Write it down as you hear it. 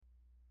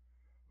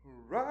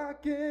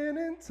Rocking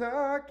and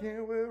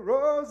talking with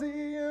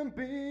Rosie and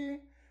B.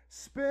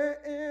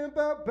 Spitting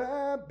about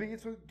bad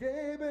beats with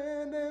Gabe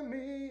and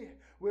me.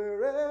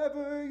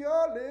 Wherever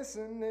you're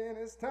listening,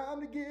 it's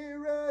time to get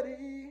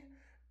ready.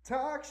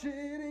 Talk shit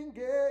and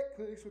get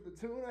clicks with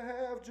the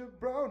 2.5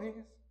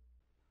 jabronis.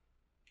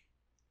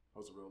 That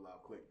was a real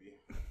loud click, B.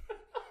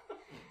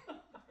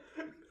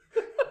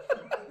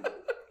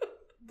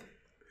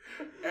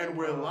 And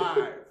we're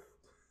live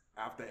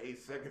after 8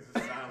 seconds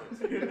of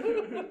silence.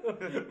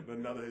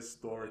 Another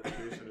historic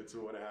edition of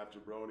 2.5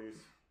 jabronis.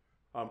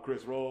 I'm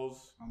Chris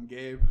Rolls. I'm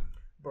Gabe.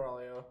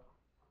 Braulio.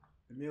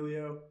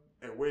 Emilio.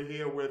 And we're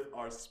here with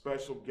our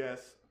special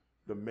guest,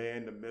 the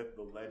man, the myth,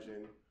 the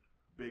legend,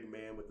 big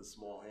man with the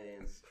small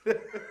hands.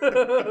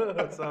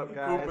 What's up,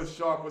 guys? Cooper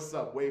Sharp, what's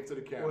up? Wave to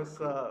the camera. What's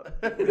up?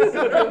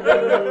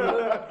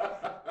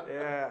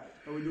 Yeah.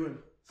 How we doing?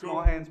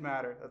 Small hands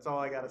matter. That's all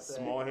I got to say.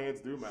 Small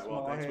hands do matter. Well,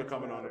 Small thanks for hands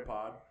coming on the matter.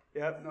 pod.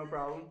 Yep, no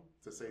problem.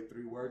 To say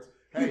 3 words.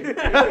 Hey.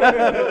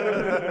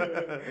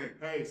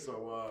 Hey,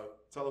 so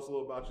tell us a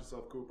little about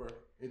yourself, Cooper.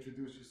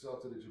 Introduce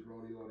yourself to the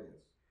jabroni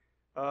audience.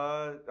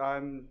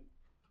 I'm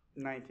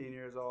 19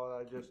 years old.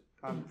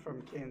 I'm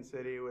from Kansas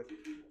City with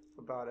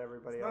about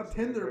everybody It's else. not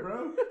Tinder,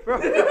 bro.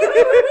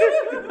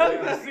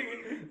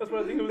 That's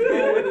what I think it was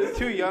going with. It's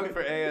too young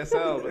for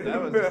ASL, but that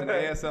was just an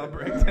ASL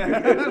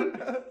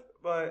breakdown.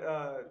 But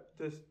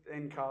just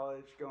in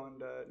college, going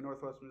to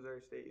Northwest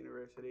Missouri State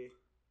University.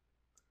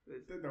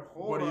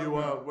 What do you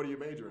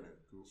majoring in?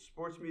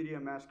 Sports media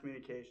and mass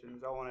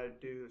communications. I want to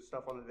do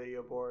stuff on the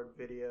video board,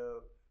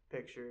 video,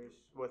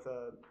 pictures with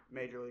a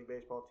Major League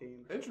Baseball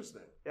team.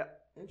 Interesting. Yeah.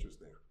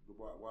 Interesting.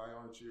 Why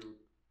aren't you?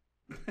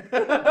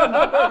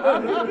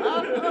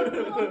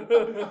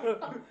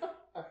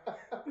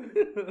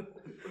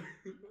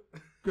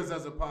 Because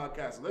as a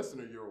podcast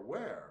listener, you're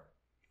aware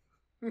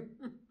We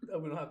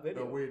don't have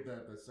video.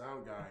 that the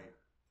sound guy,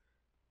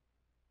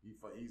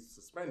 he's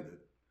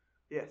suspended.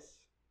 Yes.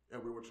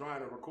 And we were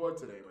trying to record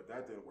today, but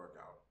that didn't work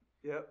out.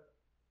 Yep.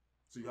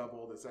 So you have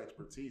all this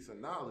expertise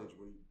and knowledge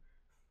when you...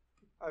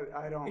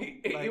 I don't.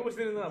 He was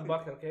sitting on a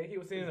bucket, okay? He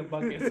was sitting in a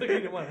bucket, so he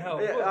didn't want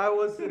help. Yeah, I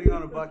was sitting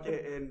on a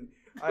bucket, and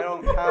I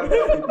don't have.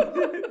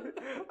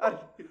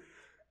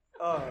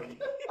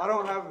 I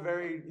don't have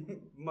very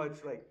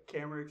much like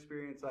camera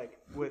experience, like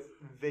with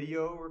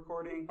video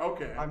recording.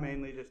 Okay. I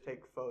mainly just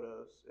take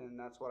photos, and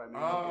that's what I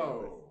mainly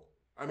do. With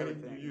I mean, you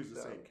everything, use the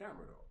so. same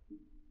camera though.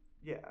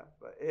 Yeah,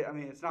 but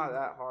it's not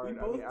that hard.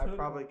 I mean, I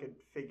probably could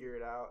figure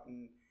it out,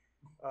 and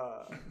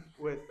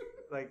with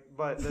like,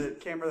 but the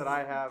camera that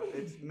I have,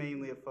 it's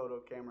mainly a photo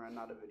camera and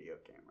not a video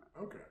camera.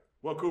 Okay.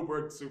 Well,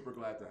 Cooper, super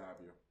glad to have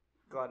you.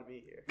 Glad to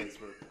be here. Thanks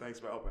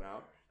for helping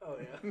out. Oh,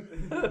 yeah.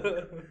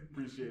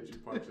 Appreciate you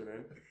punching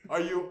in. Are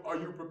you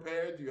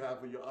prepared? Do you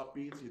have your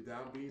upbeats, your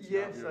downbeats?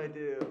 Yes, I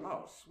do.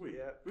 Oh, sweet.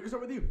 Yeah. We can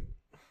start with you.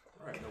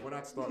 All right. No, we're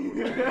not starting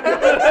with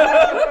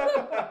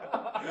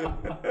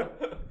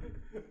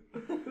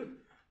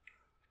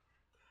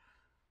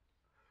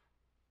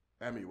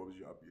Emmy, what was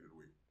your upbeat of the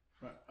week?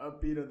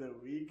 Upbeat of the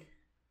week.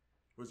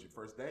 Was it your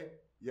first day?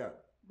 Yeah.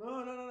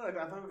 No. Like,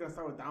 I thought we were gonna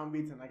start with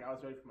downbeats, and like I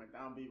was ready for my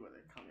downbeat, but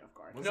they caught me off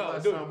guard. When's the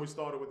last time we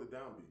started with the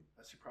downbeat?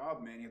 That's your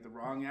problem, man. You have the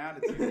wrong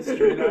attitude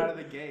straight out of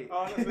the gate.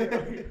 Honestly,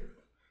 okay.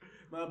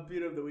 My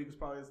upbeat of the week is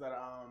probably that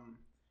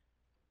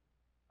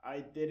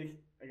I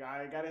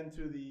got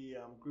into the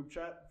group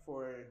chat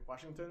for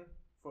Washington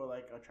for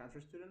like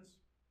transfer students,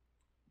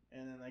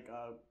 and then like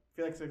I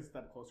feel like it's a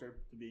step closer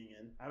to being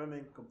in. I haven't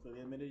been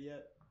completely admitted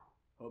yet.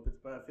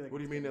 But I feel like. What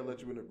do you mean they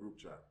let you in a group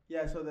chat?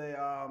 Yeah, so they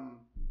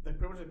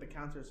pretty much like the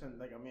counselor sent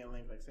like a mail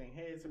link like saying,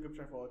 hey, it's a group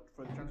chat for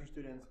the transfer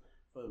students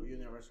for the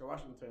University of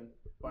Washington,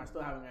 but I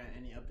still haven't got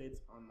any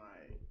updates on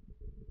my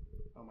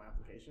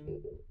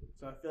application.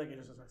 So I feel like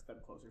it's just a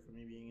step closer for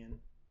me being in.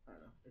 I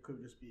don't know. It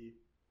could just be.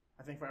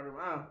 I think for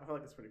everyone, I feel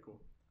like it's pretty cool.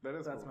 That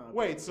is That's cool. my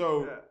Wait,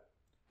 so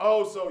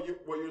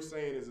what you're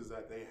saying is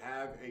that they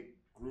have a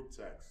group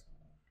text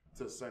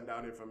to send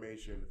out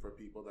information for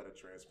people that are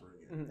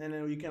transferring in. Mm-hmm. And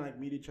then you can like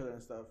meet each other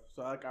and stuff.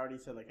 So like I already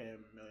said like, hey,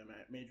 I'm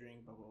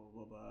majoring, blah blah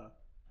blah blah.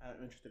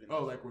 I'm interested in.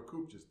 Oh, this. like what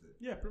Coop just did.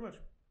 Yeah, pretty much.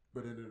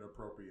 But in an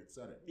appropriate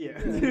setting. Yeah.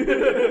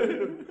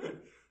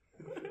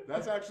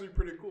 That's actually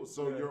pretty cool.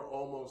 So Yeah. you're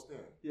almost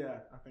in.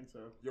 Yeah, I think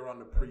so. You're on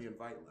the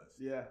pre-invite list.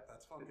 Yeah,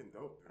 That's fucking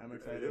dope. I'm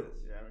Good for excited. you.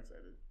 Yeah, I'm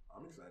excited.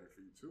 I'm excited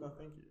for you too. Oh,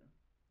 thank you.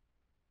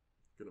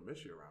 Gonna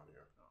miss you around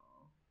here.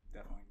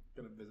 Definitely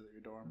gonna visit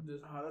your dorm.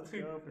 Let's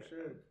go for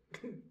sure.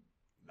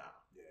 Nah.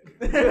 Yeah.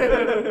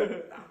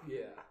 Nah.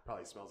 Yeah.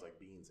 Probably smells like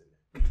beans in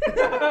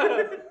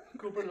there.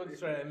 Cooper looking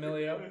straight at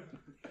Emilio.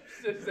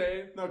 Just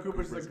saying. No,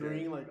 Cooper's Cooper's the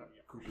green, good. like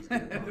Cooper's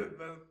getting on it.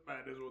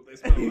 That is what they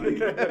smell like.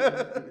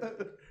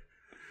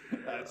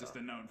 That's just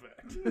a known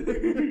fact.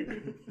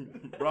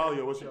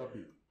 Braulio, what's your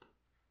upbeat?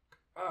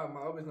 My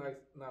hobby's not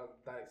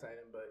that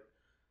exciting, but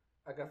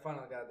I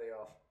finally got a day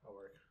off at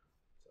work,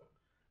 so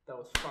that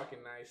was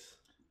fucking nice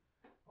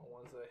on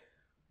Wednesday.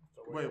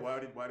 Wait, why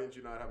did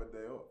you not have a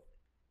day off?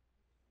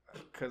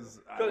 Because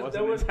I there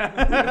wasn't was in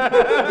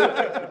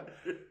town.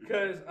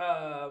 because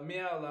me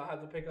and Allah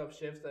had to pick up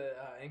shifts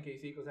at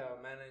NKC because I have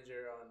a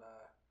manager on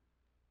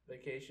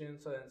vacation.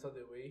 So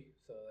did we.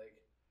 So like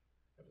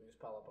everything just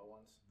piled up at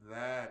once.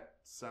 That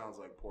sounds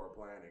like poor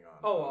planning on.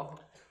 Oh well,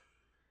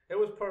 it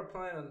was poor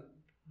plan on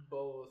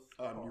both.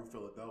 New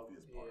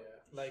Philadelphia's part.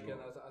 Yeah, like Sure.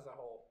 as a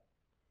whole.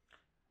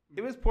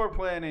 It was poor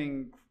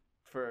planning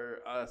for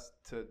us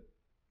to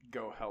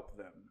go help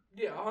them.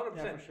 Yeah, 100%.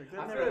 Yeah, for sure.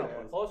 They're I never feel like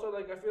help us. also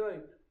like if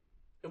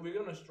we're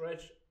gonna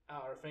stretch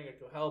our finger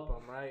to help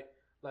them, right?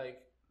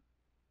 Like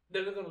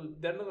they're not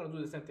gonna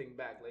do the same thing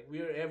back. Like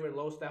we are ever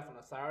low staff on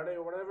a Saturday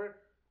or whatever,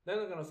 they're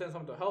not gonna send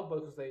someone to help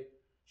us because they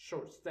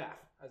short staff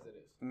as it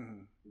is.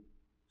 Mm-hmm.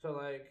 So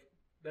like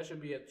that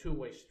should be a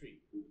two-way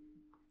street.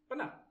 But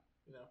no,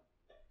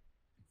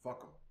 Fuck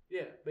them.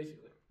 yeah,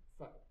 basically,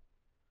 fuck.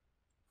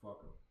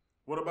 Fuck them.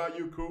 What about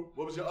you, Coop?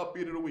 What was your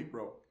upbeat of the week,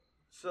 bro?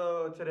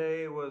 So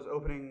today was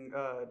opening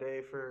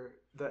day for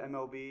the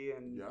MLB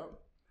and Yep.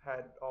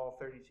 had all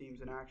 30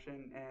 teams in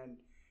action. And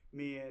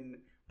me and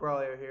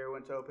Braulio here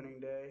went to opening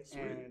day.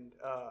 Sweet. And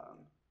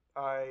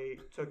I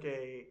took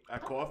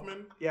At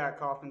Kaufman?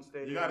 Kauffman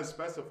Stadium. You got to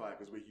specify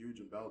because we're huge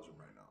in Belgium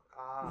right now.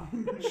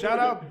 Shout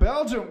out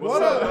Belgium. What's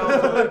What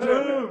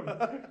up,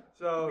 up?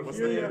 So What's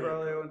me the and name?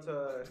 Braulio went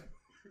to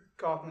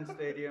Kauffman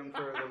Stadium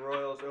for the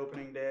Royals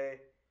opening day.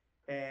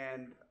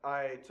 And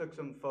I took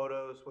some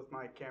photos with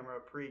my camera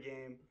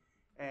pregame.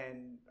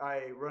 And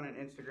I run an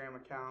Instagram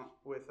account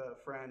with a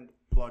friend.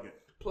 Plug it.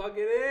 Plug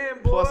it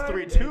in, boy.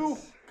 +32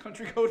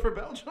 country code for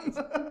Belgium.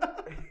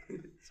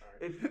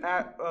 It's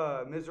at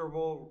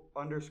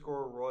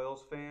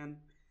miserable_Royals fan.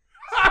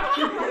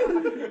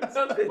 That's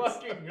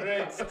fucking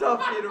great. It's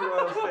tough being a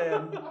Royals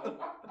fan.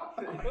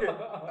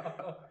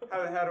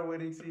 Haven't had a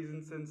winning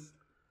season since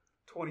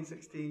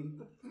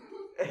 2016.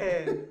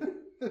 And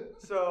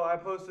so I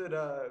posted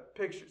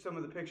some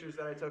of the pictures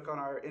that I took on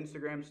our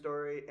Instagram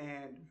story,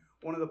 and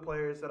one of the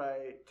players that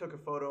I took a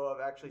photo of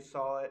actually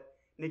saw it.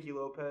 Nicky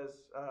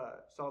Lopez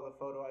saw the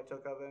photo I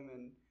took of him,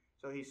 and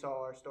so he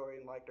saw our story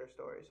and liked our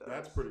story. So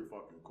That's pretty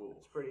fucking cool.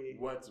 It's pretty.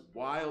 What's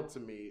wild to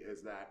me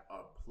is that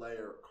a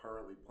player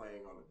currently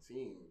playing on a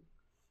team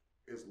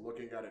is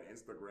looking at an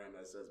Instagram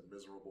that says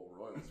miserable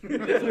Royals.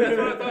 That's what I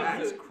thought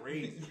That's too.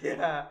 crazy.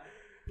 Yeah.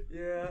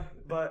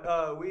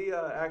 But we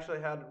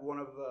actually had one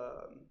of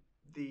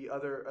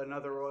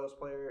another Royals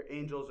player,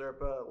 Angel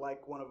Zerpa,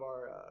 like one of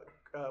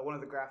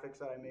the graphics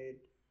that I made.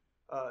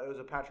 It was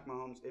a Patrick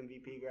Mahomes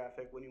MVP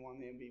graphic when he won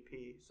the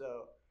MVP.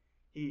 So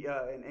he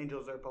and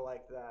Angel Zerpa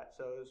liked that.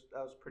 So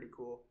that was pretty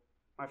cool.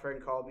 My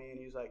friend called me and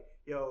he was like,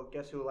 "Yo,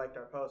 guess who liked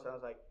our post?" And I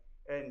was like,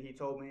 and he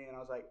told me, and I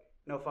was like,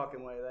 "No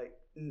fucking way!" Like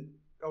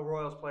a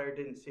Royals player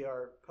didn't see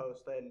our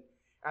post. And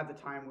at the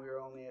time we were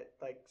only at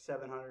like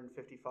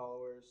 750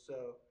 followers.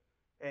 So,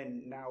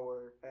 and now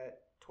we're at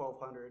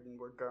 1,200 and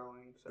we're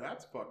growing. So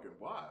That's fucking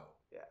wild.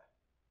 Yeah.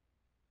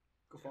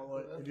 Go follow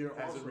it. If you're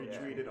Hasn't also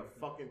retweeted a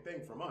fucking thing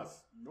from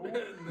us.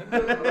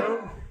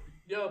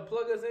 Yo,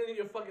 plug us in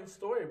your fucking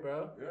story,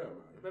 bro. Yeah,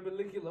 man. Remember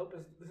Nicky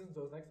Lopez? Listen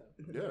to us next time.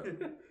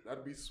 Yeah,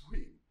 that'd be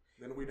sweet.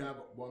 Then we'd have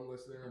one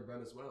listener in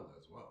Venezuela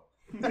as well.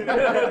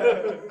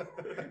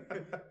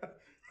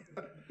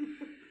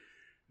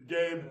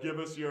 Gabe, give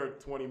us your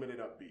 20-minute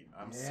upbeat.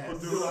 I'm I'm so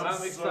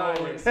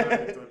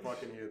excited to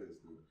fucking hear this,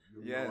 dude.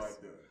 You have no Yes.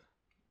 idea.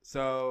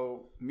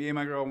 So me and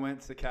my girl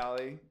went to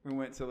Cali. We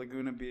went to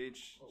Laguna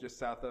Beach, just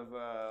south of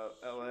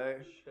LA.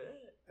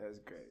 Shit. It was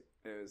great.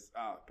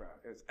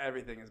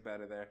 Everything is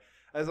better there.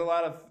 There's a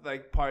lot of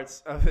like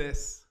parts of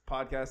this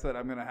podcast that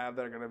I'm gonna have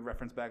that are gonna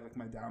reference back. Like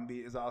my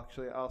downbeat is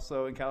actually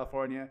also in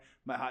California.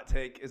 My hot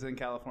take is in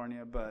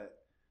California, but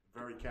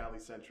Very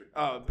Cali-centric.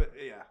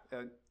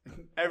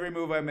 every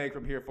move I make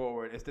from here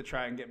forward is to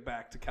try and get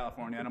back to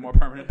California on a more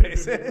permanent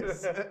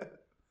basis.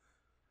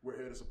 We're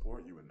here to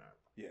support you in that.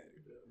 Yeah,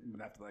 dude. I'm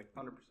gonna have to 100%.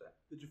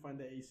 Did you find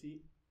the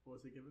AC? What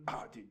was it given?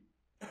 Oh, dude.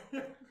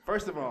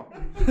 First of all,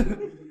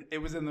 it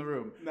was in the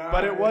room, Nice.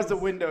 but it was a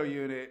window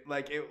unit.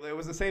 Like it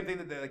was the same thing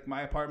that like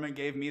my apartment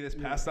gave me this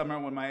past summer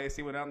when my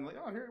AC went out. I'm like,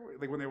 oh, here,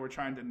 like when they were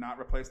trying to not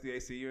replace the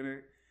AC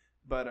unit,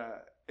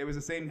 but it was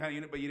the same kind of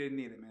unit, but you didn't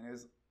need it, man. It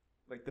was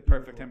like the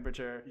perfect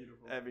temperature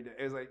every day.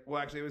 It was like,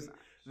 well, actually, it was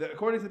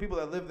according to the people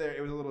that live there, it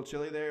was a little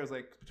chilly there. It was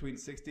like between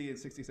 60 and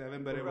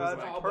 67, but it was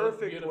That's like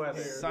perfect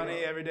weather.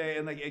 sunny every day,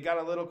 and like it got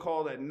a little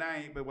cold at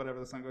night, but whatever,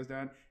 the sun goes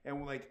down,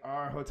 and like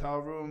our hotel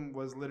room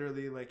was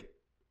literally like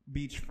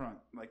beachfront,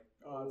 like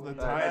the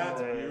tide,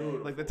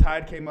 beautiful. like the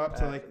tide came up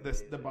to like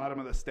That's the bottom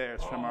of the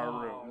stairs from our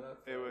room.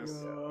 that's It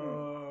was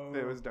Yo.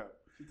 it was dope.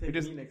 You take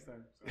just- me next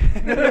time.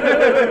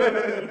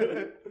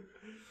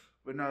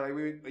 But no, like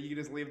you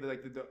just leave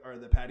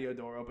the patio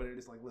door open and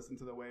just like listen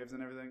to the waves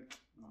and everything. It's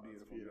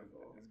beautiful. beautiful.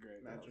 It's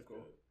great. Magical.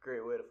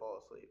 Great way to fall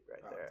asleep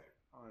right there.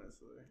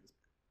 Honestly.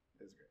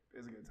 It's great.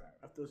 It's a good time.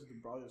 After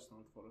listening to Braulio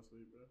snoring to fall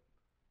asleep, bro.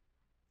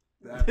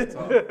 That's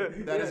tough.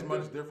 That is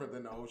much different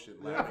than the ocean.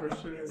 Yeah, for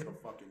laughing sure. against the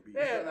fucking beach.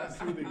 Yeah, That's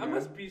soothing, I'm man.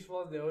 as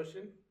peaceful as the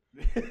ocean.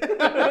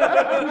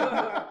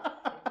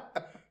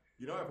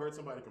 You know, I've heard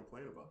somebody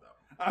complain about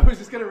that. I was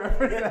just gonna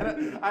reference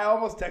that. I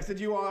almost texted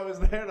you while I was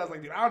there, and I was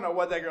like, dude, I don't know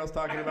what that girl's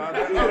talking about.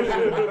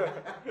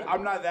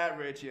 I'm not that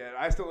rich yet.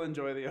 I still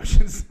enjoy the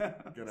ocean sound.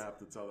 Gonna have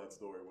to tell that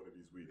story one of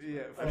these weeks.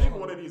 Yeah, I for think sure.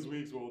 one of these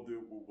weeks we'll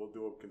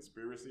do a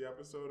conspiracy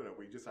episode, and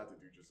we just have to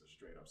do just a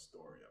straight up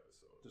story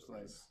episode. Just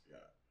like yeah,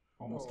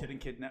 almost getting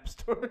kidnapped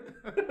story.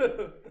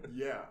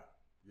 yeah.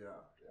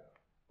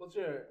 What's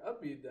your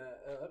upbeat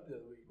of the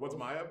week? What's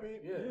my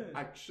upbeat? Yeah.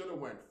 I should have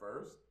went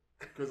first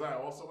because I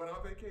also went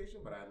on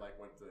vacation, but I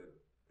went to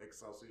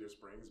Excelsior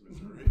Springs,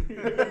 Missouri.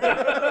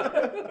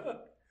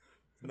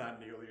 Not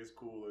nearly as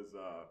cool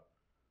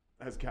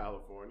as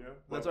California.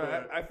 That's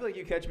right. I feel like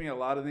you catch me a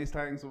lot of these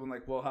times when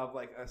like we'll have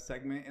like a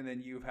segment and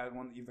then you've had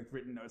one that you've like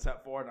written notes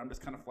out for, and I'm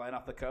just kind of flying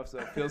off the cuff. So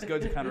it feels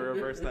good to kind of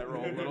reverse that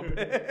role a little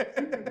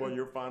bit. Well,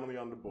 you're finally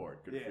on the board.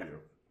 Good Yeah. for you.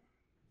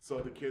 So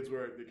the kids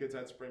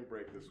had spring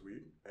break this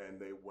week, and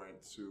they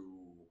went to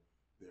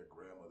their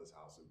grandmother's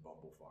house in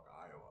Bumblefuck,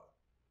 Iowa.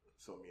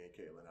 So me and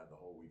Caitlin had the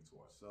whole week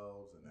to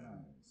ourselves, and then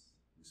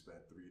we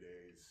spent 3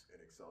 days in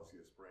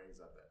Excelsior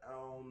Springs at the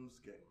Elms,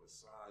 getting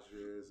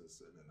massages and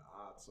sitting in the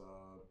hot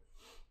tub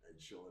and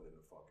chilling in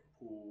the fucking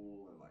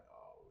pool, and like,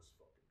 oh, it was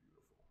fucking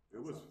beautiful.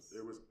 It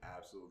was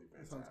absolutely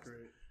fantastic. That sounds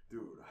great.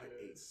 Dude, I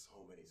ate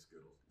so many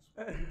Skittles this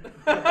week.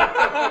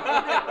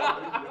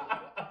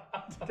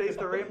 Taste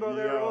the rainbow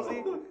there, Yo,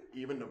 Rosie?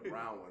 even the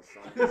brown ones,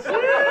 son.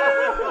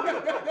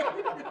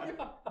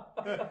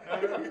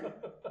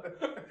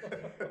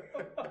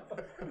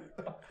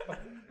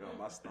 Yo,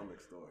 my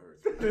stomach still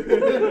hurts.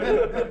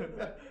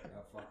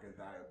 Got fucking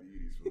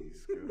diabetes from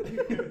these Skittles.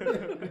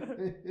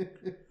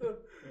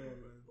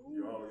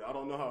 Yo, I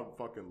don't know how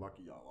fucking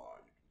lucky y'all are.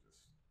 You can just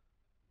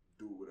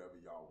do whatever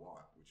y'all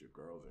want with your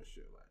girls and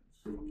shit. Like,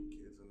 there's fucking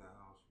kids in the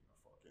house.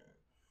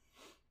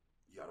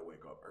 You gotta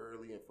wake up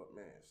early and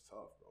man, it's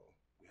tough, bro.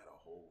 We had a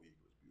whole week.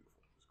 It was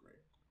beautiful. It was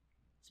great.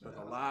 Spent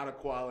a lot of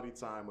quality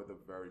time with a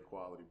very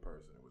quality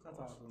person. It was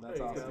awesome. That's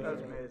awesome.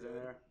 That's amazing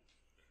there.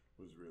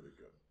 It was really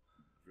good.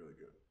 Really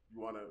good. You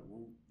wanna?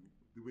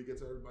 Did we get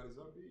to everybody's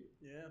upbeat?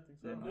 Yeah, I think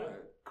so. All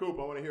right. Coop,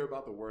 I want to hear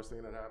about the worst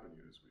thing that happened to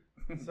you this week.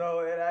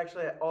 So it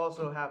actually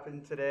also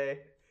happened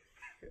today.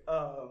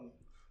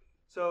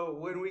 So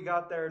when we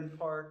got there and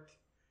parked,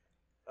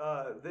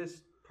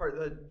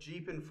 the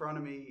Jeep in front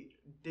of me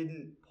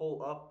didn't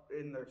pull up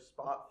in their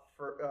spot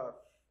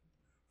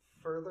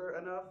further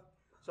enough.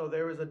 So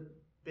there was a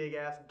big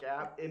ass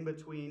gap in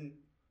between,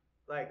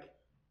 like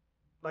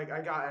I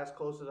got as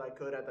close as I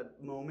could at the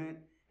moment.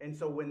 And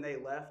so when they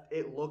left,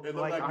 it looked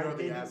like I you're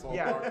the didn't. asshole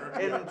Yeah, parker.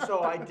 and so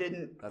I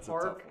didn't That's a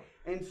tough park.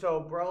 one. And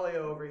so Braulio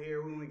over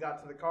here, when we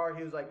got to the car,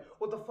 he was like,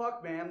 "What the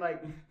fuck, man?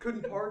 Like,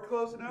 couldn't park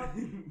close enough?"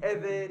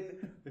 And then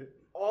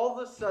all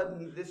of a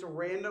sudden, this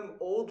random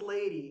old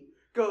lady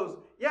goes,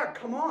 "Yeah,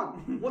 come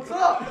on, what's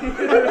up?"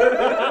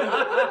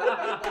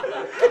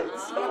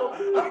 So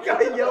I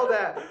got yelled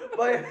at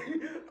by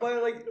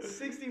like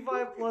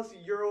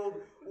 65-plus-year-old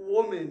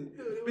woman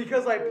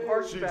because I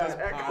parked She that just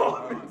at piled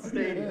Kauffman on.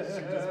 Stadium.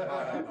 She just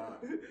piled on.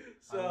 I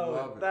So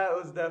love it. that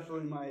was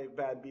definitely my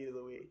bad beat of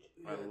the week.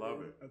 I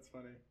love it. That's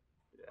funny.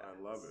 I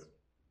love it.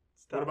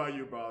 It's What tough. about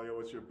you, Braulio?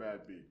 What's your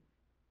bad beat?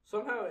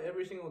 Somehow,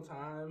 every single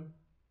time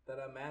that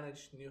I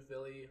managed New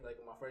Philly, like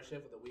my first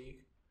shift of the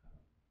week,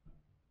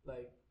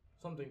 like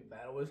something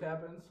bad always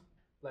happens.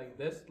 Like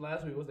this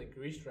last week was the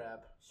grease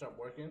trap stopped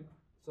working,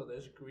 so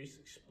there's grease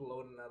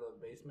exploding out of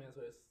the basement,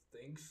 so it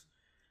stinks.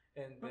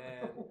 And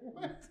then,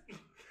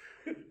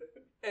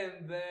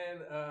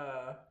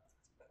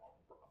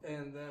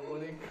 and then what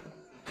do you?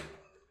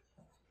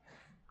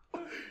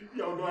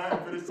 Yo, go ahead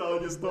and finish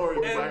telling your story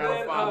because I And gotta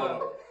then,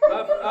 follow.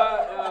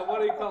 what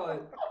do you call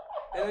it?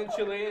 And then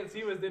Chilean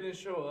Sivas didn't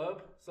show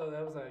up, so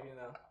that was like,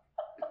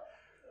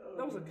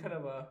 that was a kind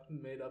of a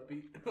made up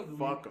beat. of the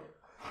Fuck week. him.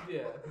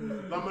 Yeah.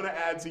 I'm gonna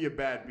add to your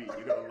bad beat.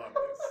 You're gonna love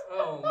this.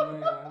 Oh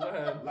man, go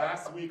ahead.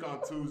 Last week on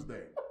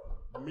Tuesday,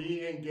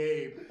 me and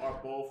Gabe are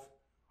both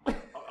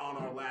on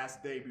our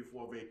last day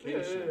before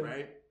vacation, Yeah.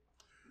 right?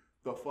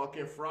 The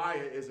fucking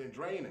fryer isn't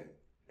draining.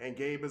 And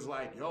Gabe is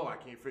like, yo, I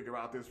can't figure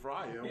out this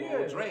fryer. It Yeah,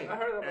 won't drain. I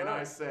heard about and I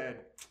that.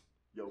 said,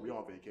 yo, we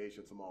on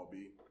vacation tomorrow,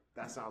 B.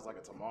 That sounds like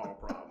a tomorrow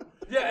problem.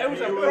 Yeah, it was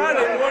a You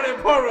Friday was- morning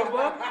problem,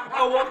 bro.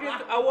 I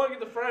walk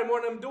into Friday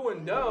morning, I'm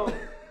doing dough,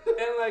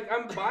 and like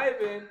I'm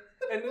vibing,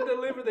 and then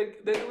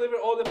they deliver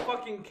all the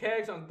fucking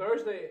kegs on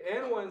Thursday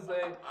and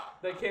Wednesday.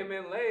 They came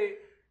in late,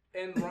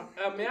 and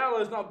Miala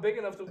is not big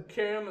enough to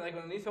carry them. Like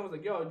when I need someone's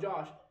like, yo,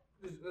 Josh,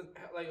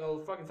 like a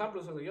fucking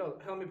sample, so like, yo,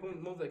 help me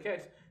move the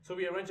kegs. So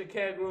we arrange a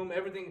keg room,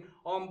 everything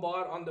on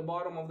the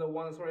bottom of the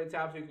one that's already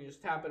tapped, so you can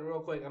just tap it real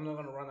quick. I'm not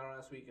gonna run around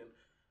this weekend.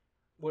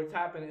 We're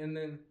tapping, and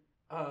then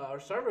our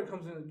server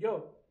comes in.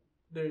 Yo,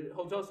 the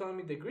hotel's telling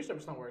me the grease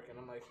trap's not working.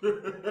 I'm like,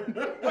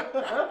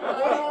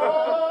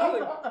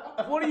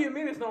 what do you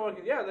mean it's not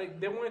working? Yeah, like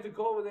they wanted to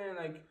go over there and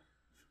like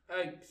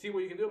see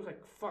what you can do. I was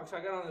like, fuck. So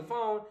I got on the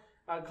phone.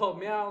 I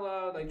called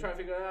Miala, like trying to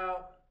figure it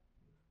out.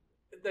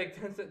 Like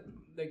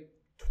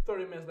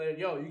 30 minutes later,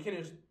 yo, you can't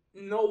just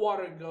no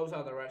water goes out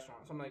of the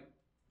restaurant. So I'm like,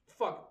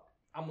 fuck,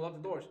 I'm gonna lock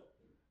the doors.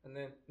 And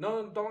then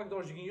no, don't lock the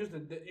doors. You can use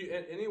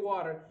any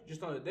water,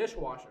 just on the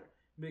dishwasher,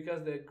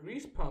 because the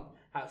grease pump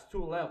has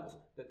 2 levels.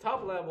 The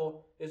top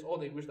level is all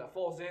the grease that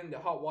falls in. The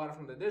hot water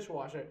from the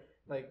dishwasher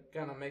like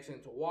kind of makes it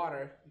into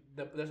water.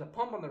 There's a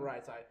pump on the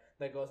right side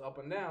that goes up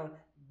and down.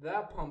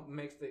 That pump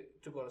makes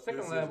it to go to the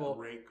second level. Is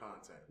great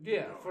content.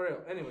 Yeah, for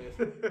real. Anyways,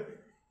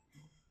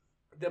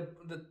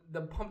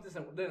 the pump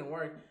didn't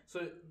work.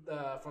 So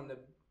from the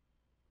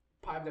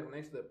pipe that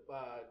connects to the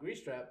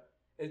grease trap,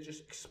 it's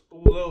just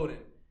exploding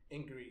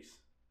in grease.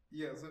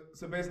 Yeah,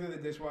 so basically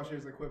the dishwasher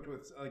is equipped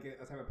with like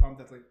a type of pump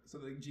that's like so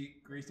the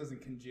grease doesn't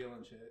congeal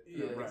and shit.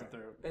 Yeah,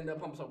 and the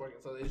pump's not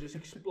working, so it's just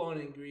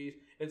exploding in grease.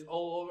 It's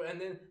all over,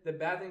 and then the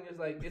bad thing is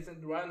like it's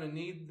right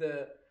underneath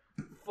the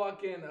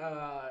fucking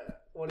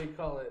what do you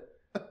call it?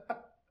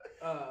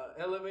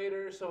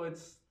 Elevator, so it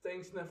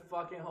stinks in the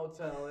fucking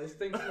hotel. It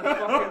stinks in the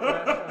fucking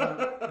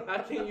restaurant. I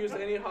can't use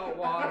any hot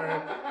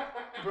water,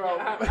 bro.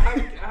 I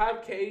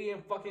have Katie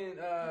and fucking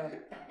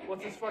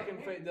what's his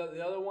fucking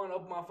the other one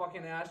up my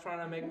fucking ass trying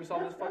to make me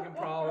solve this fucking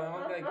problem.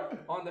 I'm like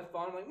on the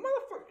phone, like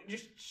motherfucker,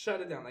 just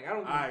shut it down. Like I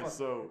don't.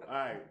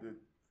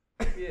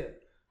 Yeah.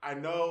 I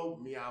know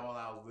Meow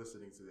Al's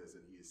listening to this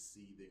and he is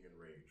seething in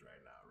rage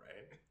right now,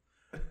 right?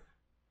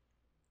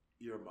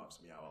 Earmuffs,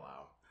 Meow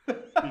Al.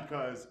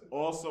 Because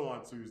also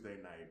on Tuesday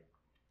night,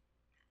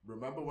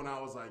 remember when I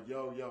was like,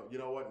 yo, you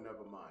know what?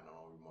 Never mind. I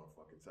don't even want to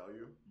fucking tell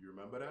you. You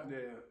remember that?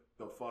 Yeah.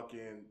 The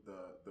fucking,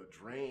 the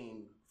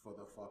drain for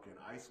the fucking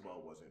ice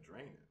well wasn't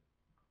draining,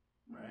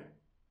 right?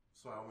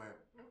 So I went,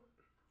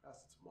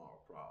 that's a tomorrow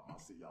problem. I'll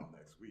see y'all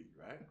next week,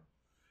 right?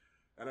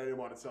 And I didn't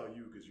want to tell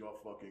you because your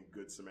fucking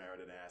good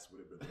Samaritan ass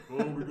would have been like,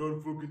 oh, we gotta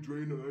fucking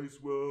drain the ice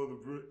well.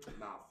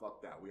 Nah,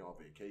 fuck that. We on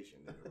vacation,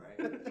 nigga,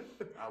 right?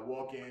 I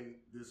walk in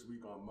this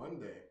week on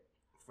Monday,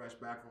 fresh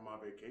back from my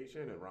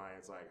vacation, and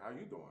Ryan's like, how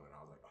you doing? And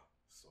I was like, oh,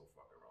 so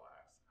fucking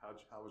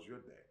relaxed. How was your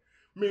day?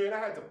 Man, I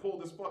had to pull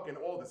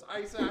all this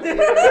ice out here.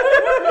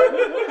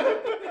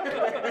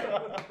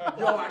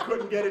 Yo, I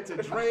couldn't get it to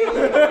drain.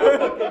 I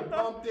fucking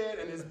pumped it,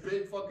 and this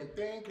big fucking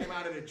thing came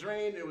out of the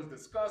drain. It was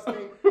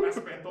disgusting. I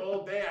spent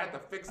all day. I had to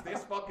fix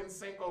this fucking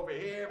sink over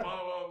here,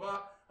 blah, blah,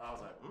 blah. I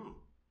was like,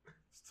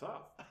 it's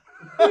tough.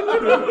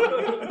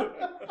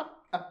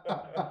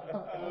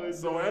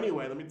 So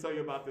anyway, let me tell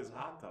you about this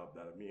hot tub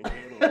that me and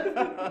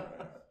Caleb.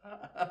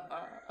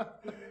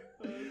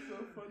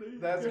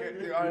 That's great.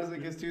 Dude, honestly,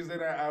 because Tuesday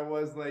night I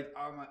was like,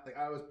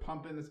 I was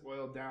pumping this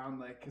oil down,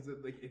 like, because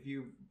like if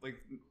you like,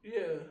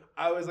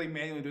 I was like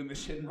manually doing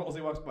this shit, and Rosie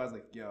walks by. I was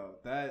like, yo,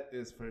 that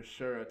is for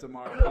sure a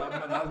tomorrow pump,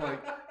 and I was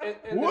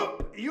like,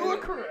 whoop, you are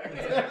correct.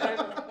 And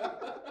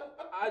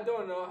I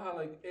don't know how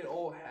like it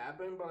all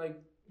happened, but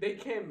like they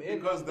came in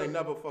because they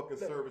never fucking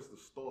serviced the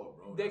store,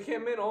 bro. They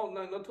came in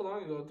not too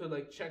long ago to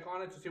like check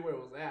on it to see where it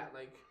was at,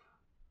 like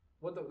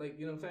what the like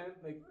you know what I'm saying,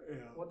 like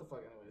what the fuck,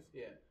 anyways,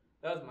 yeah.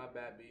 That was my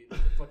bad beat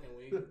fucking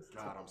week.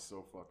 God, I'm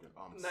so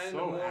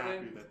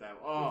happy that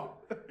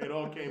it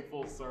all came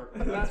full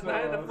circle. Not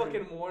in the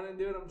fucking morning,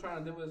 dude. I'm trying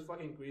to deal with this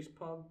fucking grease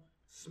pump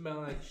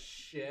smelling like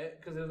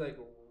shit because it was like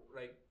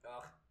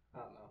ugh, I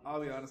don't know.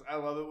 I'll be honest, I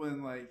love it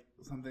when like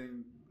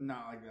something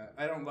not like that.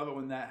 I don't love it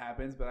when that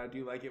happens, but I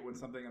do like it when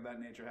something of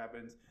that nature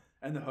happens.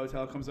 And the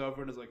hotel comes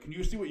over and is like, can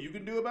you see what you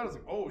can do about it? I was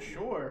like, oh,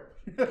 sure.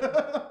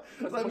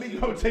 Let me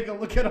go take a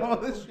look at all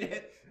this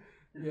shit.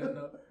 Yeah,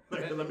 no.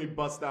 Let me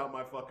bust out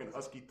my fucking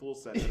Husky tool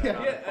set that I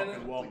got at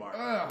fucking Walmart.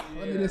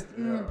 Let me just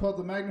pull out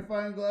the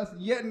magnifying glass.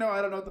 Yeah, no, I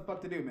don't know what the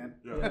fuck to do, man.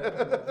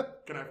 Yeah.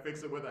 Can I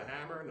fix it with a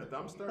hammer in a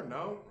dumpster?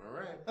 No? All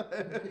right.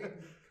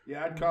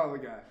 Yeah, I'd call the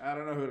guy. I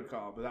don't know who to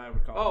call, but I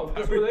would call him. Oh,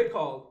 guess who they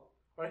called?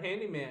 Our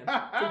handyman.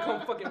 To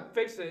come fucking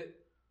fix it.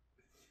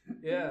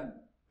 Yeah.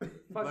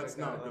 Let's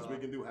not, because we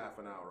can do half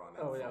an hour on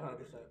that. Oh, yeah,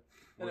 100%.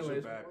 What's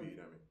your bad beat,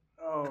 I mean?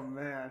 Oh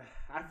man,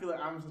 I feel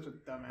like I'm such a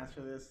dumbass for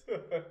this.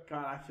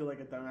 God, I feel like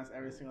a dumbass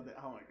every single day.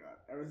 Oh my god,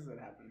 ever since it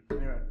happened.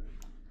 Anyway,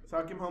 so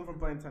I came home from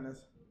playing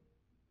tennis.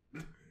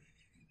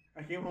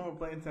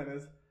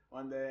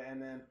 One day,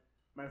 and then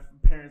my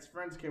parents'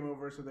 friends came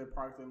over, so they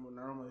parked in when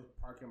normally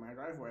park in my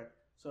driveway.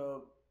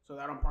 So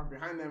I don't park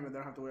behind them, and they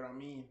don't have to wait on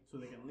me, so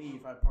they can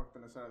leave. I parked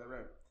on the side of the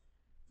road.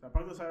 So I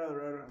parked on the side of the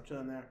road. I'm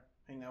chilling there,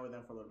 hanging out with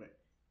them for a little bit.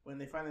 When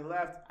they finally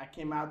left, I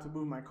came out to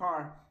move my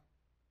car.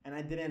 And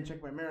I didn't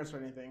check my mirrors or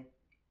anything.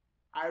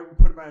 I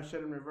put my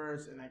shit in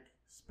reverse and I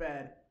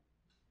sped.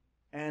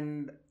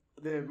 And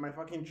my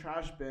fucking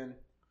trash bin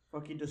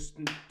fucking just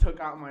took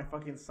out my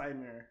fucking side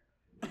mirror.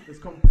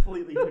 Just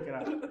completely took it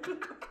out.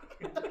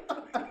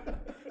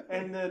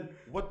 And then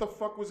what the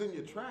fuck was in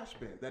your trash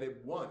bin that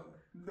it won?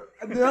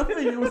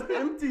 Nothing. It was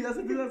empty. That's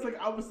the thing. That's like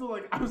I was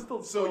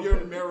still. So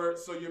your mirror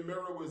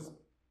was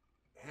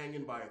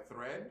hanging by a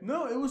thread?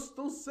 No, it was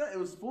still set. It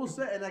was full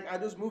set, and like I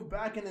just moved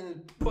back, and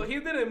then. But he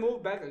didn't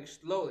move back like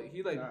slowly.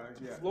 He like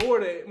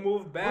floored it,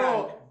 moved back.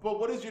 Bro, but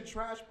what is your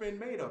trash bin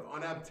made of?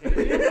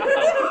 Unobtainium?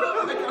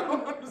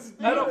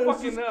 I don't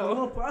fucking know.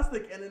 Little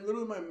plastic, and then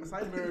literally my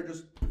side mirror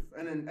just,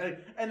 and then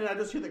I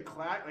just hear the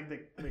clack,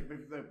 like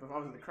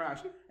obviously the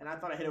crash, and I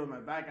thought I hit it with my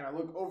back, and I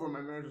look over, my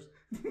mirror just.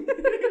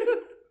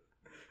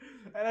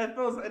 And I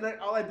felt, and then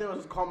all I did was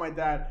just call my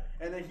dad,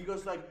 and then he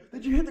goes like,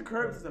 "Did you hit the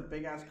curb?" It's a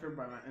big ass curb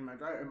in my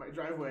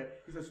driveway.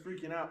 He starts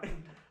freaking out.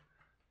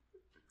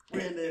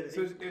 And then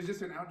So it was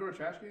just an outdoor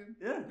trash can?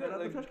 yeah,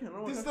 like, trash can.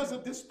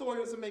 This story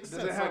doesn't make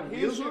sense. Does it have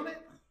wheels on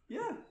it?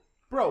 Yeah.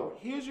 Bro,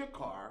 here's your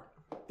car.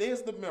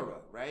 There's the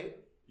mirror, right?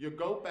 You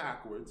go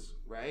backwards,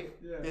 right?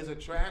 Yeah. There's a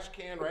trash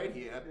can right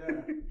here.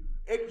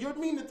 Yeah. You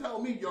mean to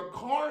tell me your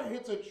car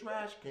hits a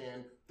trash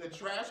can, the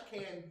trash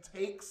can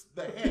takes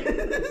the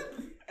hit,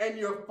 and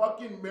your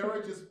fucking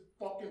mirror just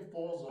fucking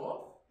falls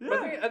off? Yeah. But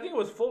I think it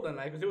was full that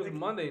night because it was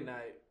Monday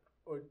night.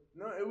 Or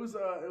No, it was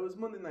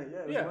Monday night.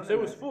 yeah, so it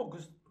was full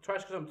because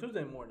trash comes on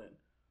Tuesday morning.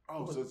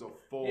 Oh, so it's a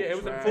full Yeah, it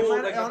was a trash. full-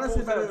 Honestly, like a honestly,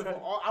 full set of if trash.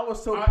 I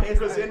was so pissed.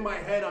 Because in my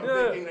head, I'm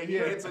Yeah. thinking that he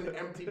hits an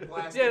empty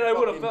plastic. Yeah, that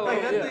would've fucking fell Like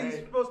out, that yeah. thing's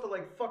supposed to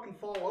like fucking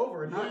fall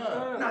over, not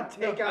Yeah. not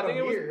take No, out I think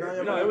a it was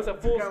mirror. No, it was a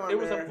full Took out my it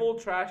was a mirror. full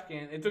trash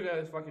can. It took out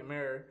his fucking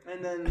mirror.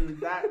 And then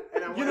that,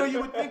 and I You know, you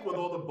would think with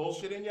all the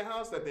bullshit in your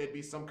house that there'd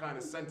be some kind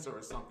of sensor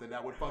or something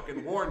that would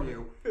fucking warn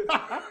you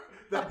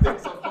that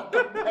there's a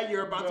fucking that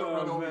you're about to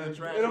run over the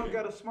trash. They don't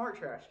got a smart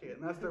trash can.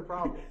 That's their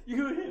problem.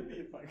 you hit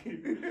me,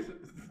 fucking.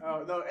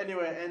 Oh no.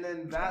 Anyway, and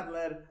then that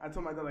led. I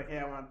told my dad like, "Hey,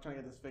 I want to try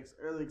to get this fixed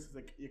early because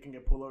like you can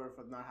get pulled over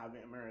for not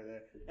having a mirror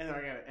there." And then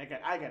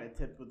I got it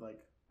tipped with like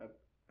a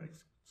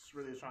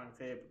really strong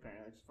tape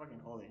apparently, just fucking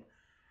holding.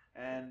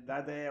 And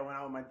that day I went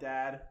out with my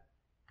dad.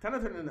 Kind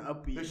of turned into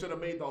an They upbeat. should have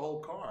made the whole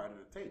car out of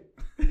the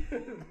tape.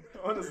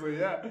 Honestly,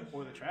 yeah.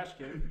 Or the trash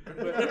can.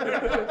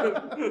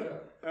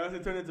 I honestly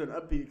turned into an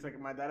upbeat because like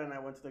my dad and I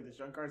went to like this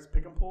junk cars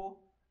pick and pull,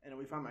 and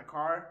we found my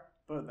car,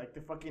 but like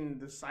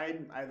the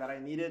side that I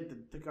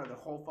needed took out the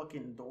whole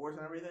fucking doors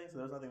and everything, so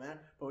there was nothing there.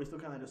 But we still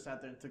kind of just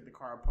sat there and took the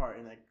car apart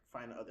and like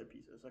find other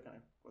pieces. So that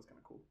was kind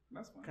of cool.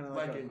 That's fine. Kind of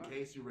Like like in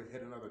case you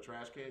hit another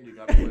trash can, you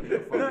got plenty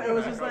of fucking no, it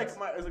was just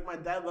backups. like my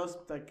dad loves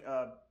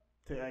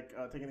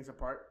taking things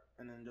apart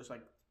and then just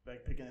like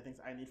picking the things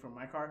I need from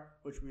my car,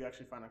 which we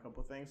actually found a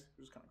couple things,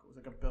 which is kind of cool. It's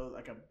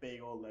like a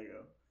big old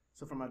Lego.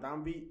 So from a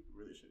downbeat,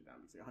 really shitty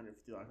downbeat, it's like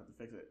 $150 to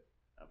fix it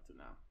up to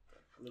now.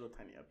 A little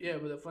tiny upbeat. Yeah,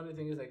 but the funny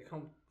thing is, like,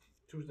 come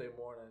Tuesday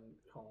morning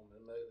home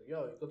and like,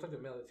 yo, go talk to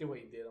Mel and see what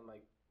he did. I'm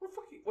like,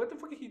 what the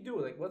fuck did he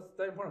do? Like, what's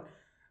that important?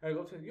 I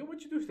go to him, yo,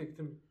 what you do? He's like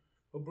to me,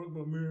 I broke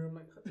my mirror. I'm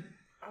like,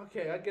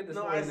 okay, I get this.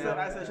 No, story I said,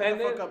 now. shut And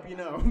the then- fuck up, you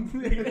know. I'm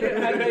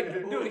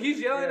like, dude, he's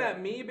yelling Yeah.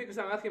 at me because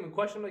I'm asking him a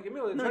question. I'm like,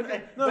 Emil, the No,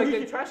 trash, no, like, he-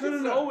 the trash no,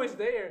 is no. always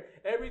there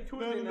every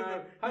Tuesday No.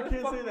 night. How You the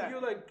can't fuck say would that.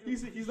 you like?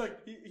 He's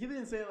like he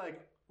didn't say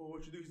like, well,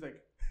 what you do? He's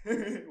like,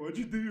 what'd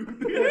you do?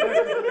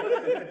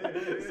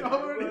 So I'm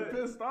already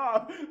pissed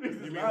off. You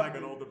mean like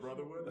an older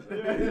brother would? Yeah.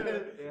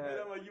 Yeah. And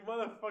I'm like, you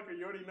motherfucker,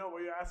 you already know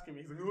what you're asking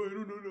me. He's like, no, I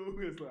don't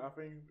know. He's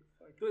laughing.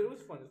 Dude, it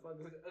was fun. It's fun.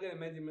 I can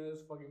imagine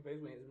Miller's fucking face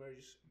when his mirror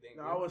just dang.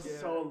 No, I was Yeah.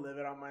 so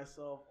livid on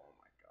myself. Oh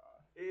my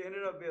god. It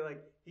ended up being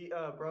like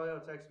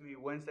Braulio texted me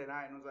Wednesday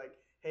night and was like,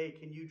 "Hey,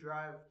 can you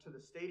drive to the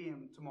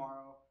stadium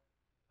tomorrow?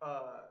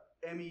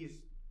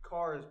 Emmy's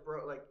car is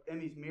like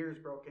Emmy's mirror's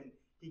broken.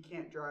 He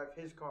can't drive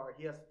his car.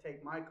 He has to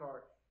take my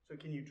car. So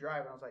can you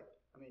drive?" And I was like,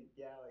 "I mean,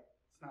 yeah, like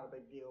it's not a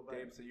big deal, but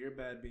Dave, so your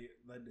bad beat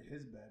led to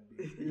his bad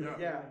beat.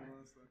 yeah."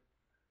 Honestly.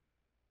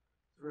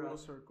 Full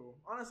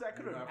circle. Honestly, I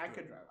could You have I to.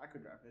 could drive. I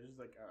could drive. It's just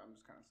like I'm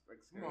just kind of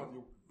like scared.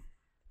 Well,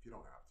 if you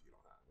don't have to, you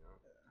don't have to. You know?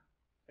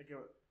 Like,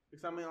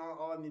 because I mean,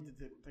 all I need to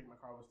take my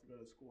car was to go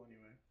to school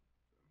anyway.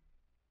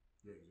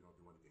 Yeah, 'cause you don't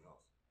do anything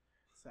else.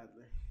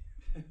 Sadly.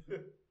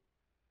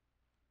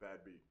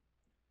 Bad beat.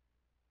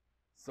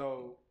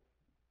 So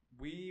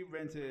we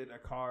rented a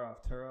car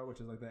off Turo, which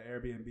is like the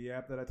Airbnb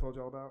app that I told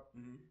you all about.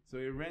 Mm-hmm. So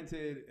we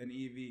rented an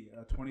EV,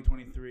 a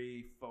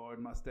 2023 Ford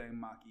Mustang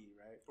Mach-E,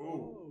 right?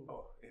 Ooh.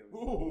 Oh, it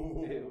was,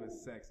 Ooh. it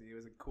was sexy. It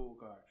was a cool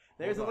car.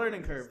 There's Hold a on,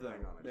 learning just curve, though.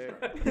 hang on, There-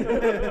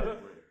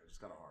 I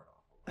just got a hard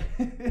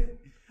on.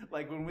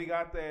 Like when we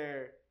got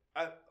there,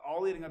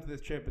 all leading up to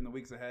this trip in the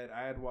weeks ahead,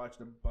 I had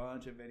watched a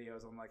bunch of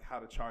videos on like how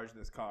to charge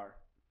this car.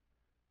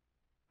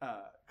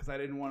 Because I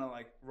didn't want to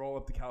like roll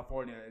up to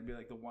California and be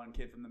like the one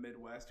kid from the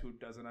Midwest who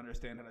doesn't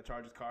understand how to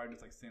charge his car and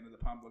just like stand at the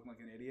pump looking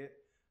like an idiot.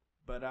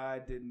 But I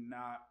did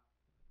not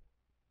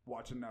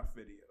watch enough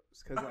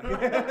videos because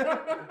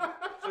like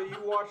So you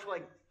watched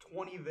like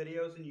 20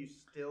 videos and you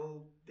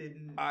still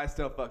didn't. I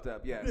still fucked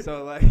up. Yeah.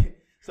 So like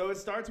so it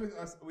starts with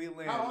us. We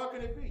land. How hard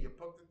can it be? You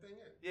poke the thing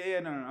in. Yeah,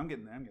 no, I'm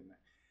getting there.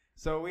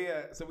 So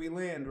we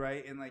land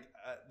right, and like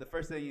the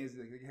first thing is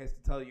like, he has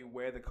to tell you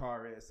where the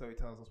car is. So he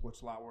tells us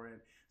which lot we're in.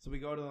 So we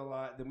go to the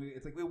lot. Then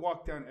it's like we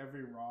walk down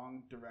every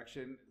wrong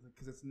direction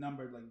because it's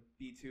numbered like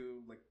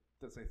B2, like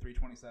let's say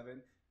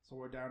 327. So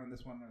we're down in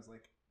this one. It's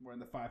like we're in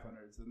the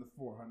 500s and the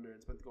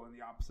 400s, but going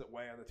the opposite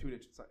way on the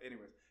 2-digit side.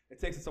 Anyways, it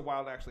takes us a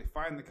while to actually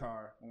find the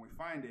car. When we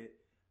find it,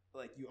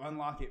 like you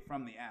unlock it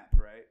from the app,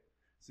 right?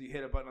 So you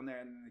hit a button on there,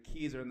 and then the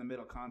keys are in the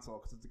middle console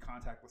because it's a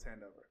contactless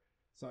handover.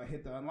 So I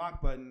hit the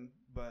unlock button,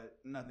 but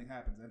nothing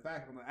happens. In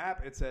fact, on the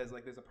app, it says,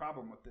 like, there's a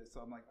problem with this. So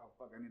I'm like, oh,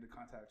 fuck, I need to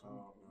contact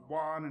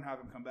Juan and have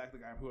him come back, the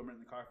guy who I'm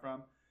renting the car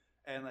from.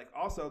 And, like,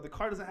 also, the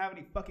car doesn't have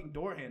any fucking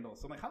door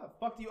handles. So I'm like, how the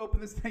fuck do you open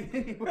this thing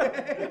anyway?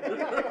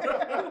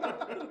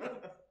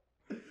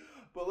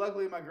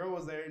 luckily my girl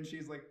was there, and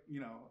she's like,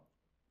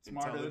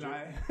 smarter than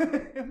I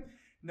am.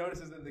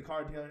 Notices that the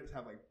car dealers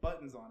have like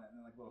buttons on it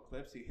and like little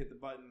clips. So you hit the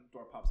button,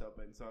 door pops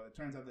open. So it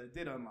turns out that it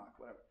did unlock,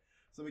 whatever.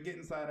 So we get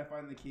inside, I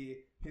find the key,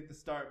 hit the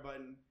start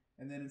button,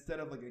 and then instead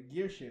of like a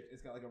gear shift,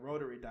 it's got like a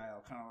rotary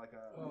dial, kind of like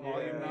a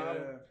volume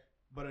knob,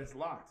 but it's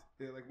locked.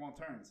 It like won't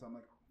turn. So I'm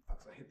like,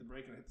 fuck. So I hit the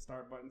brake and I hit the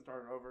start button,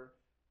 start it over,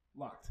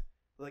 locked.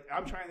 Like,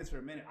 I'm trying this for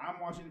a minute. I'm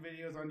watching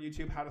videos on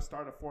YouTube how to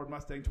start a Ford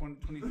Mustang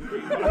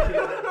 2023.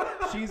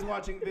 She's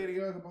watching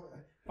videos.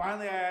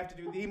 Finally, I have to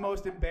do the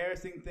most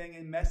embarrassing thing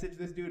and message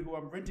this dude who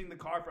I'm renting the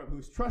car from,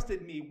 who's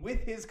trusted me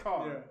with his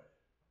car. Yeah.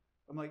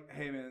 I'm like,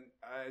 hey, man,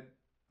 I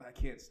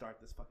can't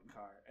start this fucking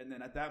car. And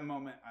then at that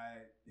moment, I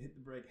hit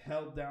the brake,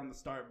 held down the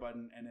start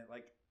button, and it,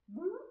 like,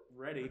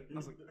 ready. And I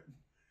was like,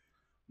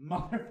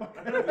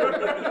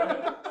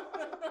 motherfucker.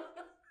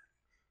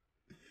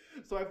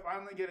 So I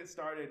finally get it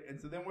started, and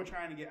so then we're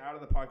trying to get out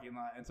of the parking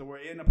lot, and so we're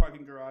in a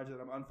parking garage that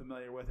I'm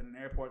unfamiliar with, in an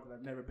airport that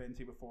I've never been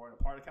to before, in a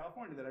part of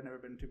California that I've never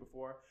been to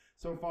before.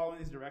 So I'm following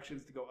these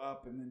directions to go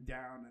up and then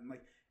down, and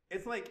like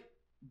it's like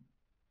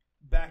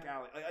back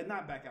alley, like,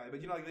 not back alley,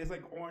 but like there's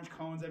like orange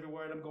cones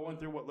everywhere, and I'm going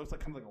through what looks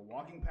like kind of like a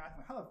walking path. I'm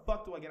like, how the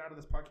fuck do I get out of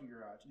this parking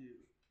garage? Yeah.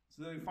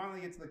 So then we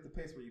finally get to like the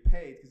place where you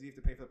paid, because you have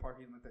to pay for the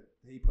parking lot that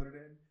he put it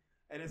in,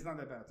 and it's not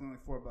that bad. It's only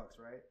like $4,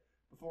 right?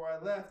 Before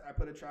I left, I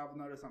put a travel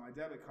notice on my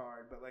debit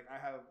card, but like I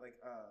have like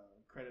a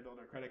credit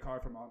builder credit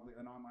card from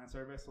an online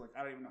service, so like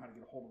I don't even know how to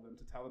get a hold of them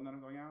to tell them that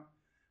I'm going out.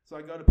 So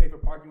I go to pay for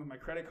parking with my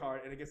credit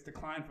card, and it gets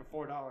declined for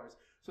 $4.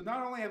 So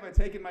not only have I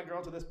taken my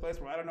girl to this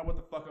place where I don't know what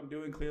the fuck I'm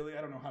doing clearly,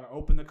 I don't know how to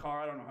open the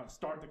car, I don't know how to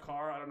start the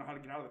car, I don't know how to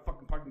get out of the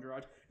fucking parking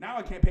garage. Now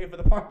I can't pay for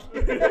the parking.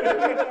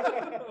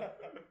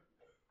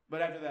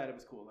 But after that, it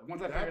was cool. Like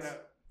once I figured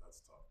out.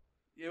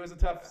 It was a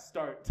tough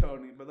start,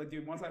 Tony, but like,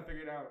 dude, once I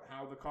figured out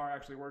how the car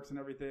actually works and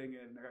everything,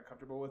 and I got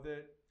comfortable with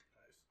it,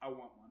 I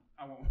want one.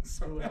 I want one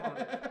so bad.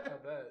 I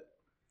bet.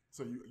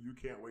 So you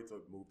can't wait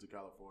to move to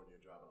California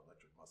and drive an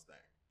electric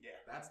Mustang. Yeah,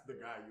 that's the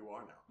guy you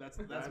are now. That's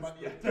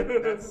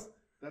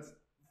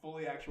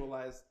fully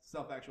actualized,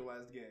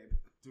 self-actualized Gabe.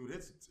 Dude,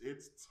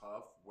 it's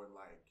tough when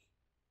like,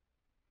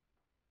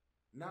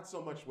 not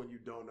so much when you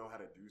don't know how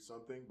to do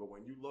something, but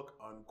when you look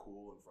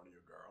uncool in front of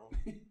your girl,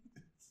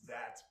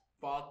 that's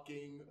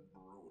fucking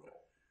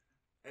brutal.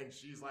 And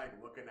she's like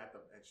looking at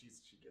and she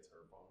gets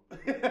her phone.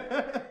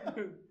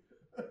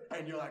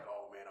 And you're like,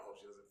 oh man, I hope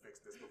she doesn't fix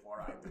this before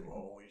I do.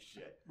 Holy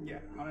shit. Yeah,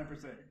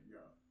 100%.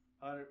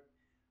 Yeah.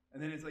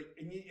 And then it's like,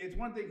 it's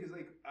one thing because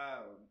like,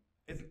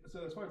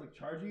 so as far as like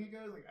charging it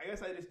goes, like I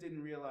guess I just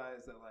didn't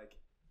realize that like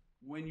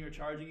when you're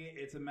charging it,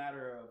 it's a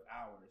matter of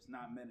hours,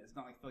 not minutes. It's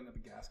not like filling up a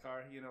gas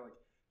car, like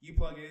you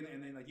plug in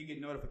and then like you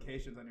get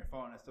notifications on your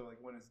phone as to like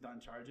when it's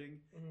done charging.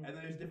 Mm-hmm. And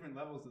then there's different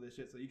levels of this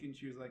shit. So you can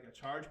choose like a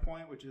charge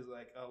point, which is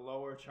like a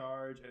lower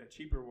charge, and a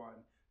cheaper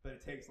one, but it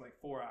takes like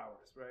 4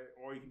 hours, right?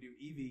 Or you can do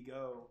EV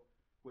Go,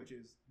 which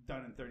is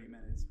done in 30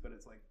 minutes, but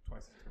it's like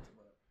twice as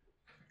expensive.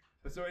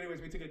 But so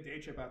anyways, we took a day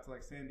trip out to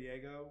like San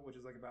Diego, which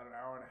is like about an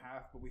hour and a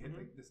half, but we hit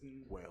like this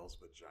whale's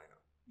vagina.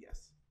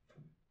 Yes.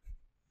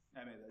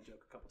 I made that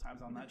joke a couple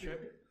times on that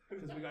trip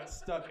because we got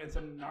stuck in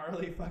some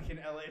gnarly fucking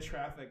LA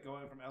traffic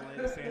going from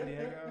LA to San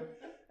Diego,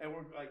 and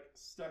we're like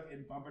stuck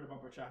in bumper to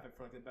bumper traffic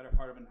for like the better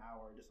part of an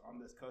hour just on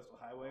this coastal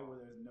highway where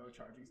there's no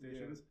charging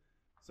stations.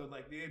 Yeah. So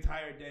like the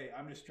entire day,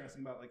 I'm just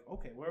stressing about like,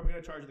 okay, where are we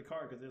gonna charge the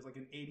car? Because there's like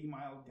an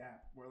 80-mile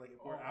gap where like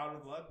if we're out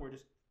of luck, we're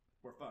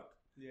fucked.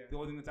 Yeah. The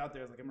only thing that's out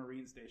there is like a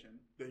marine station.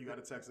 Then you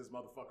gotta text this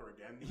motherfucker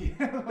again.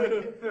 Yeah.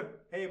 Like,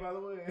 hey, by the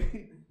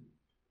way.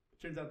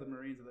 Turns out the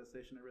Marines at that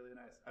station are really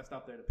nice. I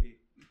stopped there to pee.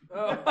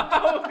 Oh,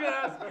 I was gonna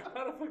ask,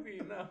 how the fuck do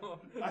you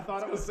know? I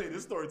thought it was say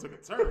this story took a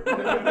turn.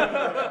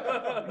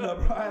 No,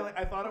 bro,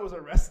 I thought it was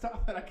a rest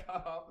stop, and I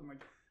got off and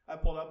like I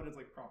pulled up and it's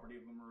like property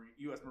of the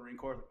U.S. Marine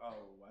Corps. Like,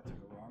 oh, I took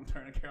a wrong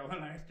turn. And Carol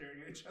and I are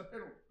staring at each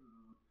other.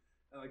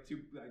 And like two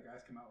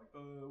guys come out like,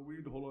 we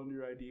need to hold on to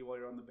your ID while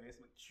you're on the base.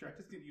 I'm like, sure, I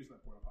just need to use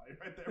that porta potty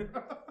right there,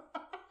 bro.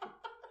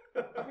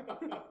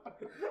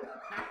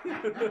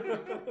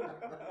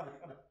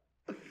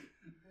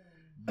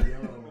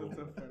 Yo, that's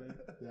so funny.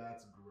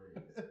 That's great.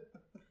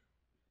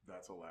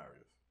 That's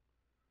hilarious.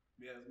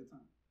 Yeah, it was a good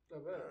time.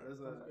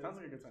 Sounds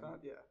like a good time.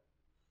 Yeah.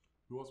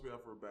 Who else we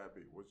have for a bad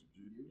beat? What's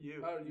you?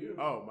 You. Oh, you.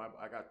 Oh,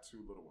 I got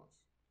two little ones.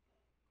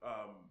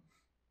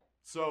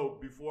 So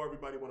before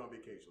everybody went on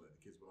vacation, like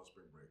the kids went on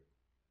spring break,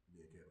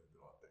 me and Caitlin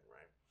did our thing,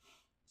 right?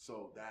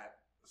 So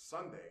that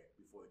Sunday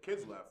before the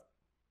kids left,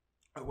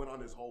 I went on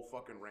this whole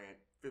fucking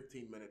rant.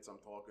 15 minutes, I'm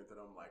talking to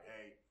them like,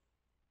 hey,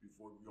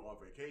 before we go on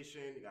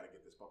vacation, you got to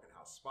get this fucking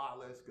house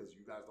spotless because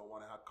you guys don't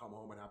want to come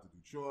home and have to do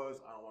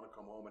chores. I don't want to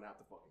come home and have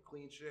to fucking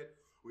clean shit.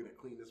 We're going to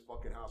clean this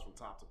fucking house from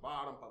top to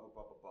bottom, blah, blah,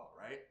 blah, blah, blah,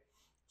 right?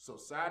 So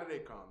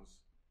Saturday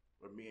comes,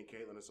 where me and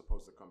Caitlin are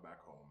supposed to come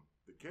back home.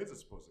 The kids are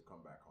supposed to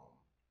come back home.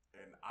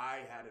 And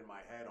I had in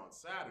my head on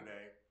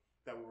Saturday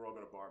that we were all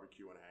going to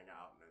barbecue and hang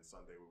out, and then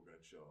Sunday we were going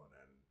to chill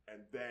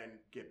and then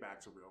get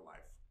back to real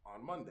life on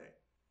Monday.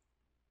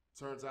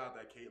 Turns out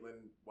that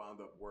Caitlin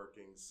wound up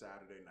working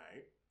Saturday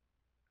night,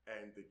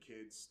 and the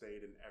kids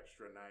stayed an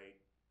extra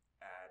night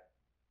at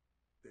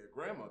their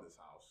grandmother's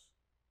house.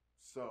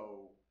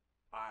 So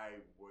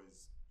I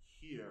was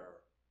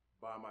here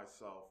by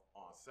myself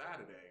on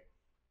Saturday,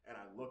 and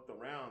I looked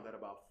around at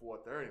about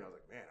 4:30, and I was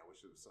like, man, I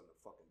wish there was something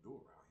to fucking do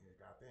around here.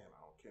 Goddamn,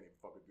 can't even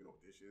fucking do no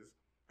dishes.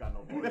 Got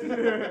no voice.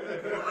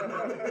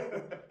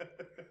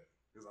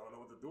 Because I don't know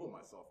what to do with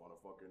myself on a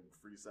fucking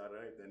free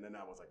Saturday. And then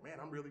I was like,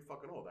 man, I'm really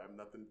fucking old. I have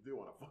nothing to do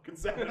on a fucking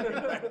Saturday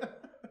night.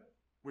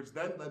 Which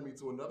then led me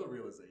to another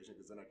realization,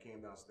 because then I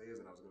came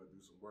downstairs and I was going to do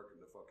some work in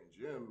the fucking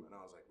gym. And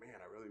I was like, man,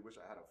 I really wish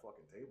I had a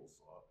fucking table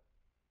saw.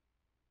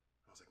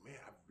 I was like,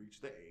 man, I've reached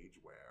the age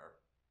where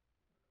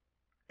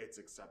it's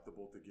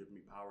acceptable to give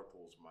me power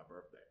tools for my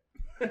birthday.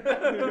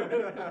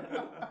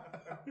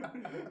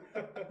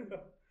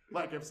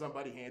 Like if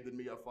somebody handed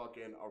me a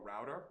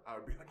router, I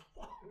would be like,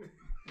 wow,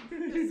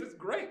 this is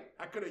great.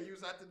 I could have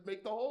used that to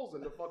make the holes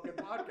in the fucking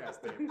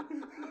podcast table.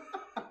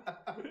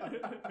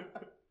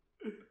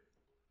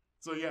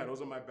 So yeah, those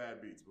are my bad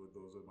beats, but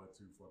those are my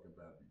 2 fucking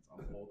bad beats.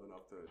 I'm old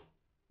enough to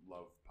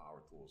love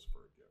power tools for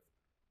a gift.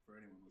 For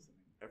anyone listening.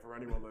 And for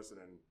anyone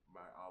listening,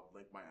 I'll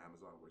link my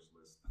Amazon wish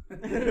list.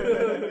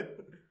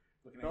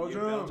 Looking at you,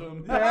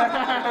 Belgium.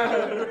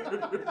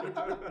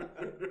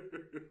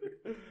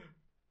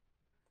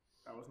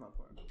 That was not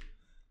planned.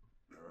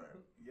 All right.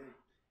 Yeah.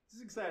 This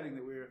is exciting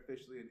that we're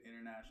officially an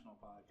international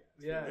podcast.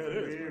 Yeah, it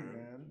is, weird, man.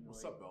 man.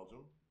 What's up,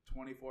 Belgium?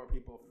 24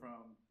 people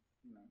from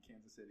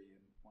Kansas City and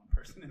 1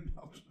 person in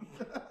Belgium.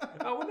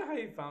 I wonder how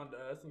he found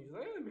us. And he's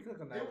like, let me click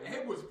on that.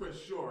 It was for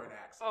sure an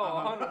accent.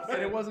 Oh, 100%.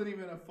 And it wasn't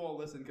even a full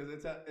listen because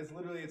it's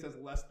literally, it says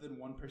less than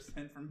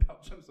 1% from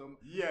Belgium. So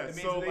Yeah, it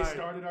means so they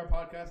started our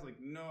podcast like,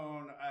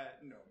 no,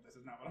 this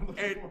is not what I'm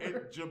looking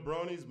for.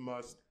 Jabronis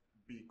must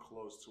be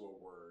close to a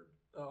word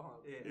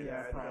Oh, in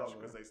Yeah, French, probably.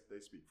 because they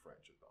speak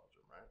French in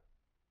Belgium, right?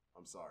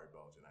 I'm sorry,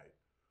 Belgianite.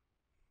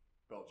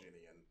 Belgian.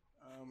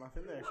 I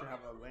think they actually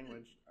have a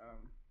language.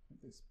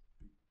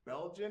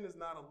 Belgian is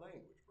not a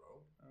language,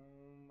 bro.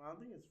 I don't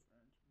think it's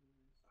French.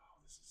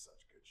 Oh, this is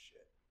such good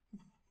shit.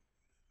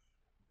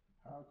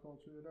 How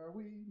cultured are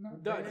we?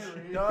 Not Dutch.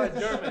 very. Dutch.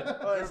 German.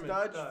 Oh, it's German.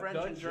 Dutch,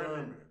 French, and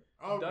German.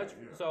 Okay, Dutch,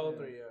 yeah. so all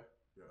 3, yeah.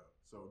 Yeah.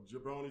 So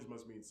jabronis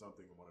must mean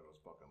something in one of those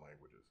fucking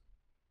languages.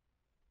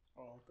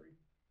 All 3.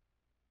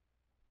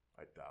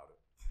 I doubt it.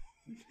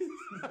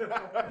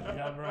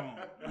 Jabron.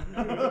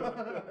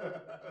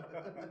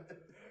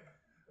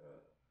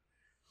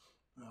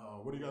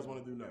 What do you guys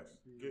want to do next?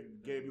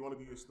 Gabe, you want to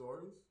do your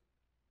stories?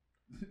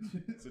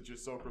 Since you're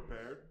so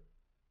prepared.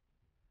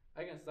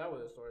 I can start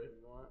with a story if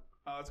you want.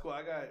 Oh, it's cool.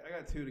 I got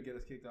 2 to get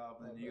us kicked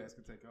off, and then you guys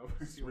can take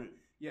over. Sweet.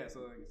 Yeah,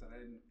 so like I said, I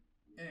didn't.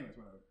 Anyways,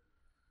 whatever.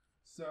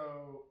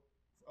 So,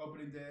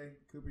 opening day,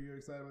 Cooper, you're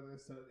excited about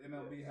this? So,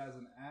 MLB has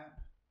an app,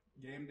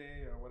 Game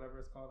Day or whatever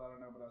it's called. I don't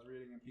know, but I was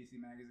reading in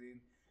PC Magazine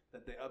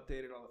that they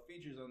updated all the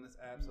features on this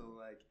app. So,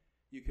 like,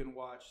 you can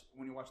watch,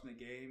 when you're watching the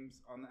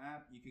games on the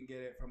app, you can get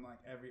it from like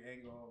every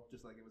angle,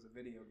 just like it was a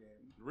video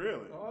game.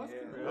 Really? Oh, that's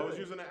Yeah. good. I was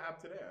using the app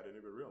today. I didn't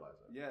even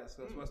realize that. Yeah,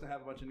 so it's supposed to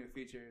have a bunch of new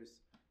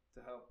features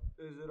to help.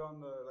 Is it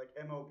on the like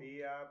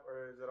MLB app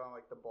or is it on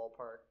like the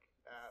ballpark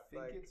I app? think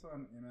Like, it's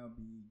on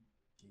MLB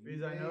Game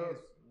Because I Day know-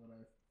 is what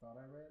I thought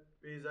I read.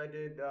 because I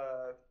did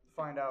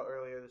find out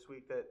earlier this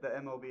week that the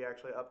MLB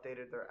actually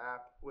updated their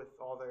app with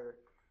all their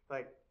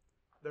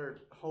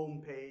their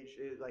homepage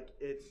is like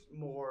it's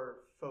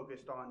more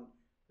focused on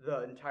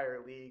the entire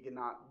league and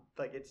not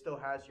like it still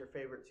has your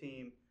favorite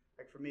team.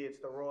 Like for me, it's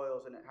the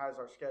Royals and it has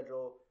our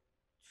schedule,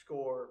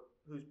 score,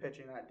 who's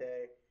pitching that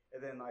day,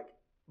 and then like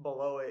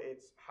below it,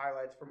 it's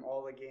highlights from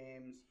all the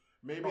games.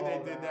 Maybe All they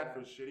did that that.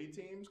 for shitty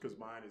teams, because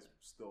mine is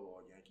still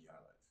all Yankee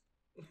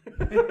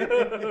highlights.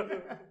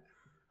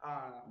 I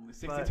don't know.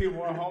 62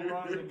 more home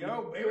runs to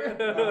go, baby.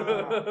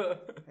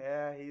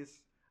 Yeah,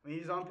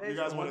 he's on pace. You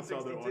guys for want to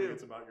tell the 162.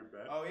 audience about your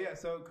bet? Oh yeah,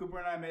 so Cooper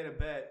and I made a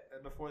bet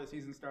before the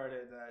season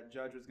started that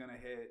Judge was gonna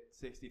hit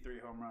 63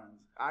 home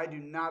runs, I do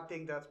not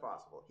think that's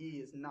possible. He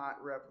is not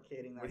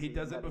replicating that. but he season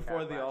does it that before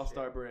had the last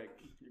All-Star year. break.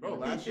 Oh,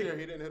 last year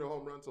he didn't hit a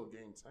home run until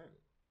game 10.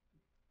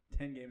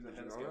 10 games ahead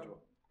of Did you know schedule.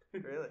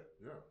 Really,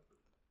 Yeah.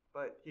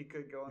 but he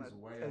could go on He's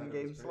way a ahead of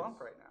 10-game his slump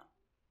pace. right now.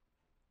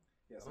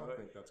 Yeah, I so don't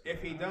think that's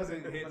if he gonna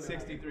happen. doesn't hit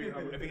 63,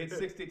 if he hits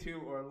 62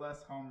 or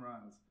less home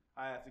runs,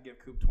 I have to give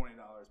Coop $20.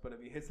 But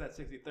if he hits that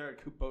 63rd,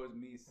 Coop owes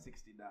me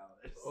 $60.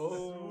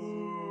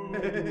 Oh.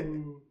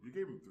 You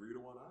gave him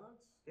 3-1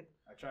 odds?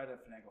 I tried to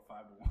finagle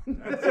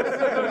 5-1.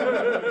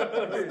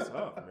 That's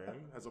tough,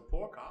 man. As a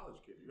poor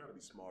college kid, you got to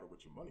be smarter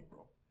with your money,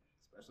 bro.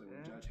 Especially when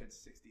Yeah. Judge hits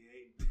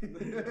 68.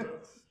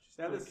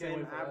 They have the Can't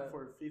same wait for app that.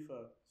 for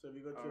FIFA. So if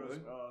you go to Oh, really?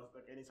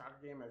 like any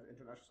soccer game, an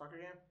international soccer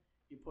game,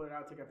 you pull it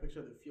out, take a picture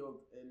of the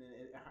field, and then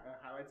it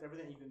highlights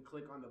everything. You can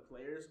click on the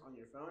players on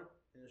your phone,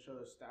 and it'll show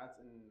their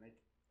stats and like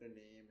their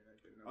name and like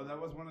their Oh, that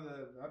was one of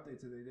the updates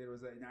that they did,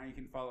 was that now you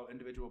can follow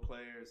individual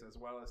players as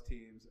well as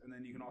teams, and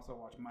then you can also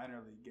watch minor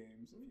league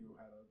games if you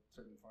had a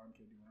certain farm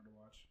kid you wanted to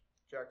watch.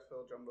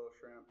 Jacksonville Jumbo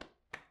Shrimp.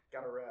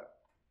 Got a rep.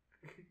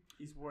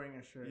 He's wearing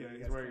a shirt. Yeah, You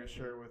he's guys wearing a can't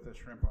shirt with a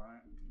shrimp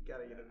on it.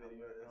 Gotta get a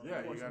video of this.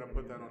 Yeah, you got to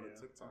put that on the Yeah.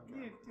 TikTok. You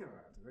camera. don't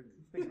have to.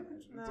 They can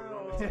imagine. Put it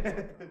on No. the TikTok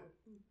camera.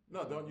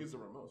 No, don't use the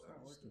remote.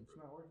 It's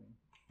not working.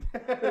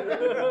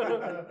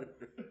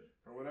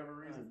 For whatever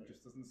reason, it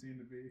just doesn't seem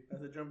to be.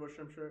 That's a jumbo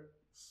shrimp shirt.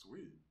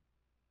 Sweet.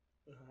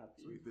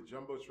 Happy. Sweet. The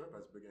jumbo shrimp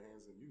has bigger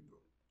hands than you do.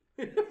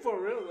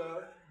 For real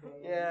though.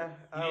 Yeah,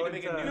 You need to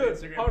make a new Dude,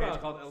 Instagram hold page on.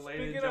 called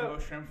Elated Speaking Jumbo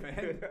of- Shrimp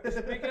Fan.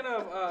 Speaking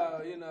of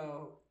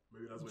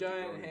Maybe that's what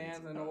giant your brony hands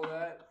needs. and all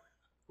that,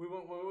 when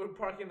we were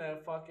parking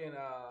at fucking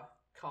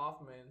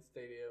Kaufman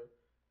Stadium.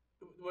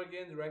 We're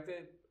getting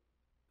directed.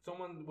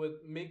 Someone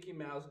with Mickey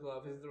Mouse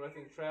gloves is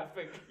directing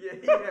traffic.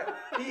 Yeah,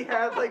 he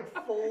had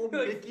like full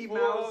Like, Mickey full,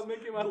 Mouse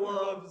Mickey Mouse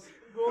gloves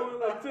going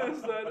like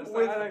this side to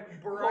with side,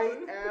 like, bright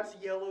ass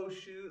yellow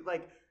shoes,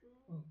 like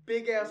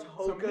big ass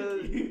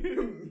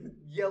Hoka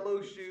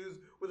yellow shoes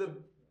with a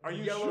Are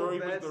you yellow sure he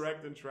was vest.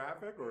 directing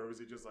traffic, or was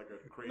he just like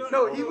a crazy?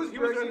 No, he was He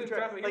was directing directing traffic.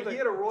 traffic. He Like was he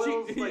had a like,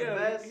 Royals "Gee," like yeah,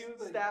 vest, he was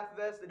like- staff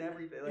vest, and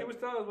everything. He Like, was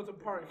telling us what to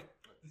park.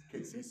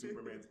 KC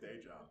Superman's day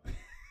job.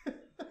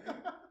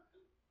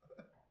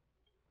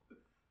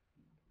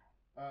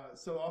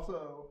 So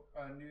also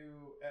a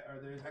new, or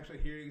there's actually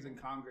hearings in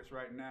Congress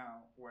right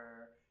now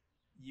where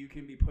you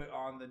can be put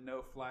on the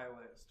no-fly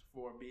list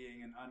for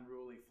being an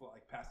unruly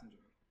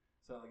passenger.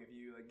 So like if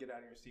you like get out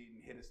of your seat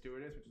and hit a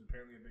stewardess, which is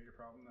apparently a bigger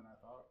problem than I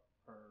thought,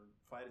 or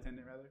flight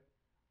attendant rather.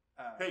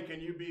 Hey, can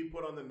you be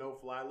put on the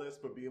no-fly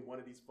list for being one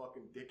of these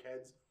fucking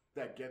dickheads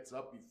that gets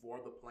up before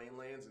the plane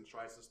lands and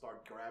tries to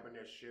start grabbing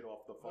their shit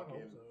off the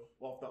fucking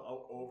off the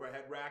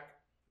overhead rack?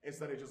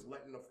 Instead of just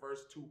letting the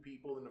first two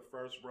people in the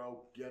first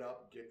row get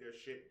up, get their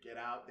shit, get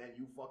out, then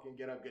you fucking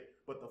get up,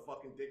 but the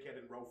fucking dickhead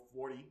in row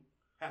 40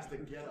 has to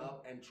get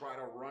up and try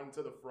to run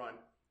to the front,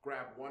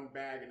 grab one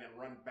bag, and then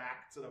run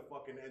back to the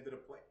fucking end of the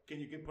plane. Can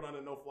you get put on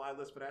a no-fly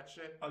list for that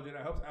shit? Oh, dude,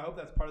 I hope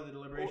that's part of the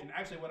deliberation.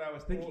 Actually, what I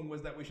was thinking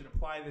was that we should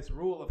apply this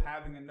rule of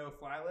having a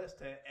no-fly list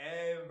to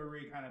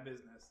every kind of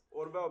business.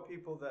 what about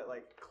people that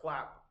like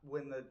clap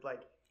when the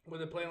When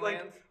the plane like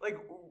lands. like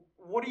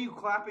what are you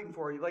clapping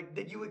for? Like,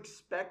 did you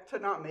expect to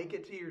not make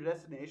it to your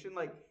destination?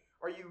 Like,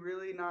 are you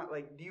really not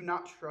like? Do you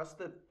not trust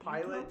the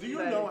pilot? Do you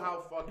that- know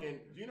how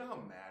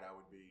mad I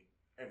would be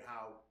and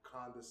how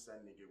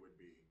condescending it would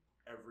be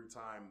every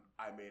time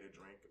I made a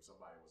drink if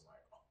somebody was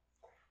like,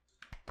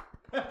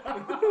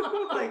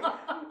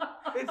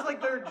 like it's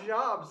like their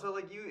job, so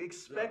like you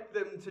expect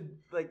them to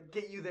like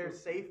get you there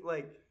safe.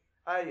 Like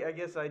I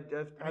guess I've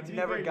To be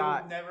never fair,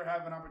 got. you'll never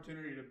have an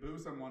opportunity to boo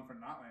someone for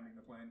not landing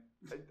the plane.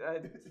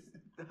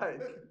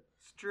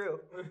 It's true.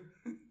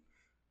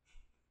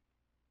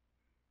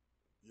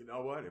 you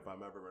know what? If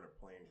I'm ever in a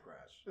plane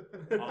crash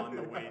on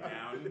the way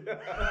down,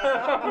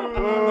 I'm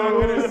not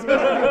gonna speak.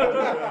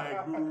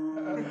 Like,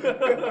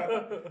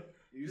 boo.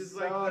 You Just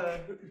suck.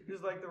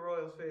 like the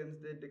Royals fans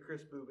did to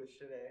Chris Bubic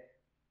today.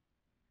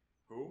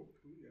 Who?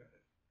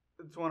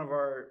 It's one of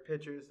our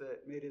pitchers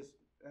that made his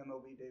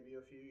MLB debut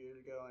a few years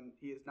ago, and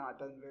he has not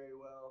done very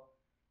well.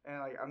 And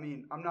like, I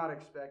mean, I'm not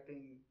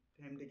expecting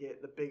him to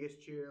get the biggest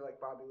cheer like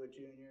Bobby Witt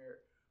Jr.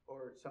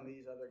 or some of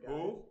these other guys.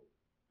 Who?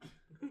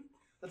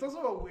 That's also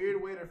a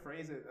weird way to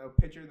phrase it. A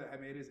pitcher that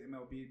had made his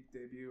MLB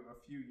debut a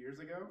few years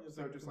ago.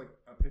 So just like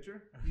a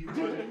pitcher.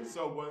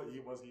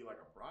 Was he like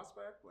a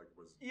prospect? Like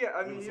was? Yeah,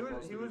 I mean,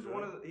 supposed he to was be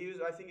one good? of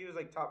the, I think he was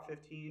like top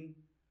 15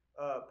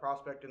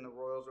 prospect in the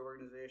Royals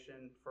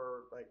organization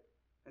for like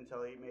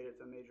until he made it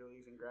to the major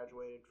leagues and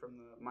graduated from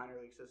the minor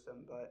league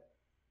system.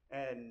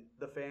 And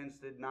the fans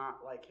did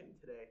not like him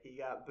today. He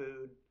got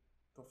booed.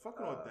 The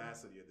fucking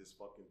audacity of this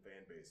fucking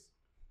fan base.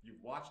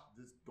 You've watched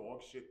this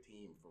dog shit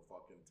team for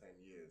fucking 10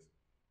 years,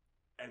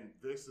 and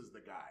this is the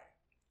guy.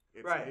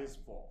 It's Right. his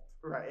fault.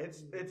 Right,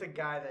 it's a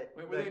guy that.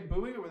 Wait, were they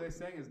booing or were they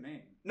saying his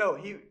name? No,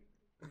 it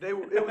was I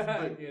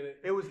booed. get it.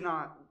 It was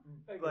not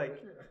I get like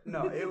it.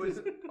 no, it was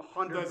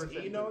 100%. Does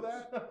he know booed.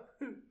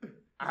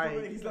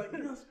 that? He's like,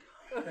 yes.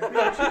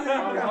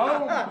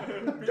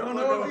 Don't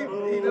know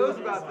if he knows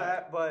about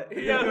that, but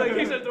Yeah, like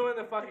he's just doing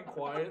the fucking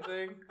quiet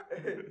thing.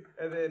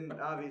 and then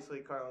obviously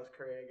Carlos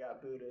Correa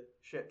got booed a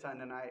shit ton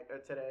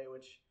today,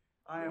 which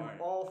I am Why?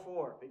 all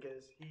for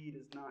because he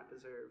does not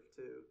deserve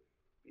to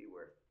be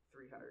worth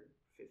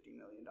 $350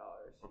 million.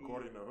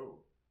 According to who?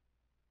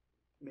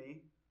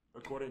 Me?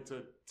 According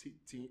to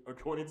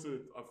according to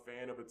a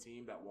fan of a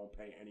team that won't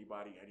pay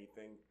anybody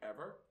anything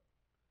ever.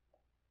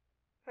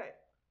 Hey,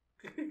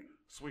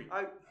 Sweet.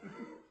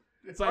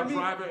 It's like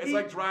I mean,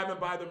 like driving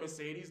by the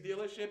Mercedes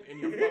dealership in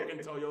your fucking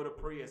Toyota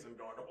Prius and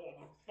going,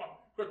 "Oh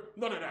fuck,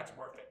 none of that's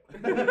worth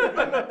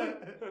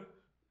it."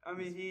 I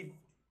mean he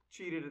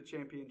cheated a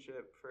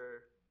championship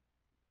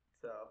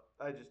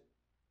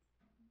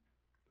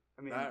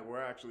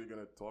We're actually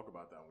gonna talk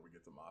about that when we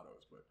get to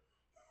mottos, but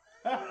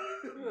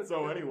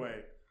so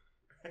anyway,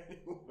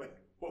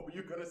 what were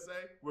you gonna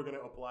say? We're gonna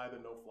apply the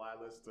no-fly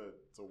list to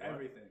what?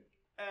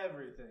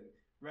 Everything.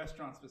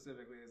 Restaurant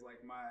specifically is like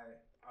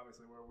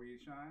obviously where we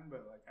shine,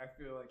 but like I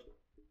feel like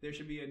there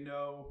should be a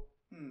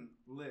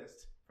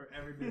list for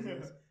every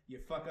business. You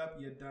fuck up,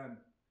 you're done.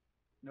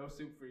 No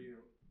soup for you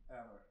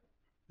ever.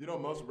 You know,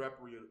 most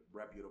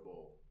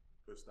reputable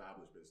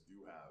establishments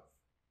do have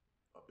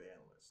a ban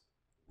list.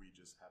 We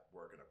just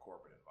work in a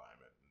corporate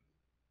environment.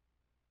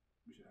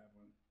 We should have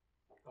one.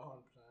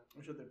 100%.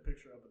 We should have the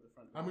picture up at the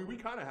front. I mean, we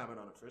kind of have an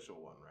unofficial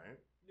one, right?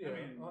 Yeah, I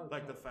mean, 100%.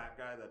 Like the fat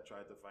guy that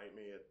tried to fight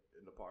me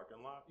in the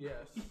parking lot.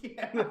 Yes.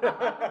 Yeah. I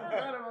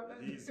forgot about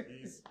that.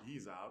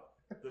 He's out.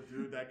 The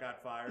dude that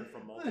got fired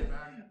from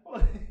Multivac.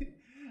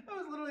 I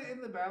was literally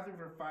in the bathroom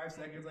for 5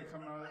 seconds, like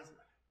coming out.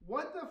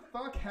 What the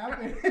fuck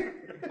happened?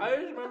 I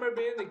just remember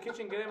being in the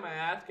kitchen getting my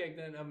ass kicked,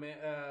 and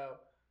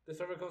the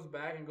server comes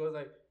back and goes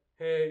like,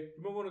 "Hey,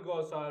 you might want to go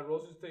outside.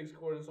 Rosie's takes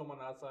courting someone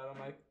outside." I'm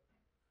like,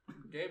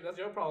 "Gabe, that's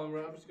your problem,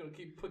 bro. I'm just gonna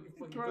keep fucking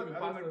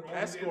pasta."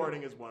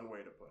 Escorting is one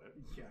way to put it.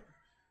 Yeah.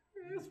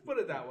 Let's put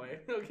it that way,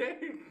 okay?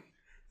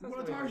 You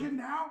want to talk shit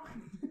now?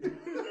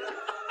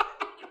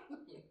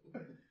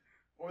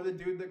 Or the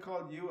dude that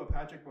called you a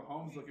Patrick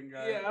Mahomes looking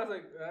guy. Yeah, I was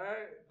like, all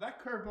right. That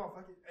curveball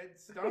fucking it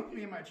stopped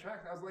me in my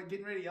tracks. I was like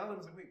getting ready to yell at him. I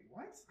was like, wait,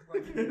 what?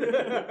 Like,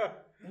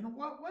 in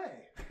what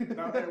way?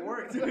 It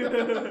worked.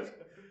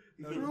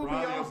 He threw me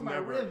off my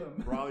rhythm.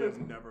 Braulio's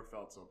never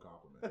felt so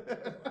complimented.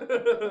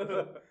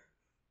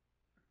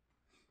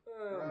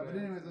 But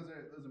anyways, those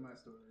are my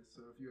stories.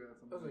 So if you have I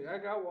was something, like, I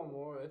got one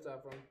more. It's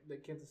from the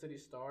Kansas City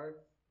Star.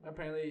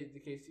 Apparently, the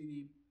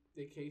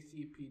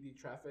KCPD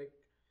traffic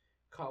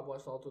cop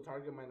was also to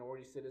target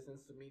minority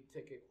citizens to meet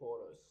ticket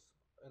quotas,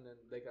 and then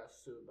they got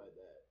sued by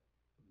that.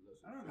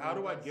 I don't know. How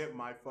do I get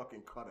my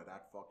fucking cut of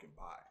that fucking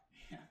pie?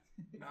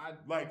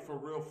 Like for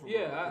real,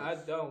 I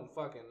don't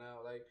fucking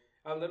know. Like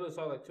I literally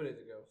saw it like 2 days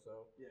ago.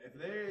 So Yeah, if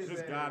there's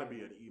There's gotta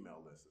be an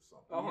email list or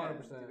something.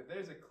 100%. dude, if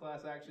there's a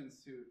class action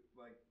suit,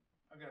 like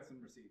I've got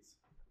some receipts.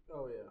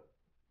 Oh yeah.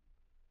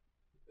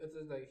 It's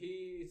just like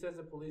he says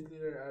the police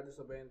leader are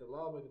disobeying the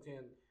law, but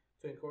continue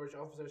to encourage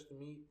officers to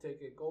meet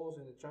ticket goals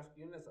in the traffic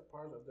units as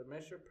part of their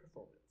measured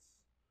performance.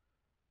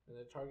 And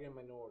the target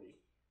minority.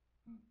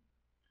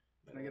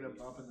 Can I get a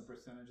bump in the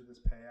percentage of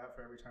this payout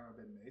for every time I've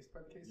been maced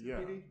by the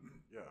KCPD?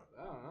 Yeah.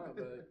 I don't know,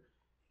 but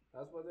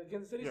that's what the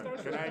Kansas City Yeah.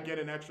 Stars. Can I get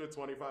an extra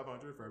 $2,500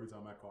 for every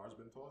time my car's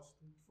been tossed?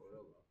 For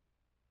real though.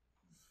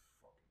 These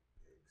fucking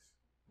pigs.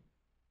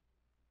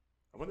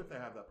 I wonder if they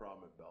have that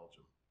problem in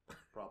Belgium.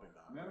 Probably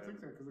not. I don't right?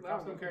 think so because the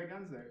cops don't carry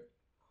guns there.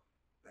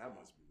 That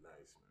must be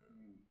nice,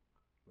 man.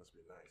 Must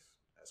be nice.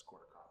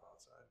 Escort a cop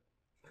outside.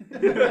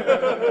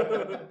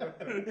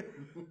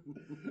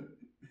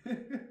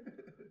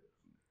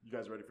 You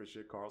guys ready for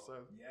shit Carl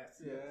said?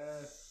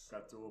 Yes.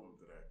 Got two of them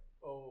today.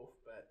 Oh,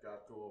 bet.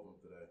 Got two of them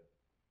today.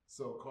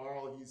 So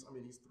Carl, he's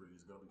 3. He's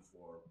gonna be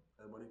 4.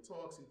 And when he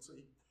talks,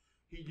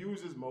 he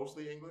uses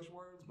mostly English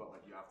words, but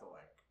like you have to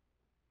like,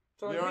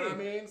 So you know like what I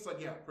me. mean? It's like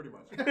yeah, pretty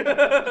much.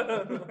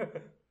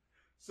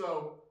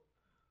 So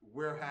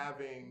we're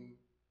having.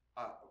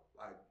 I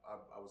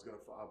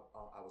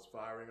was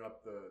firing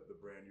up the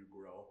brand new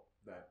grill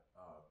that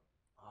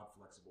Hot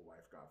Flexible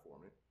wife got for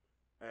me,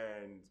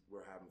 and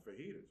we're having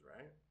fajitas,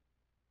 right?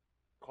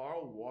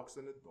 Carl walks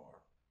in the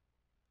door,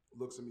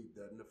 looks at me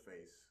dead in the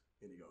face,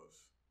 and he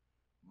goes,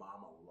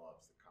 "Mama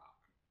loves the cock."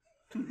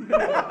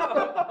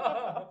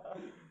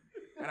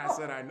 And I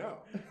said, "I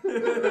know."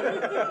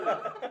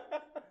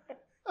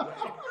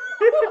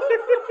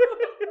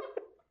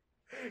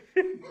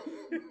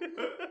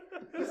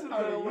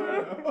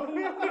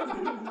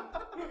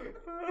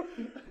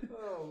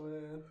 Oh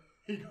man.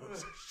 He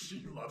goes,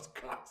 "She loves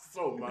cock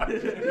so much."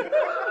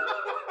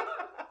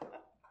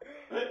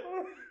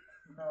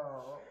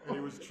 Oh. And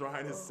he was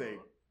trying to say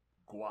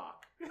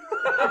guac.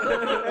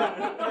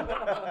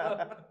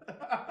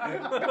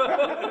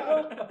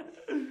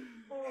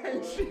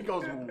 And she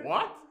goes,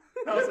 "What?"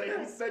 I was like,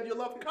 "You said you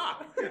love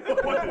cock.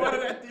 What part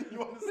of that didn't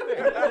you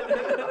understand?"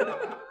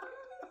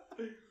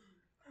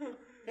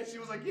 And she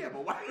was like, "Yeah,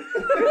 but why?"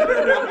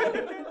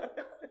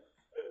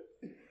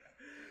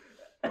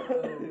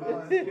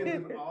 Oh, this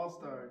kid's an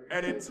all-star. Dude.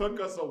 And it took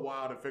us a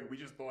while to figure. We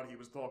just thought he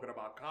was talking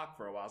about cock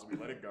for a while, so we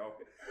let it go.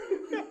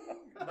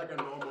 Like a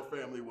normal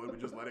family would. We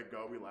just let it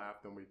go. We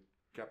laughed and we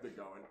kept it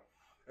going.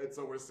 And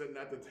so we're sitting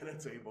at the dinner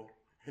table,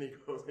 and he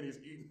goes, and he's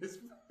eating his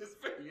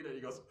fajita, and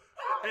he goes,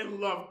 "I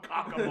love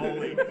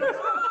Kawk-a-Mole."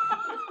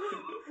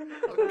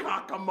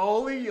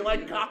 Kawk-a-Mole? You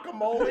like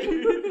Kawk-a-Mole?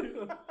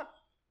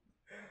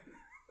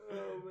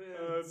 Oh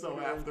man. So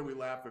after we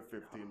laugh for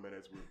 15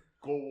 minutes, we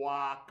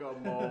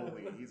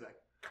guacamole. He's like,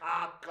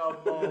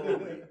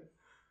 Kawk-a-Mole.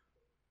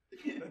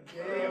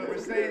 Yeah, we're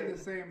saying the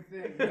same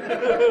thing.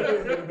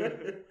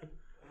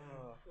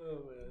 Oh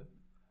man.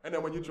 And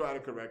then when you try to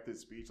correct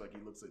his speech, like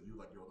he looks at you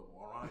like you're the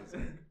moron. He's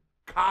like,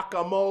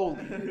 Kawk-a-Mole.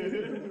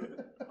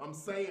 I'm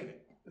saying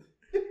it.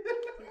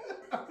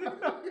 Oh,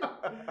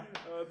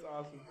 that's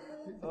awesome.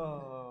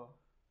 Oh.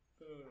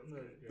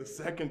 The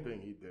second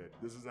thing he did,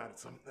 this is not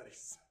something that he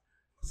said.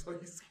 So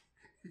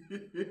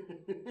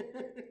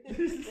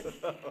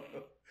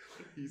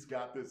he's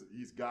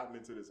gotten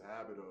into this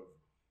habit of,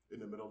 in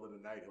the middle of the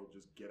night, he'll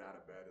just get out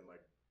of bed and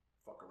like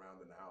fuck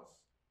around in the house.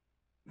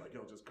 Like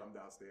he'll just come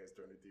downstairs,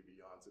 turn the TV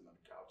on, sit on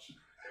the couch.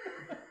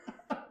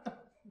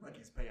 Like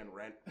he's paying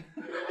rent.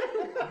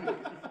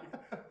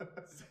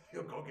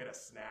 He'll go get a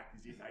snack.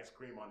 He's eating ice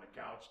cream on the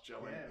couch,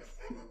 chilling. Yes.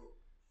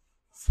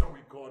 So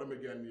we caught him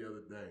again the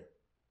other day.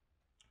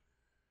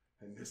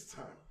 And this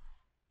time,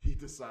 he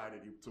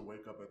decided to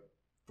wake up at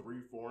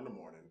 3, 4 in the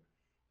morning,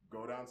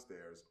 go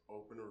downstairs,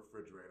 open the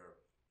refrigerator,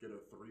 get a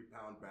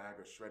 3-pound bag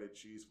of shredded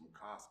cheese from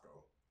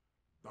Costco,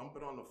 dump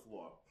it on the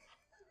floor,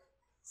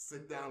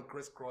 sit down,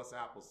 crisscross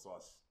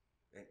applesauce,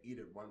 and eat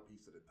it one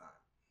piece at a time.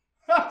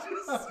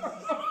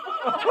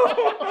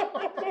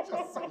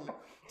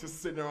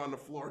 just sitting there on the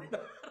floor,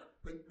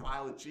 big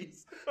pile of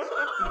cheese.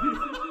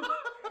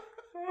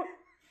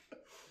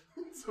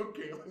 So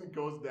Caitlin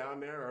goes down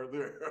there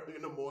early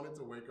in the morning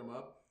to wake him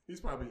up. He's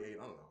probably ate,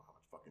 I don't know how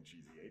much fucking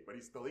cheese he ate, but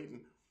he's still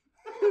eating.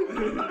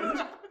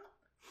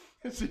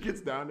 And she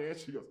gets down there and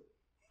she goes,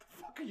 "What the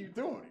fuck are you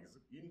doing?" He's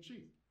like, "Eating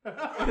cheese."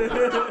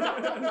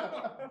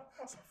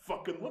 What's it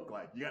fucking look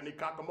like? You got any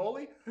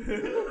Kawk-a-Mole?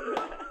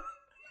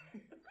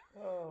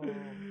 Oh,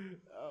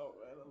 man,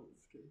 that was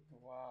good.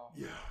 Wow.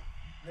 Yeah.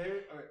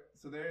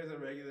 So there's a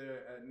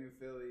regular at New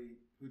Philly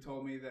who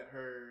told me that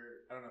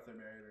I don't know if they're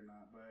married or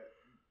not, but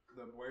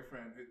the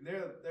boyfriend,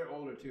 they're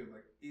older too,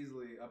 like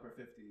easily upper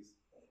 50s.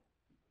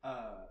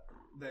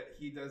 That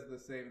he does the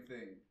same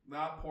thing.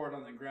 Not pour it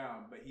on the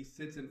ground, but he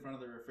sits in front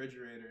of the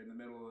refrigerator in the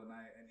middle of the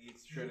night and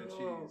eats shredded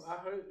cheese. I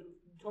heard.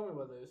 You told me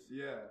about this.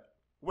 Yeah.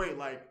 Wait,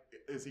 like,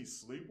 is he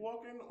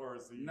sleepwalking or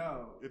is he?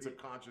 No. It's a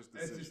conscious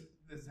decision.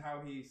 This is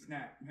how he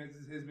snacked. This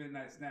is his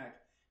midnight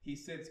snack. He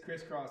sits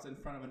crisscross in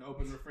front of an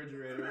open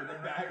refrigerator with a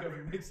bag of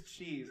mixed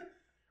cheese.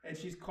 And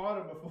she's caught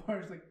him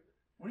before. She's like,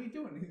 "What are you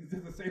doing?" He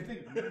does the same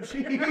thing.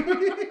 Cheese.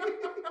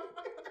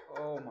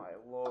 Oh my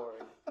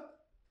lord.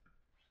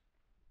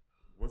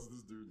 What's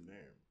this dude's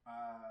name?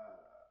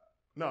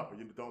 No, but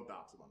you don't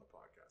dox him on the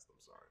podcast.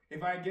 I'm sorry.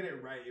 If I get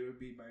it right, it would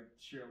be by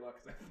sheer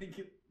luck, because I think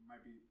it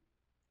might be.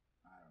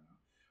 I don't know.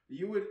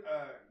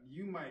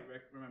 You might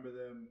remember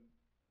them.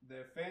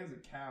 They're fans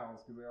of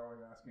cows because they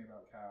always ask me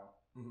about cow.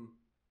 Mm-hmm.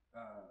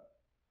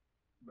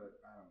 But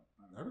I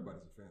don't know.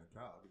 Everybody's a fan of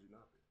Cal. How could you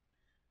not be?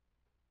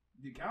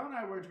 Dude, Cal and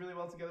I worked really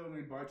well together when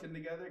we bartended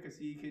together because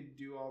he could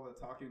do all the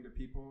talking to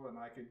people and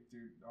I could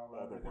do all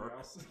the work.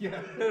 else.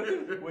 Yeah,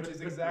 which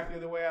is exactly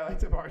the way I like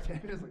to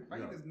bartend. It's like, if I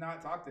can just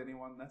not talk to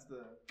anyone, that's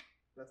the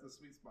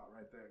sweet spot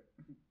right there.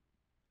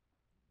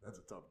 That's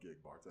a tough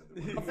gig, bartender.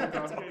 Not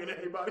talking to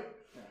anybody.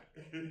 Yeah.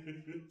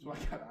 That's what I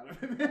got out of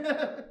it.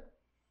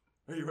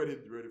 Are you ready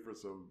for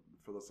some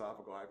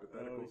philosophical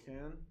hypotheticals? Oh, we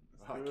can?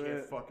 I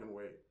can't fucking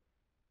wait.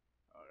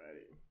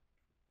 Alrighty.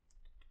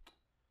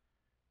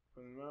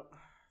 Put them up.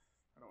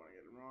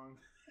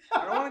 I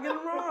don't want to get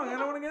it wrong. I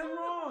don't want to get it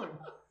wrong.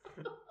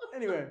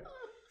 Anyway.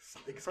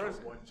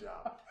 First one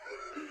job.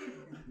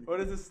 What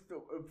is this?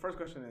 First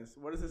question is,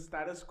 what is the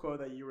status quo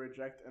that you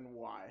reject and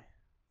why?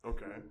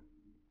 Okay.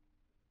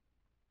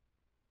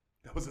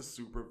 That was a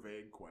super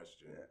vague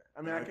question. Yeah.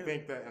 I mean, I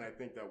think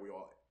that we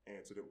all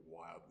answered it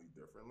wildly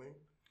differently.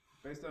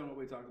 Based on what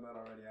we talked about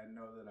already, I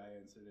know that I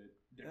answered it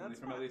differently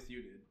from at least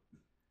you did.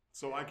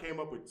 So I came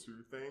up with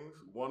 2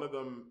 things. One of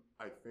them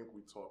I think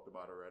we talked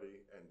about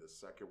already, and the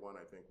second one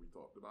I think we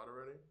talked about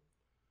already.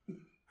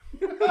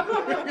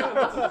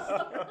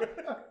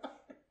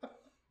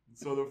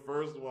 So the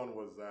first one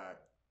was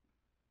that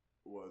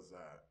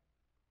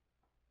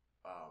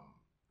how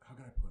can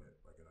I put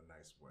it, like, in a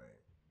nice way,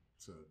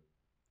 to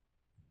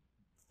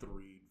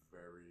 3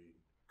 very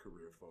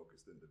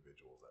career-focused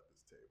individuals at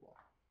this table.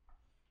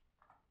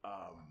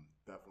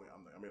 Definitely,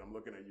 I'm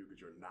looking at you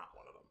because you're not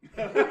one of them.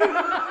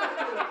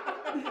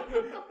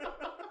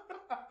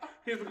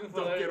 He's looking for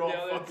Don't get the all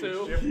other fucking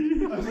 2. shifty.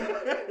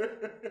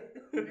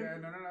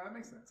 Yeah, no, that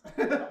makes sense.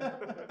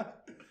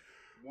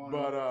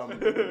 But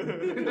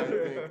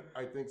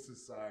I think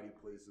society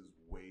places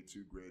way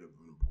too great of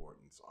an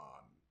importance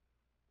on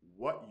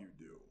what you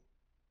do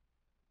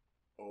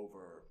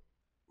over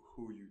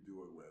who you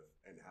do it with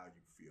and how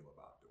you feel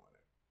about doing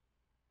it.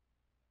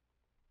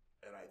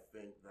 And I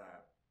think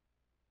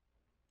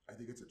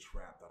it's a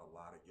trap that a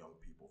lot of young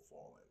people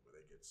fall in, where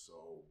they get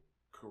so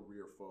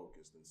career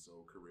focused and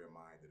so career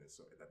minded, and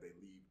so that they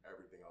leave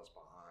everything else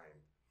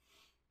behind,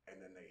 and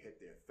then they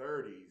hit their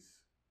 30s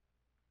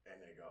and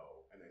they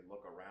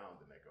look around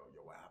and they go,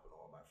 "Yo, what happened to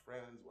all my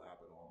friends? What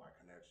happened to all my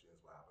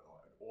connections? What happened to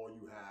all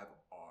you have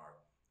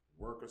are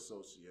work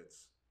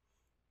associates,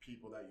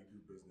 people that you do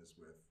business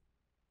with,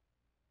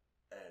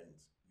 and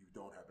you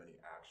don't have any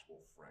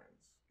actual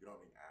friends. You don't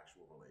have any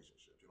actual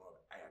relationships. You don't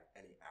have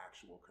any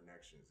actual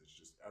connections. It's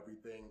just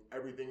everything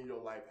in your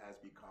life has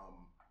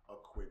become a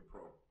quid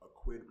pro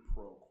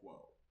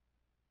quo.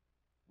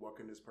 What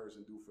can this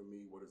person do for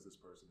me? What does this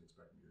person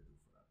expect me to do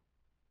for them?"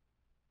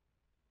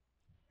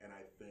 And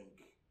I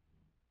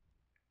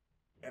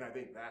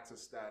think that's a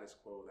status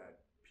quo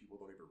that people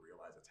don't even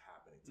realize it's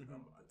happening to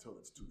them until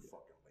it's too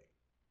fucking late.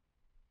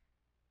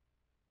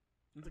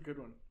 That's a good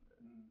one.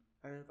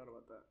 I never thought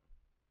about that.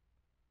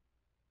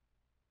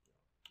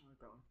 I like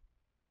that one.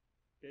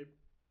 Gabe?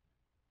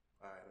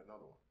 I had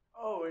another one.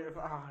 Oh,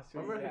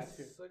 Remember yeah,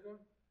 his second?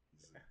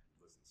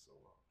 He listens so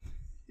well.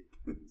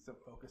 So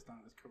focused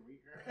on his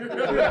career.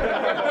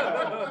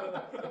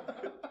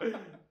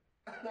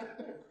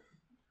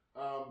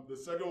 The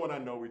second one I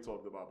know we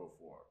talked about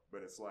before,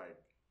 but it's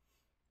like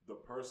the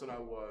person I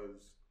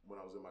was when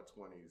I was in my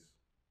 20s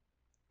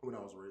when I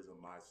was raising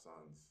my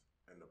sons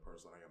and the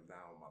person I am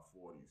now in my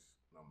 40s,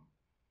 and I'm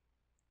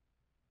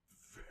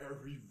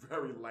very,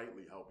 very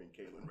lightly helping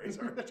Caitlin raise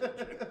her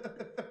children,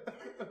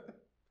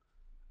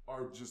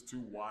 are just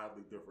two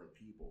wildly different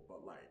people.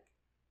 But like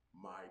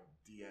my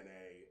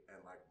DNA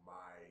and like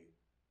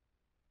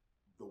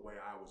the way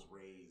I was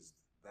raised,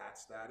 that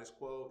status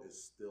quo is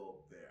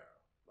still there.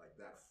 Like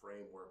that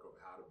framework of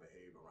how to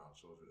behave around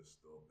children is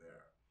still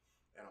there.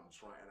 And I'm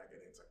trying, and I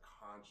get into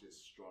conscious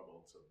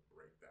struggle to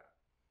break that.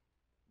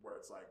 Where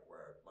it's like,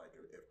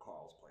 if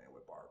Carl's playing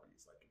with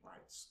Barbies, like my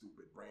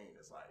stupid brain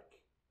is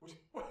like,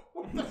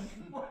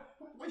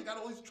 what you got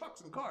all these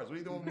trucks and cars? What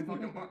are you doing with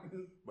fucking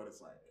Barbies? But it's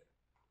like,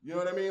 you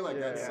know what I mean? Like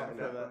that's something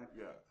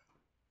yeah.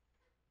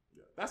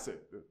 That's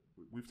it.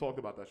 We've talked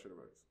about that shit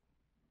already.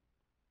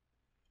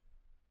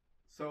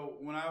 So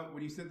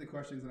when you sent the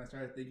questions and I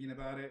started thinking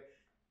about it,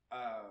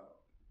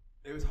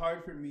 it was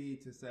hard for me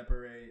to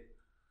separate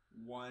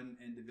one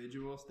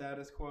individual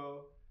status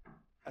quo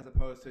as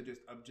opposed to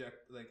just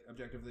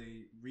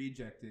objectively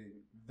rejecting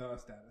the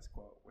status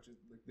quo, which is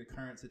the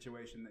current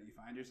situation that you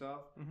find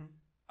yourself.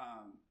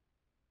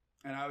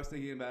 And I was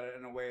thinking about it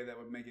in a way that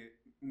would make it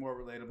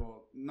more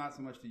relatable, not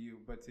so much to you,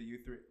 but to you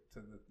three, to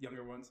the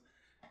younger ones,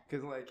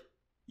 because like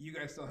you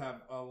guys still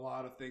have a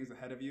lot of things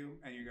ahead of you,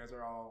 and you guys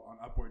are all on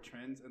upward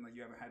trends, and like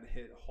you haven't had to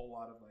hit a whole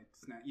lot of like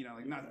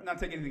not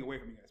take anything away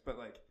from you guys, but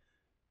like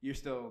you're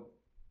still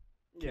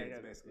kids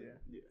basically.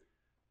 Yeah.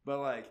 But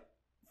like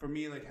for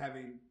me, like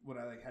having when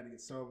I like had to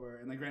get sober,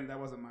 and like granted that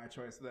wasn't my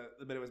choice,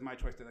 but it was my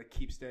choice to like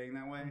keep staying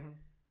that way,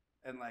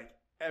 and like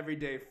every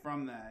day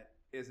from that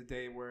is a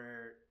day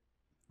where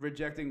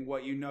rejecting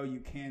what you know you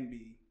can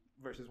be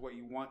versus what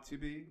you want to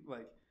be,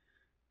 like.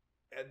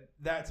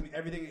 That to me,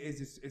 everything is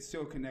just, it's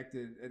so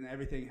connected, and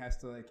everything has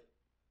to like,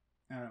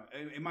 I don't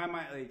know. In my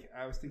mind, like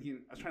I was trying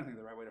to think of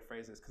the right way to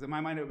phrase this, because in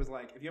my mind it was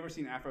like, if you ever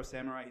seen Afro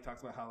Samurai, he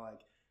talks about how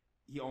like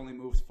he only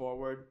moves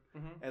forward,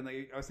 and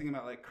like I was thinking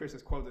about like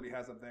Chris's quote that he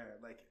has up there,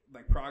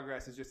 like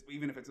progress is just,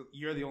 even if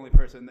you're the only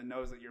person that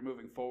knows that you're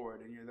moving forward,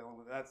 and you're the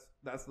only,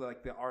 that's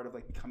like the art of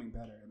like becoming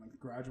better, and like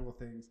gradual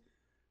things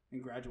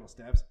and gradual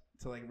steps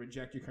to like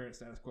reject your current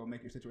status quo,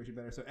 make your situation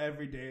better. So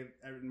every day,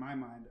 in my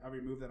mind,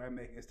 every move that I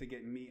make is to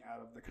get me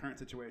out of the current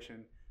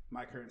situation,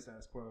 my current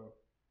status quo,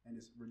 and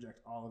just reject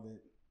all of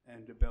it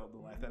and to build the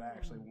life that I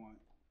actually want.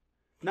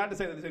 Not to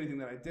say that there's anything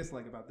that I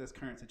dislike about this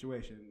current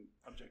situation.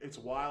 It's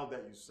wild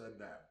that you said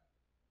that.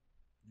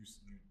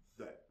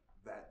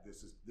 That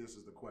this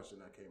is the question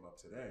that came up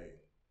today,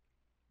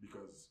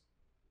 because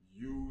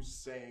you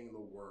saying the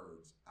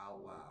words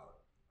out loud,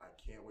 I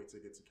can't wait to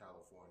get to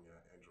California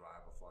and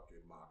drive a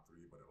fucking Mach 3,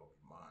 but it'll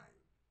be mine,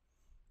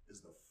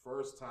 is the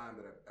first time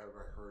that I've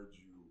ever heard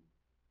you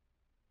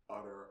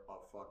utter a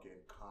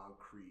fucking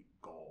concrete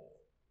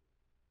goal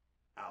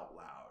out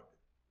loud,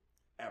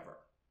 ever.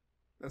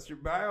 That's true,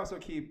 but I also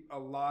keep a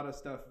lot of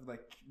stuff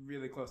like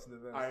really close to the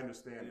vest. I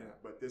understand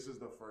that, but this is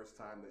the first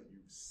time that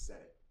you've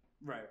said it.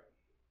 Right.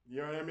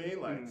 You know what I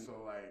mean? Like,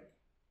 so like,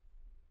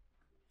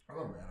 I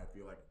don't know, man, I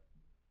feel like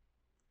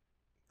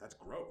that's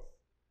growth.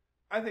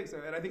 I think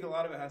so, and I think a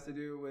lot of it has to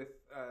do with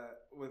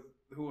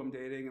who I'm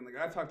dating, and like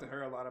I've talked to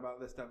her a lot about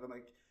this stuff, and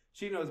like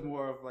she knows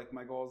more of like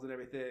my goals and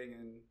everything,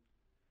 and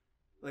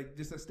like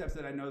just the steps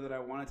that I know that I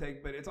want to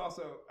take. But it's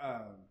also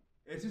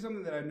it's just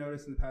something that I've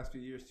noticed in the past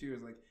few years too.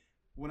 Is like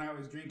when I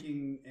was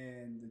drinking,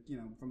 and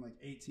from like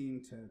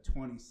 18 to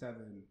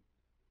 27,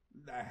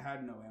 I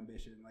had no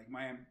ambition. Like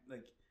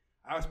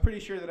I was pretty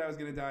sure that I was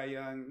gonna die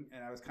young,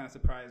 and I was kind of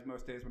surprised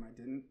most days when I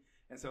didn't.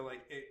 And so like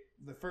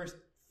the first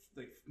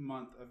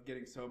month of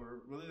getting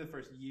sober, really the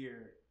first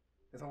year,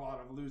 is a lot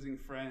of losing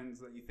friends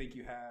that you think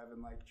you have,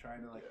 and like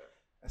trying to like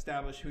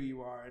establish who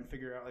you are and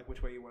figure out like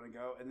which way you want to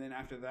go. And then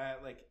after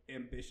that, like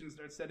ambition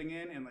starts setting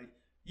in, and like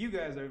you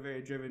guys are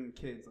very driven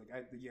kids. Like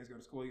you guys go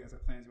to school, you guys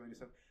have plans, you want to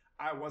do stuff.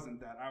 I wasn't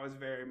that. I was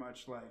very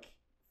much like,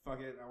 fuck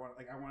it.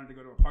 I wanted to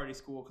go to a party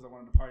school because I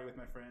wanted to party with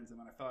my friends, and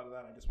when I fell out of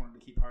that, I just wanted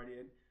to keep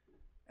partying.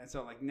 And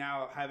so like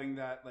now having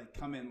that like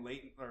come in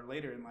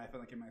later in life,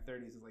 and like in my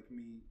 30s, is like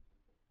me.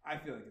 I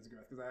feel like it's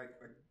growth because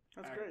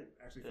that's great.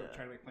 Actually,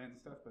 trying to make plans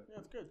and stuff, but yeah,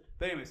 it's good.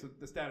 But anyway, so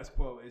the status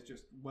quo is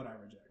just what I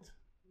reject.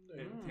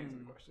 To answer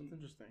the question, that's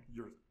interesting. That's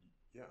beautiful.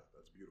 Yeah,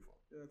 that's a good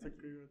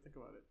way to think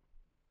about it.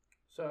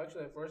 So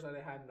actually, at first I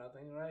had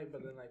nothing, right?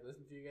 But then like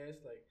listening to you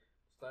guys, like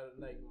started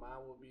like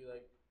mine would be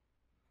like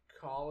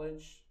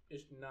college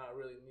is not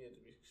really needed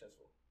to be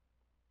successful.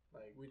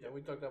 Like we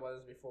talked about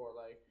this before.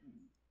 Like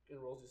and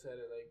Rosie said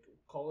it. Like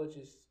college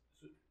is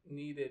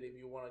needed if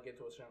you want to get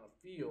to a certain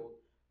field,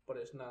 but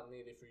it's not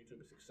needed for you to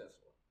be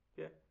successful.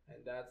 Yeah.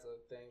 And that's a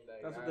thing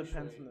that what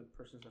depends on the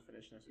person's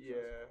definition of success.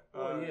 Yeah.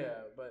 Well,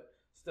 but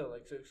still,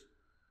 like,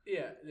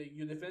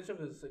 your definition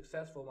of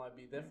successful might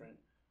be different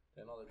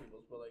than other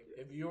people's. But like,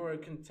 if you're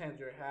content,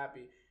 you're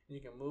happy, and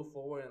you can move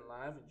forward in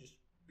life and just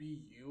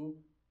be you,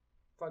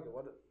 fuck it.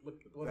 What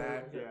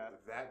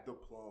that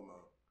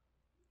diploma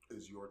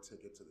is your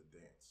ticket to the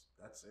dance.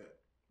 That's it.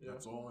 Yeah.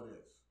 That's all it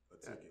is. A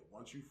ticket.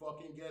 Once you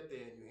fucking get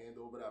there and you hand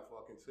over that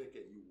fucking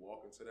ticket and you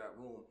walk into that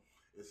room,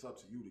 it's up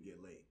to you to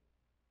get laid.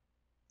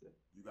 Yeah.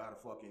 You you gotta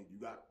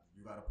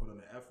put in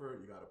the effort.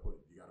 You gotta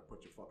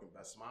put your fucking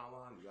best smile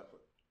on. You gotta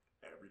put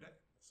every day.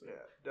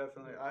 Yeah,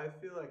 definitely. I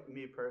feel like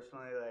me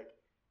personally, like,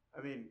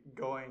 I mean,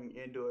 going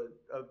into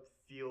a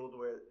field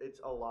where it's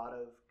a lot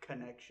of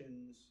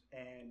connections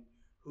and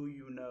who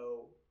you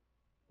know,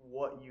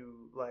 what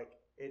you like.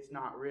 It's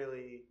not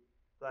really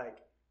like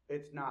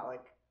it's not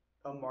like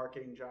a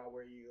marketing job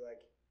where you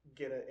like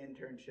get an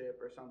internship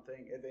or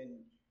something and then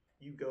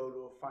you go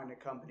to find a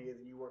company and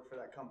then you work for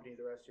that company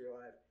the rest of your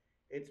life.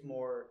 It's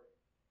more,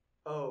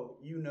 oh,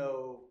 you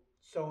know,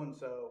 so and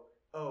so.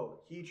 Oh,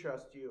 he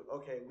trusts you.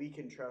 Okay, we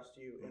can trust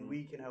you, and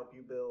we can help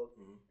you build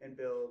and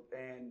build.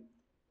 And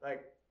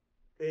like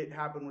it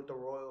happened with the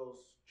Royals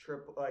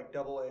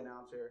double A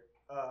announcer.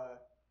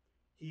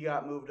 He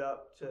got moved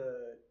up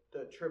to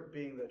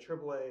being the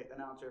triple A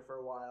announcer for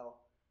a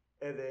while,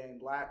 and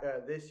then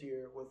this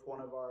year with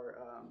one of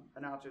our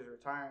announcers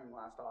retiring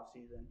last off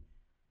season,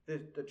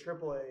 the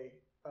triple A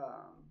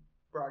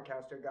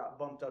broadcaster got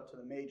bumped up to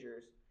the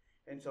majors,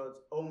 and so it's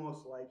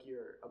almost like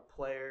you're a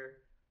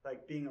player,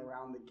 like being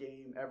around the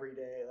game every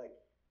day, like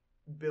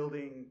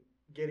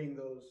getting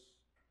those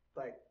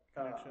like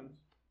connections,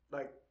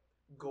 like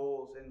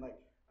goals, and like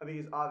I mean,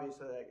 it's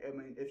obviously like I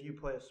mean, if you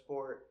play a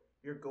sport,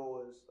 your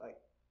goal is like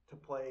to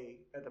play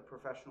at the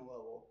professional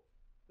level,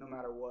 no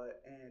matter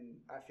what. And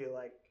I feel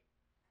like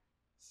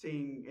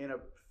seeing in a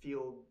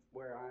field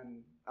where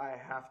I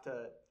have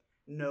to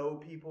know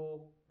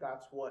people,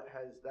 that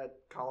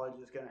college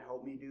is going to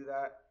help me do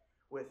that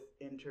with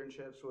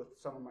internships with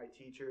some of my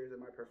teachers and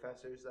my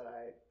professors that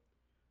I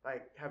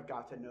like have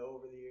got to know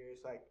over the years.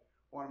 Like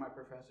one of my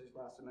professors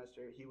last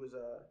semester, he was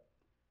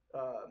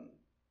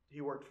he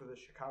worked for the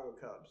Chicago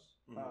Cubs,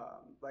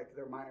 like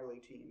their minor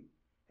league team,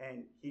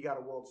 and he got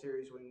a World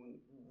Series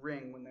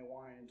ring when they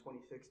won in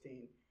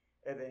 2016,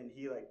 and then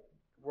he like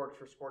worked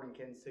for Sporting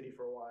Kansas City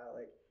for a while,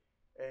 like,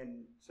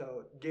 and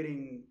so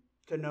getting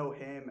to know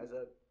him as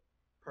a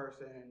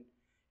person and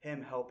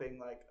him helping,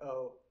 like,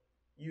 oh,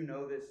 you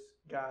know, this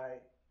guy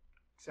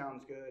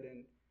sounds good.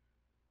 And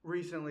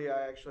recently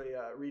I actually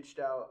reached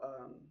out.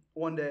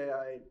 One day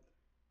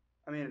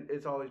I mean,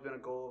 it's always been a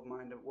goal of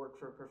mine to work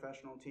for a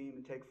professional team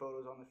and take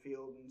photos on the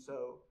field. And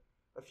so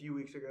a few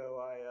weeks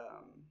ago,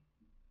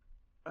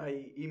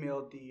 I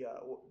emailed the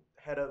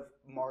head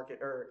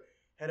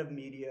of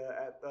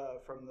media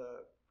from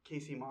the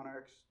KC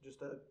Monarchs,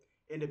 just a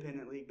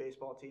independent league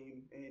baseball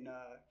team in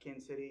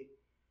Kansas City,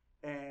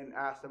 and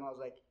asked them.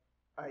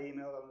 I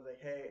emailed them. I was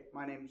like, hey,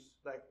 my name's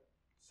like,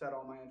 said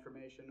all my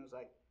information. I was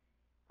like,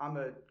 I'm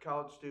a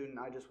college student.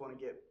 I just want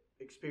to get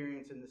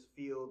experience in this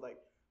field. Like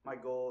my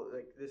goal,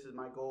 like this is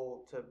my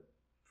goal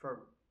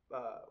for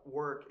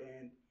work.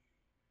 And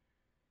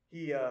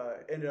he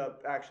ended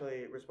up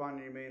actually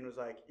responding to me and was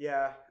like,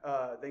 yeah,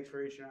 thanks for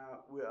reaching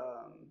out.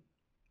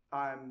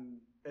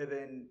 And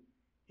then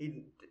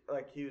he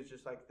was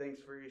just like,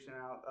 thanks for reaching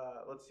out.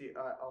 Let's see,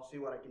 I'll see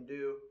what I can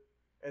do.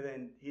 And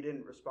then he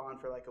didn't respond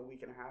for like a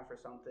week and a half or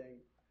something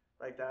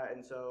like that.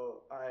 And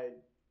so I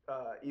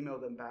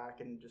emailed him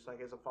back and just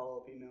like as a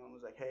follow-up email and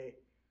was like, hey,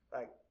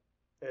 like,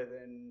 and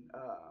then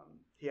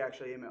he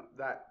actually emailed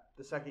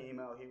the second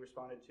email he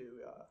responded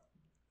to,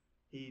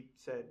 he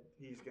said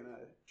he's going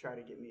to try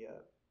to get me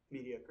a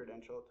media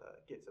credential to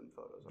get some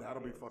photos.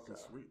 That'll be fucking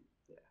sweet.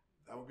 Yeah.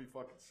 That would be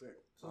fucking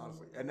sick,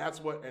 honestly. Mm-hmm. And that's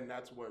what.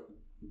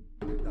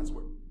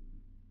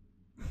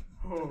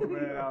 Oh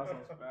man, that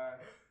sounds bad.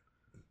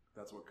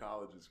 That's what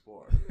college is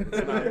for.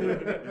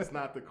 It's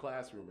not the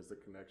classroom. It's the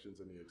connections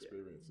and the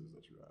experiences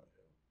that you have.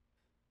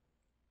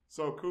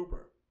 So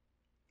Cooper,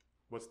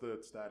 what's the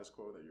status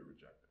quo that you're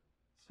rejecting?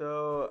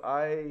 So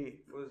I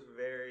was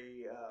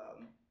very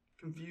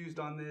confused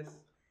on this,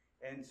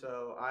 and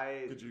so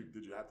Did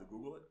you have to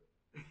Google it?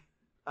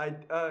 I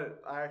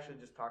actually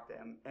just talked to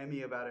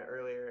Emmy about it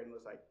earlier and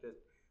was like just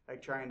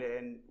like trying to,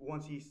 and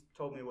once he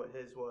told me what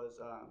his was,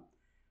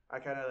 I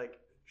kind of like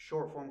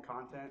short form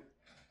content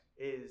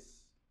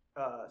is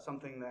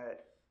something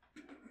that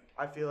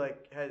I feel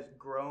like has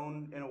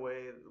grown in a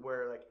way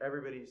where like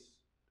everybody's,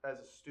 as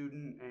a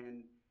student,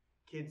 and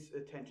kids'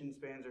 attention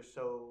spans are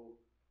so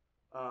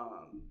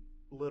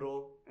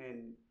little,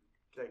 and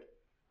like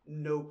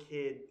no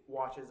kid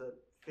watches a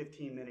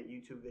 15-minute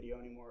YouTube video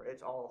anymore.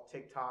 It's all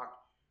TikTok,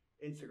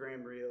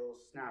 Instagram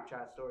Reels,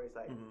 Snapchat stories,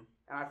 like, and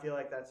I feel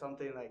like that's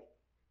something like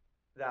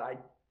that I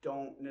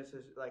don't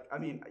necessarily like. I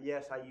mean,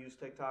 yes, I use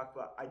TikTok,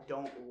 but I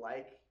don't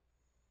like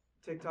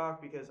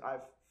TikTok because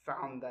I've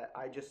found that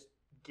I just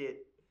get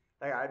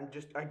like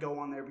I go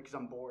on there because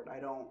I'm bored. I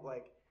don't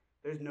like.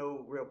 There's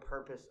no real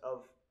purpose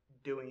of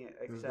doing it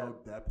except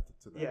there's no depth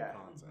to that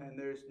content, and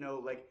there's no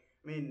like.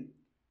 I mean,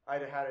 I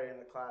had it in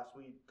the class.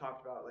 We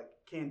talked about like,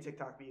 can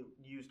TikTok be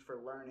used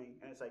for learning?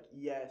 And it's like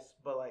yes,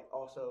 but like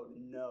also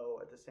no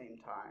at the same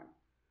time.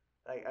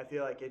 Like I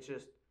feel like it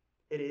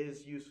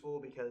is useful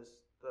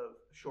because the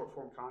short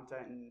form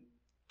content and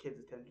kids'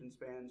 attention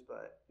spans,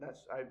 but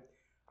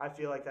I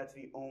feel like that's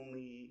the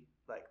only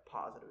like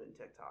positive in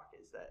TikTok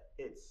is that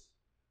it's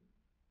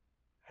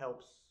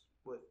helps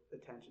with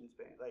attention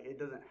span. Like it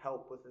doesn't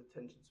help with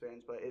attention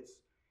spans, but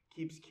it's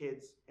keeps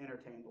kids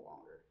entertained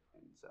longer,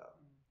 and so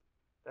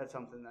that's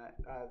something that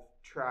I've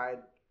tried.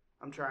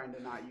 I'm trying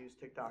to not use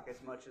TikTok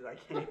as much as I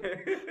can.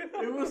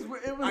 It was.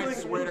 I like,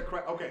 swear to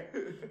Christ. Okay.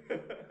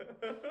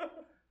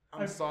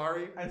 I'm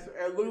sorry.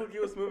 It looked like he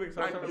was moving.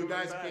 So You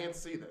guys can't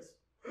see this.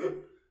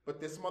 But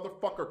this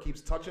motherfucker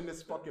keeps touching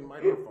this fucking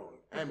microphone.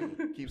 Emmy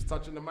keeps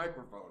touching the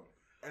microphone.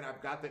 And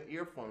I've got the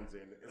earphones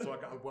in. And so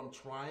I'm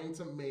trying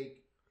to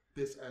make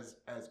this as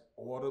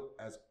audible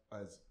as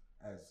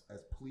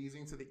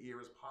pleasing to the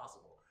ear as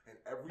possible. And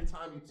every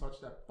time you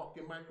touch that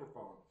fucking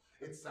microphone,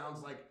 it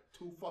sounds like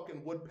two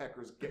fucking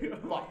woodpeckers getting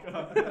fucked.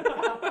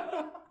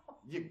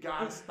 You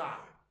gotta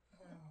stop.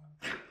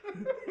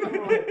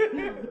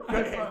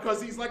 Because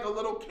he's like a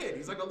little kid.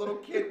 He's like a little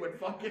kid with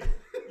fucking.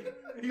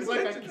 He's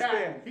like a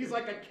cat. He's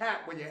like a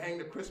cat when you hang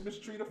the Christmas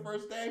tree the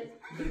first day.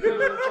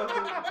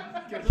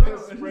 Get your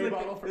spray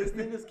bottle. This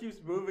thing just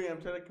keeps moving.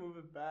 I'm trying to move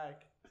it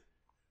back.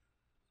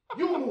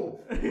 You move.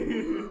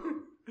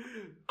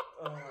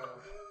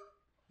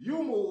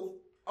 You move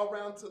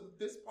around to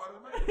this part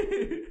of the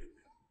night.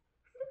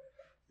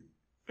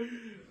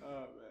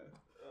 Oh man.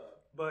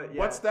 But yeah.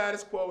 What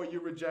status quo are you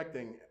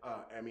rejecting,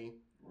 Emmy?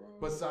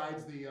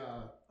 Besides the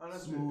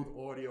smooth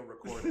audio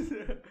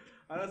recording.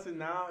 Honestly,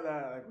 now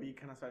that like we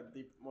kind of started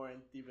deep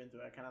into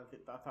it, I kind of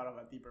thought of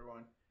a deeper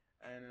one,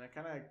 and I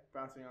kind of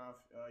bouncing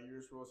off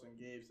yours, rules, and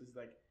Gabe's is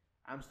like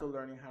I'm still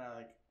learning how to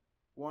like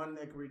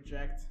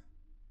reject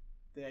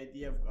the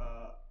idea of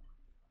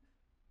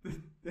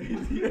the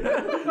idea.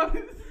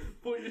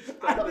 Put your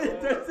I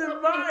think that's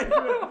in mine.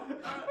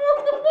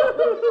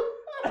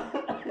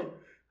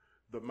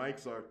 The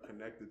mics are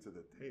connected to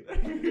the table,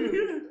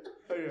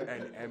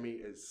 and Emmy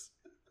is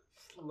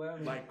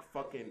like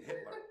fucking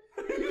Hitler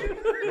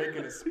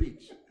making a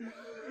speech.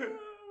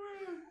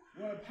 You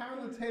want to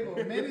pound the table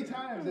many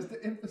times just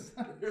to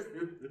emphasize.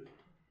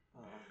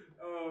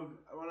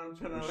 When I'm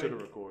trying We to should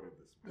have recorded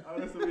this.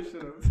 honestly, we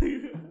should have.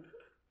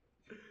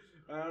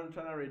 I'm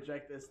trying to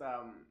reject this.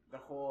 The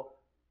whole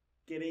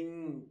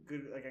getting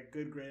a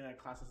good grade in a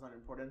class is not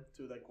important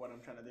to like what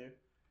I'm trying to do.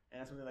 And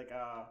that's something like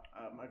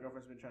my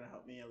girlfriend's been trying to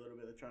help me a little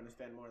bit to try to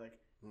understand more like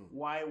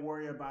why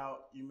worry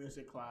about your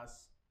music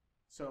class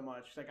so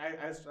much. She's like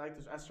I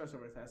stress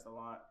over tests a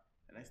lot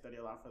and I study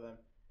a lot for them.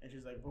 And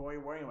she's like, but why are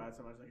you worrying about it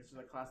so much? Like it's just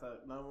a class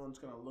that no one's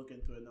gonna look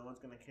into it, no one's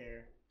gonna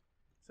care.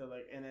 So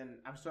like, and then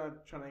I'm still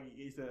trying to get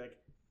used to like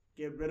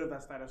get rid of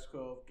that status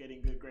quo of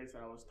getting good grades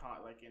that I was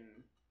taught like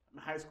in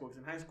high school. Because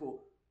in high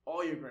school,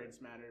 all your grades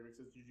mattered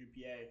because it's your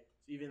GPA.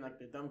 So even like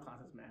the dumb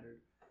classes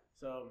mattered.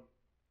 So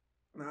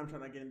now I'm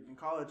trying to get in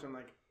college. I'm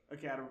like,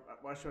 okay,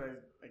 why should I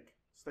like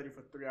study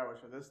for 3 hours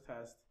for this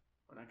test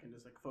when I can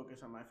just like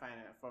focus on my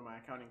finance for my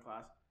accounting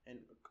class and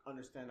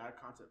understand that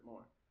concept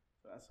more?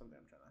 So that's something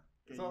I'm trying to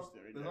get used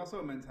to. There's also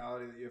a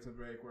mentality that you have to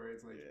break where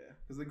it's like,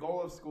 because the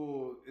goal of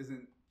school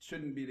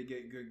shouldn't be to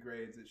get good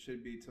grades. It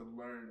should be to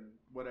learn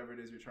whatever it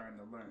is you're trying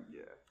to learn.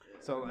 Yeah.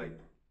 So like,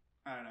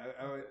 I don't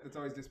know. It's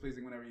always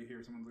displeasing whenever you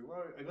hear someone's like,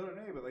 "Well, I got an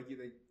A, but like I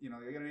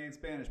got an A in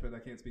Spanish, but I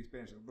can't speak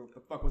Spanish." What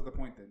the fuck was the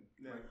point then?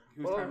 Yeah. Like,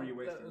 whose time are you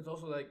wasting? It's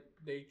also like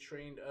they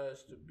trained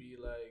us to be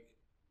like,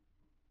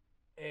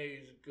 A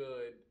is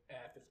good,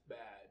 F is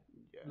bad.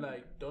 Yeah.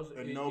 Like those.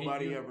 And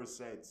nobody ever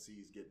said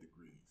C's get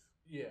degrees.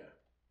 Yeah.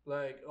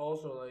 Like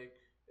also like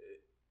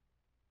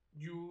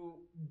you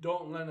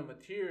don't learn the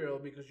material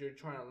because you're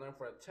trying to learn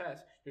for a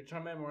test. You're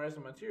trying to memorize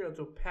the material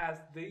to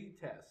pass the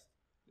test.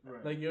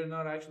 Right. Like you're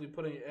not actually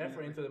putting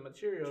effort into the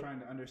material.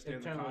 Trying to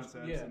understand the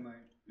concepts and like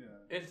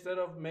Instead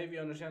of maybe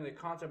understanding the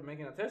concept,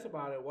 making a test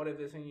about it, what if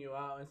they send you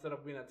out instead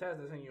of being a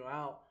test, they send you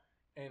out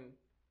and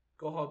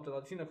go help the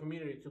Latino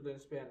community to learn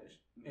Spanish,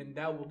 and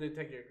that will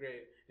detect your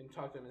grade and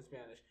talk to them in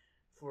Spanish.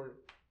 For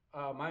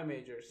my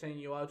major, sending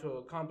you out to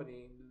a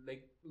company,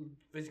 like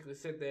physically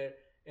sit there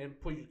and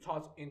put your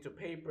thoughts into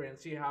paper and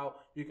see how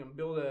you can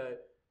build a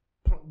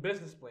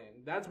business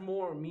plan. That's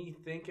more me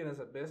thinking as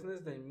a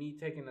business than me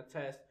taking a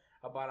test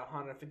about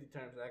 150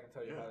 terms that I can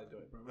tell you how to do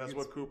it. That's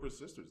what Cooper's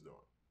sister's doing.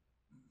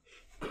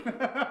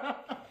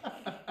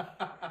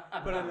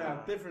 But in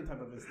a different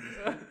type of business.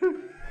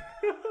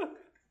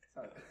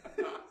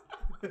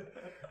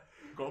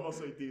 Como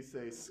se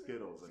dice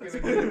Skittles?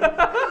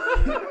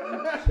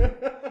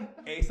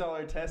 ace all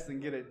our tests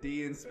and get a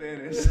D in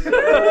Spanish.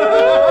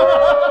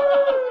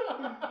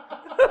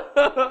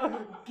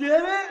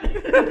 Get it?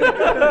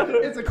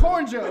 It's a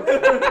corn joke.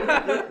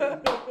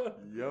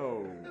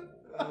 Yo.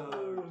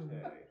 Oh,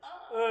 man,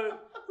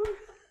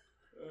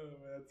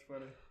 that's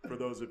funny. For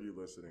those of you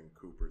listening,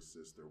 Cooper's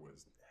sister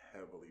was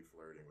heavily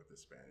flirting with the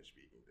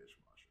Spanish-speaking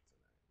dishwasher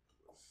tonight.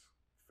 It was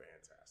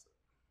fantastic.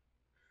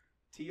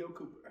 T.O.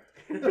 Cooper.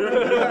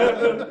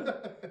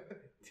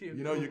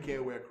 You know you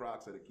can't wear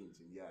Crocs at a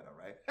quinceañera,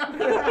 right?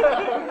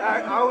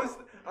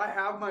 I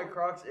have my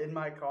Crocs in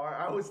my car.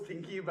 I was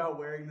thinking about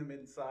wearing them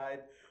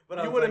inside, but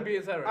I You was wouldn't like, be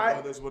inside, right?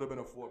 Oh, this would have been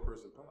a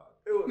 4-person pod.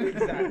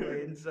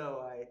 Exactly, and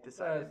so I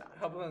decided not to.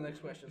 Hop on the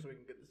next question so we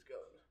can get this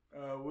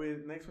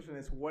going. Next question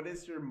is, what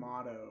is your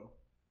motto?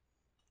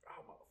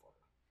 Oh,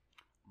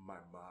 motherfucker. My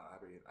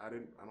motto. I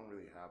mean, I don't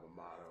really have a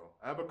motto.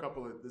 I have a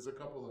couple of. There's a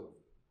couple of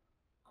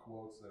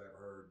quotes that I've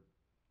heard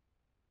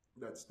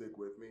that stick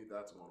with me.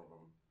 That's one of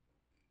them.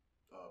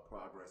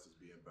 Progress is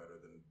being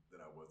better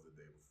than I was the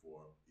day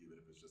before, even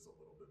if it's just a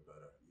little bit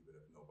better, even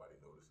if nobody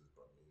notices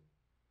but me.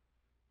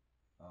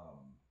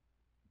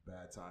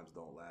 Bad times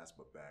don't last,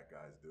 but bad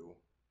guys do.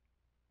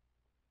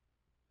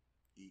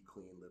 Eat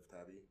clean, lift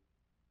heavy.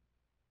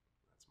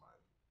 That's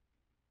mine.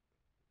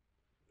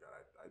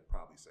 God, I'd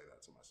probably say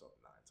that to myself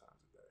 9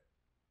 times a day.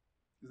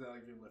 Is that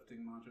like your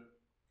lifting mantra?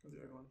 That's a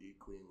good one. Eat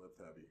clean,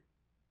 lift heavy.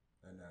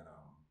 And then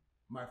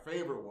my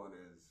favorite one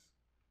is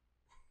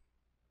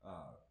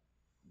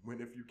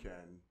win if you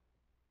can,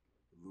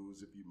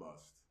 lose if you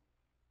must,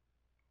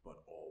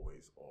 but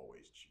always,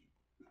 always cheat.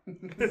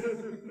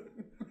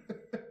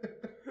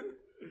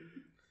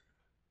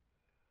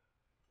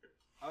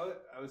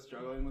 I was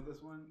struggling with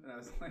this one, and I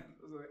was like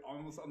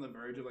almost on the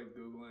verge of like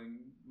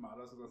Googling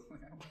mottos.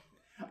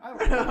 I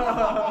was like,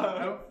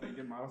 I don't think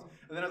in mottos.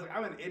 And then I was like,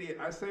 I'm an idiot.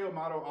 I say a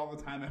motto all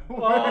the time at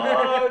work.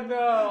 Oh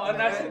no!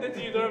 And I sent it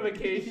to you during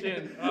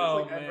vacation. Oh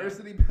like, man.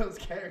 adversity builds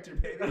character,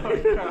 baby.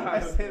 I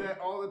say that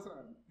all the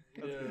time.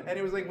 Yeah. And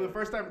it was like the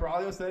first time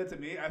Braulio said it to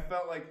me, I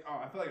felt like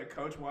a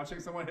coach watching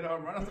someone hit a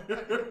home run. I was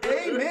like,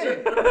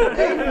 amen.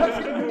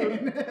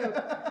 Amen.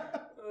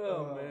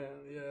 Oh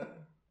man, yeah.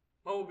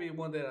 Mine will be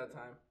one day at a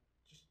time.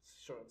 Just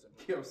short and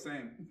simple. Yo,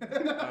 same.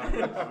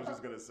 I was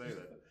just gonna say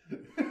that.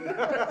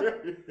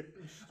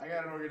 I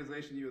got an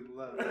organization you would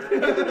love.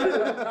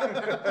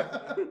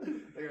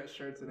 They got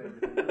shirts and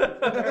everything.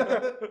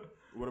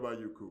 What about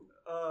you, Coop?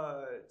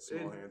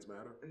 Small hands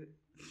matter.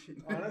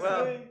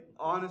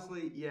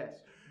 Honestly,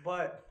 yes.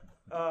 But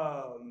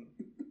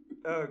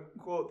a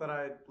quote that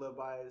I live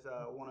by is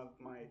one of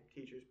my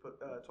teachers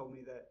told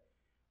me that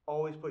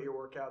always put your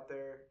work out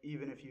there,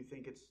 even if you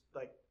think it's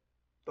like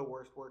the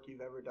worst work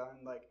you've ever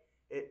done. Like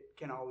it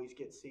can always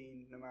get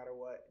seen no matter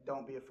what.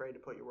 Don't be afraid to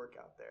put your work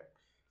out there.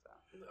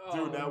 So.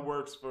 Dude, that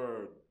works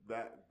for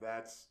that.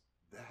 That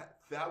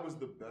was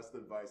the best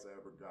advice I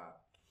ever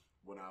got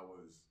when I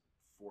was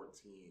 14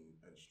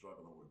 and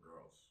struggling with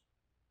girls.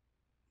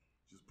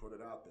 Just put it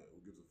out there.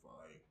 Who gives a fuck?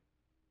 Like,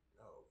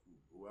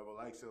 whoever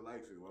likes it,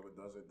 likes it. Whoever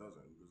doesn't,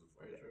 doesn't. Who gives a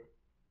fuck? Very true.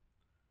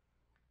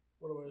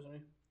 What about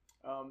me?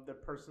 The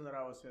person that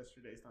I was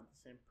yesterday is not the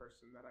same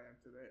person that I am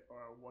today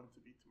or I want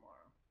to be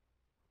tomorrow.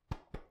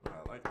 I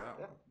like that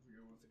one. That's a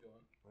good one. That's a good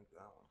one. I like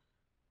that one.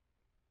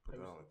 Put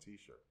that on a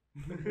t-shirt.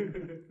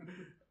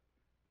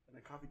 And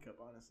a coffee cup,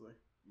 honestly.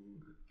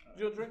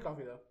 You don't drink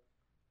coffee though.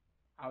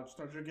 I'll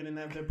start drinking it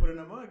after I put it in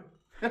a mug.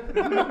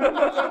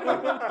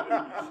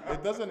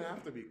 It doesn't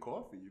have to be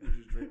coffee. You can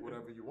just drink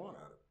whatever you want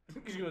out of it.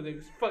 Because you're gonna think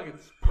it's fucking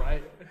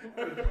Sprite.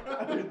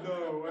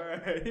 No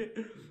way.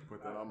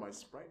 Put that on my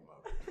Sprite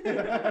mug.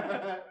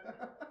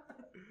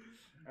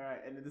 All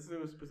right, and this is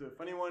a specific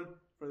funny one.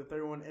 For the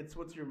third one, it's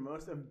what's your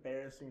most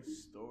embarrassing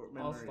story?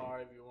 I'll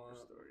start if you want.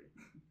 Story.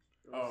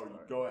 Oh,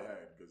 go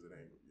ahead, because it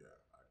ain't. Yeah.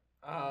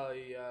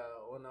 Yeah.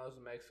 When I was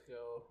in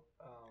Mexico,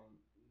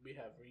 we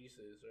have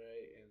Reese's,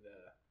 right? And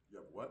You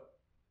have what?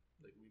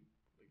 like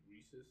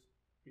Reese's.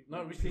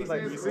 Not Reese's.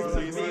 Like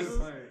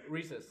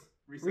Reese's.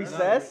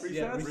 Recess?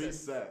 Yeah,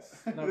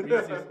 Recess. No,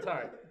 Reese's.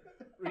 Sorry.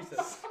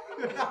 Recess.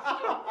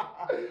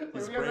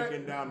 He's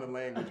breaking down the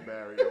language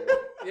barrier.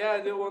 Yeah,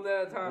 I do one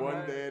day at a time. One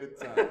right? day at a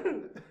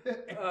time.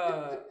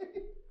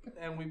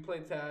 And we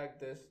played tag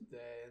this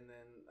day, and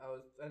then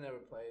I never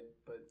played,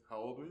 but How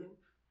old were you?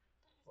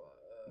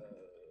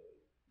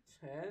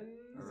 10,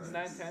 Alright.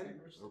 9,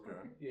 10.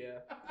 Okay.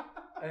 Yeah,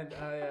 and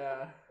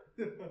I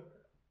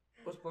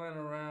was playing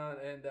around,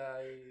 and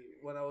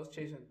when I was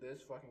chasing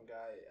this fucking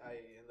guy, I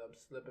ended up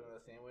slipping on a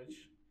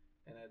sandwich,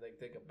 and I like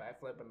take a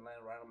backflip and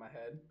land right on my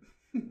head.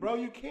 Bro,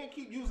 you can't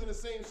keep using the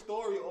same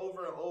story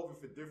over and over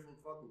for different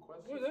fucking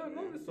questions. Well, they don't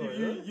know man. the story.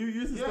 You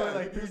used the Yeah, story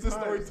like you used the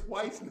story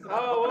twice now.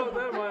 Oh well,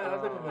 never mind.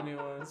 I'll think of a new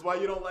one. That's why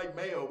you don't like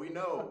mayo. We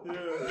know. You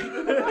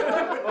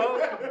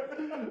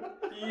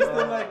used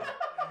to like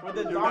with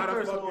the You got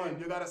doctor's a one.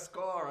 you got a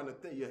scar on the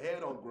thing. Your hair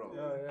don't grow.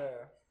 Oh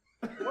yeah.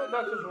 What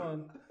doctor's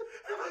one?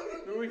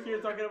 We were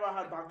here talking about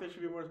how doctors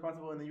should be more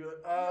responsible, and then you were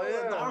like, Oh,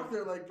 yeah.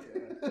 doctor, like,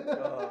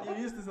 you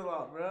used this a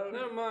lot, bro.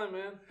 Never mind,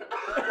 man.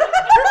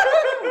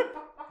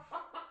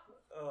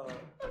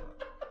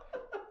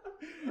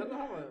 I don't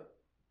have a.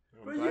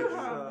 But you glad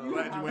have-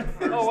 you went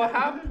first. Oh, I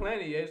have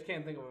plenty. I just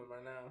can't think of them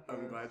right now.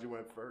 I'm glad you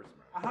went first,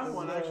 man. I have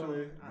one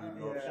actually. go Can I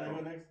go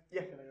strong. next?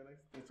 Yeah. Can I go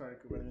next? I'm sorry,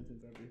 Cooper. I didn't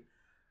interrupt you.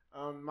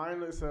 Mine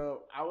was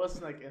so I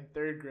was like in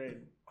 3rd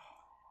grade,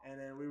 and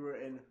then we were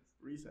in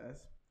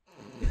recess.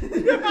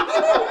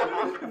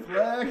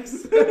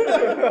 Flex.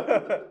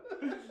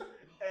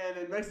 And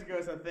in Mexico,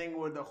 it's a thing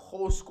where the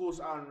whole school's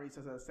out in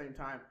recess at the same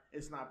time.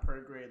 It's not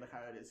per grade like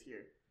how it is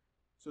here.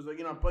 So it's like,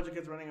 a bunch of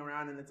kids running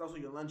around, and it's also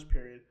your lunch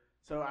period.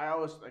 So I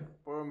always like,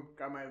 boom,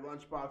 got my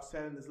lunchbox,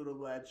 set in this little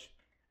ledge,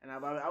 and I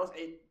was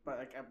 8, but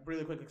like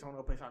really quick, because I want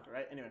to go play soccer,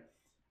 right? Anyway,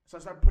 so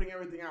I started putting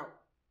everything out,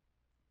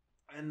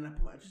 and I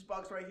put my juice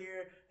box right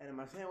here, and then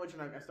my sandwich,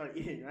 and I start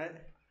eating, right?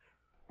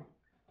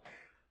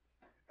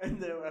 And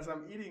then as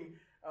I'm eating,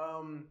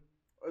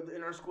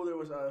 In our school there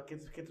was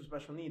kids with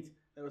special needs.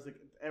 There was like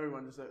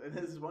everyone just and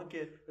this is one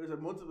kid. There was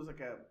it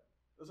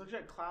was actually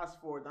a class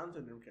for Down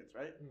syndrome kids,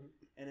 right? Mm-hmm.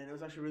 And then it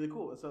was actually really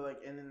cool. So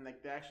like and then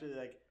like they actually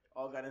like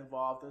all got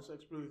involved and so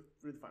it's really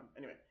really fun.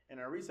 Anyway, in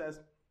our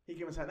recess, he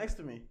came and sat next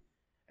to me,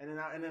 and then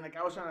like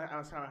I was trying to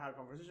have a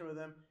conversation with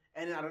him,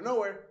 and then out of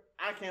nowhere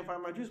I can't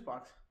find my juice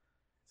box.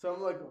 So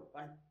I'm like,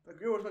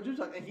 yo, where's my juice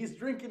box? And he's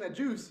drinking a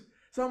juice.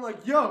 So I'm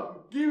like,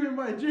 yo, give me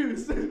my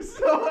juice. So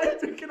I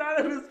took it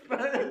out of his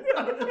pants. And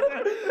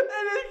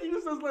then he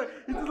just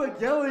like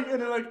yelling.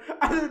 And then like,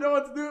 I didn't know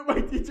what to do. My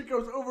teacher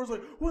comes over. Was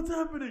like, what's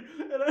happening?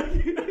 And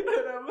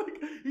I'm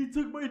like, he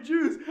took my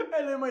juice.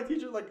 And then my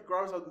teacher like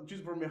grabs out the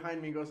juice from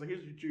behind me and goes like,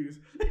 here's your juice.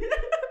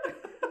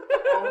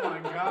 Oh my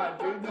God,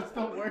 dude. That's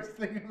the worst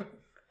thing ever.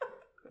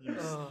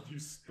 You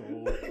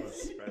stole a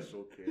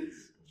special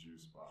case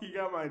juice box. He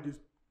got my juice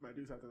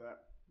after that.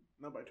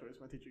 Not by choice.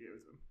 My teacher gave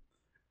it to him.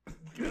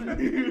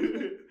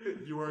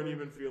 You weren't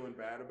even feeling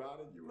bad about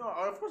it? No,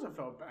 of course I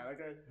felt bad.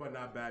 But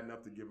not bad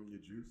enough to give him your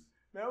juice?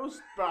 That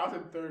was about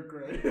in 3rd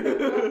grade.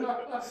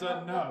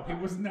 So no, he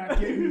was not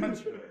getting much.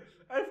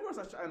 Of course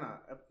I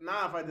not.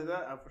 Now if I did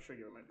that, I'd for sure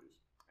give him my juice.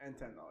 And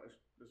 $10.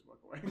 Just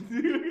walk away.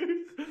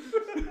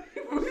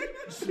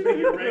 Just make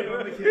it rain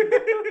on the kid.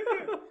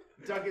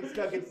 Duckets.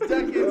 Yeah,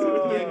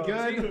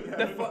 good.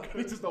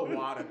 It's just a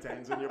wad of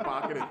tens in your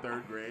pocket in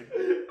 3rd grade.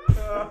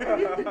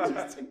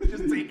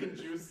 just taking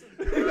juice.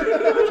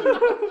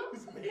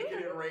 Just making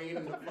it rain.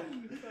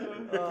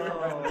 And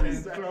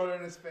throw it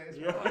in his face.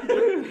 Yeah.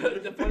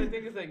 The funny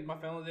thing is, like, my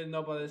family didn't know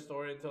about this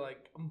story until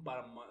like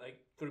about a month, like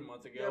 3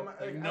 months ago.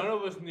 Yeah, none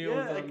of us knew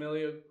until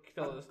Emilio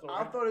told the story.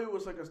 I thought it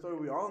was like a story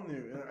we all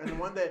knew. And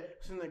one day, I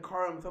was in the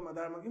car, I'm telling my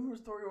dad, I'm like, you remember a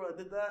story where I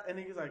did that? And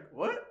he's like,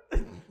 what?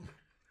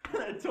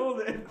 I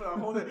told it, but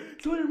I'm holding it.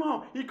 Tell your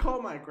mom. He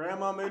called my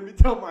grandma, made me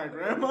tell my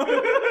grandma. And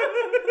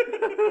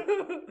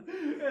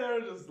I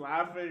was just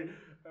laughing.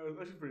 It was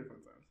actually pretty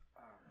fun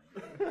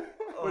times.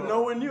 But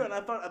no one knew, and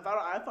I thought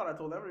I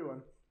told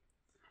everyone.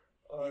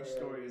 Each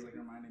story is like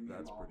reminding me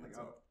That's of pretty like,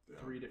 tough. Yeah.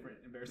 3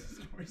 different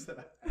embarrassing stories that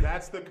I.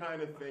 That's the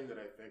kind of thing that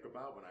I think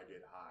about when I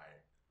get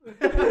high.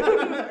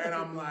 And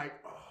I'm like,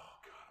 oh,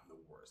 God, I'm the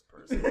worst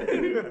person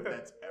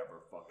that's ever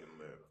fucking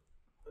lived.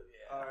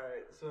 All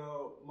right,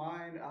 so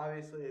mine,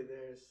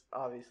 there's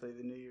obviously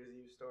the New Year's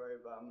Eve story,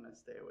 but I'm going to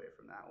stay away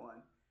from that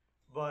one.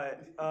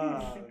 But,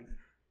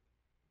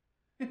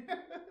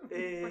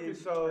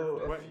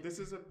 Wait, this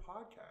is a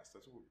podcast.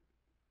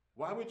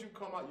 Why would you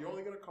come out? You're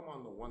only going to come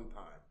on the one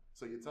time.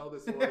 So you tell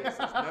this audience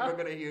that's never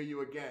going to hear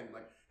you again.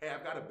 Like, hey,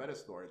 I've got a better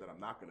story that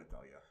I'm not going to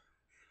tell you.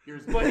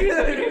 Here's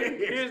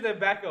the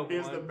backup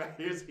here's one.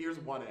 Here's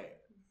 1A.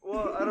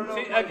 Well, I don't know.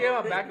 See, I gave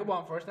a backup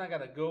one first, and I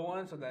got a good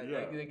one, so that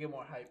they get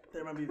more hype.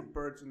 There might be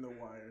birds in the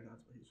wire.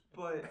 That's what he's.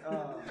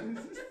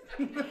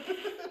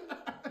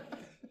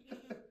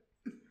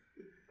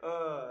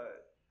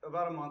 But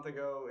about a month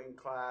ago in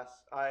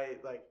class, I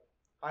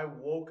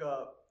woke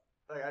up.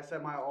 Like I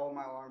set all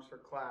my alarms for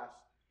class,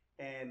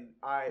 and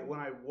when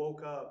I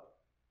woke up,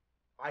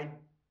 I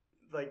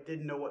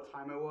didn't know what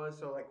time it was.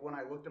 So like when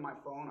I looked at my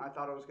phone, I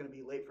thought I was gonna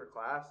be late for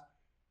class,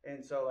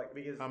 and so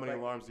because how many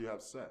alarms do you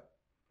have set?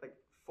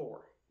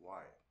 4.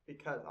 Why?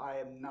 Because I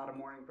am not a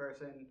morning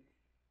person,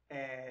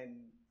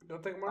 and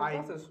Don't take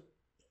morning classes.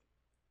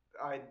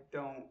 I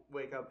don't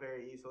wake up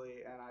very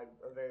easily, and I'm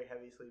a very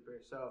heavy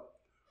sleeper. So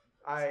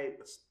wait.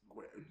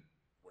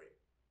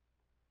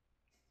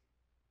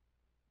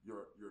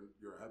 You're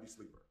a heavy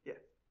sleeper. Yeah.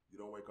 You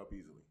don't wake up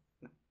easily.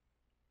 No.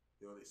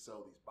 You know they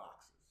sell these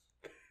boxes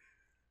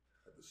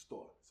at the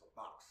store. It's a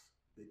box,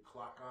 big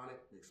clock on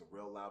it, makes a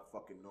real loud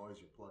fucking noise.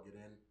 You plug it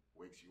in,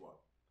 wakes you up.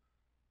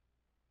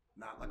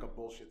 Not like a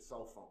bullshit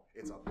cell phone.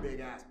 It's a big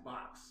ass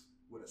box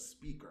with a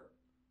speaker.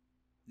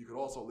 You could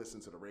also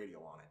listen to the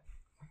radio on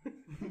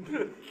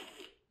it.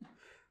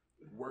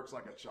 Works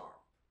like a charm.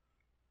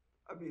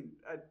 I mean,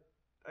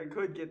 I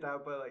could get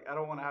that, but I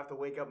don't want to have to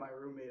wake up my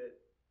roommate at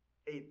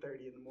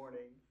 8:30 in the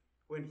morning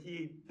when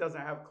he doesn't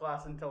have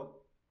class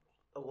until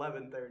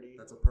 11:30.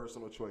 That's a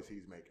personal choice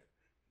he's making.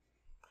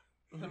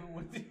 Living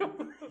with you.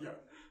 Yeah.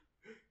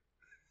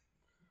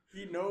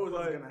 He knows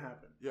what's gonna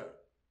happen. Yeah.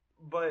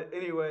 But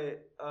anyway,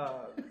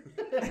 I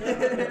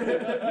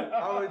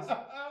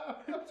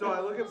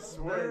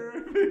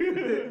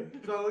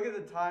look at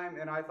the time,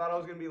 and I thought I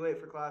was gonna be late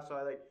for class, so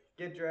I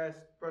get dressed,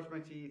 brush my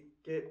teeth,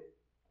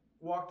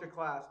 walk to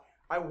class.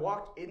 I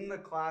walked in the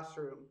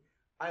classroom.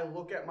 I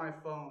look at my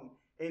phone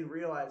and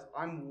realize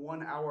I'm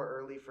 1 hour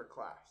early for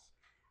class.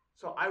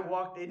 So I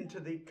walked into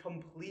the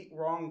complete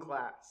wrong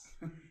class.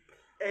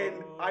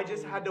 And I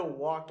just had to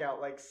walk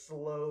out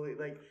slowly,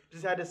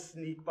 just had to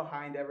sneak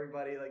behind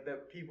everybody,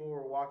 that people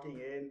were walking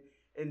in,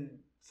 and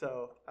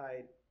so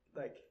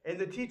and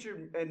the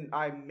teacher and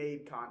I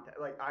made contact,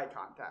 eye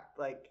contact,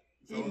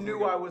 he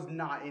knew I was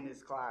not in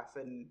his class,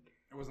 and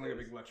it wasn't like a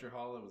big lecture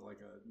hall. It was like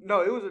a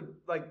no, it was a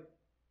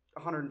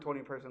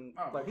 120 person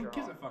lecture who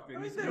gives hall. a fuck?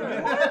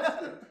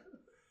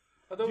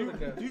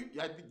 Dude?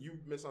 I think you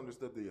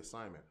misunderstood the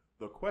assignment.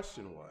 The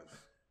question was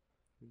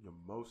your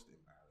most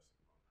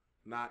embarrassing,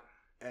 not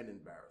and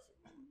embarrassing.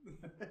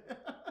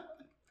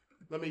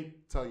 Let me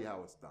tell you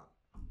how it's done.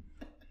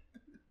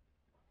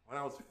 When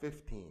I was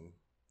 15,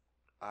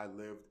 I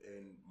lived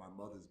in my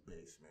mother's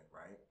basement,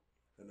 right?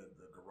 And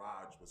the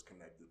garage was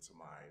connected to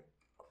my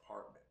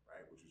apartment,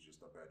 right? Which was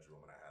just a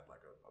bedroom, and I had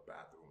like a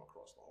bathroom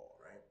across the hall,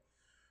 right?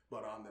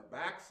 But on the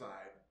back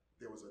side,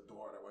 there was a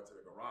door that went to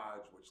the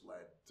garage, which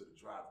led to the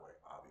driveway,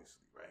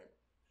 obviously, right?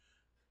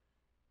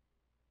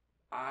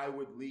 I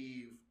would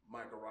leave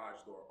my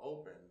garage door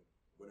open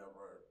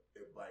whenever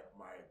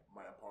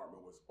my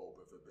apartment was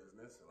open for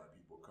business, and like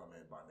people would come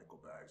in, buy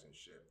nickel bags and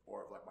shit.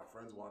 Or if like my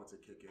friends wanted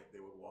to kick it, they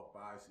would walk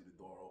by, see the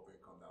door open,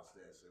 come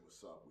downstairs, say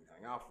what's up. We'd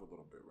hang out for a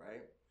little bit,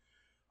 right?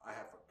 I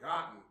had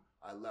forgotten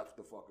I left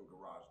the fucking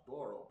garage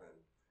door open,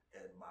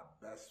 and my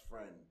best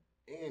friend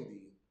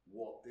Andy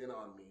walked in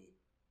on me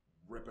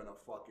ripping a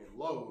fucking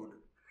load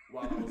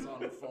while I was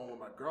on the phone with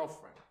my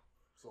girlfriend.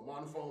 So I'm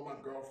on the phone with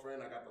my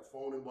girlfriend. I got the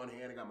phone in one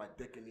hand. I got my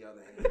dick in the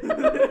other hand.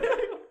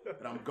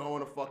 And I'm going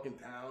to fucking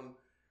town.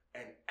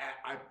 And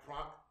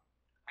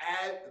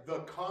the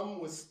cum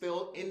was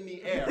still in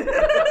the air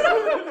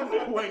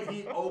when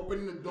he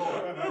opened the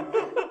door.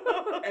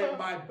 And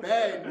my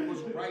bed was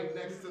right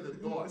next to the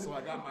door. So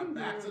I got my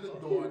back to the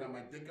door. I got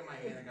my dick in my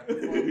hand. I got the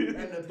phone.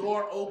 And the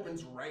door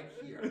opens right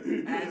here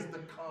as the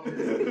cum is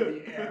in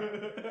the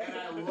air. And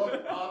I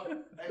look up,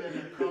 and then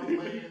the cum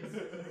lands.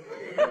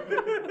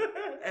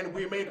 And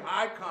we make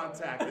eye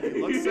contact. And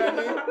he looks at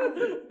me.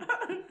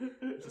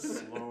 Just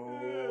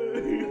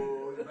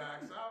slowly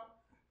backs out.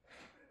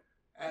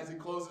 As he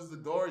closes the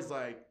door, he's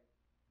like,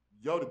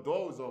 yo, the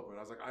door was open. I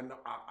was like, I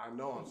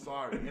know, I'm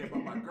sorry. And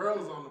but my girl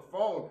is on the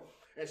phone,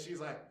 and she's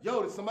like,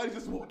 yo, did somebody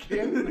just walk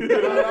in? And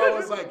I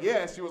was like,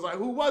 yeah. She was like,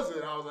 who was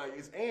it? I was like,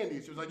 it's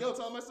Andy. She was like, yo,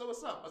 tell him I said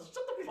what's up. I was like,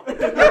 shut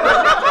the fuck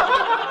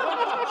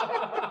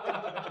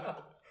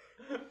up.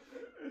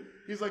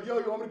 He's like, yo,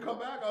 you want me to come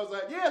back? I was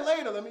like, yeah,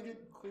 later. Let me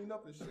get cleaned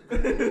up and shit.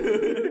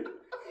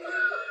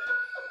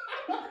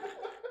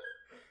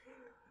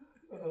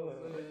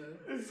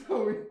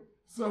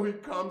 So he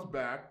comes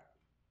back.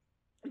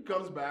 He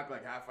comes back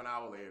like half an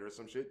hour later or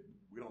some shit.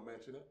 We don't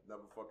mention it.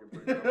 Never fucking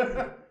bring it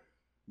up.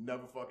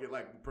 Never fucking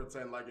like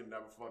pretend like it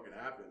never fucking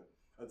happened.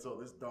 Until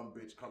this dumb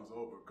bitch comes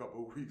over a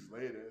couple of weeks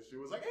later and she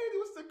was like, hey,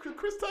 what's the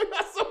Chris tell you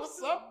I said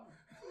what's up?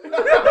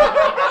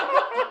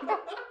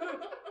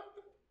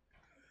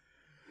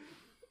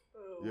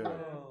 Yeah.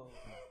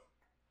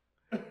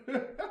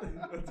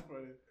 That's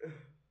funny.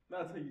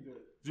 That's how you do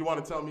it. Do you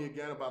want to tell me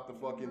again about the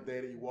fucking day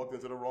that you walked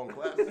into the wrong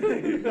class?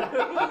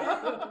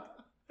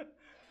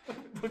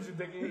 Put your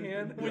dick in your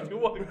hand when you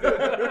walk in.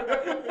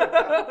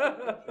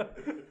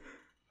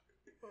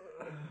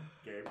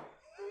 Gabe.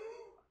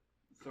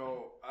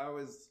 So I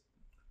was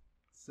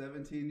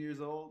 17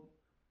 years old,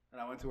 and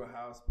I went to a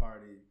house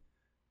party,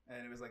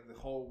 and it was like the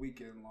whole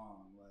weekend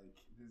long.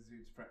 Like this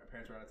dude's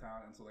parents were out of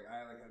town, and so like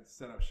I like had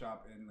set up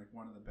shop in like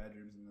one of the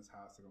bedrooms in this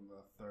house, like on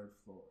the 3rd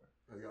floor.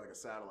 You got like a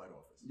satellite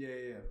office.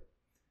 Yeah.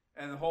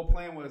 And the whole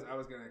plan was I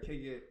was gonna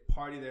kick it,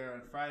 party there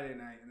on Friday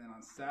night, and then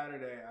on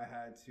Saturday I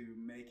had to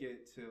make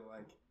it to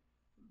like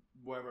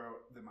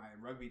wherever my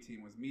rugby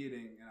team was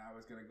meeting, and I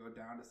was gonna go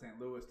down to St.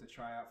 Louis to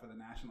try out for the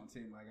national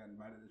team. I got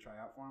invited to try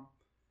out for them,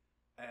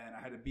 and I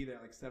had to be there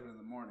at like 7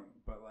 a.m.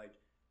 But like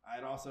I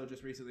had also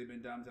just recently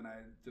been dumped, and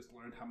I just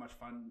learned how much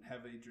fun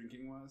heavy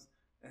drinking was.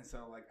 And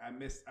so like I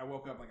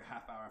woke up like a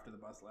half hour after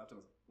the bus left. I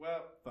was like,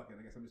 well, fuck it.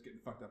 I guess I'm just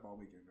getting fucked up all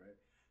weekend, right?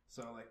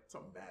 So like it's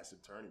a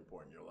massive turning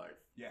point in your life.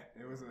 Yeah,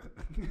 it was a.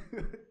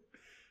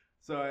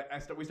 So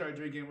we started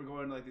drinking. We're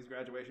going to like these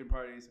graduation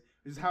parties.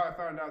 This is how I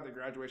found out that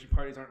graduation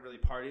parties aren't really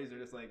parties; they're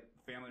just like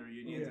family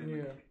reunions.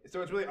 Yeah, and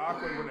so it's really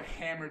awkward when a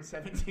hammered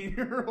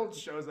 17-year-old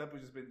shows up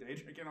who's just been day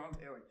drinking all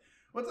day. Like,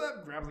 what's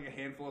up? Grabs like a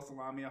handful of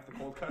salami off the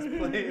cold cuts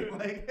plate,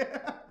 like,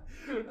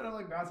 and I'm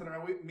like bouncing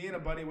around. Me and a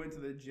buddy went to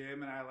the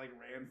gym, and I like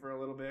ran for a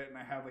little bit, and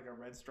I had like a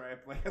red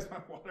stripe like as my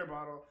water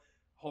bottle.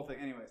 Whole thing,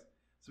 anyways.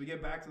 So we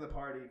get back to the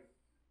party.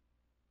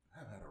 I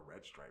haven't had a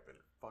red stripe in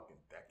fucking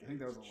decades. I think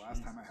that was the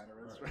last time I had a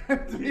red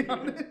stripe, to be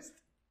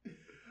honest.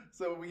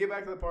 So we get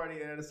back to the party,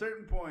 and at a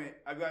certain point,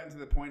 I've gotten to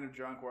the point of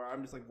drunk where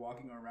I'm just like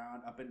walking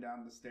around up and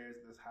down the stairs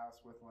of this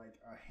house with like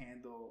a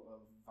handle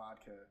of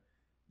vodka,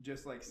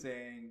 just like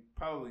saying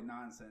probably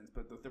nonsense,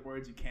 but the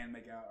words you can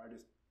make out are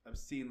just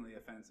obscenely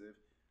offensive.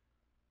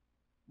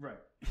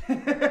 Right.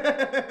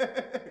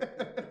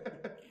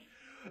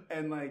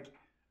 And like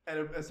at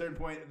a certain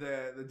point,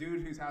 the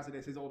dude whose house it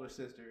is, his older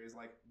sister, is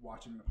like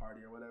watching the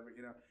party or whatever,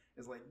 you know,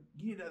 is like,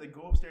 you need to either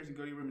go upstairs and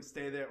go to your room and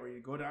stay there, or you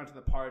go down to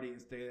the party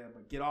and stay there,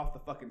 but get off the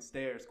fucking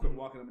stairs, quit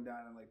walking up and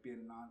down and like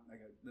being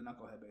the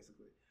knucklehead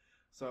basically.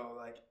 So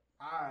like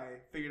I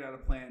figured out a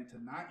plan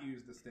to not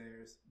use the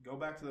stairs, go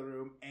back to the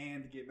room,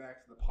 and get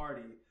back to the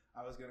party.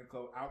 I was gonna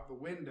go out the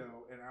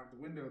window, and out the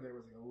window there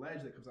was like a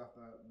ledge that comes off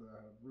the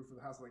roof of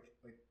the house, like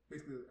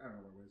basically I don't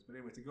know what it is, but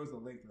anyways, it goes the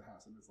length of the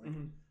house, and it's like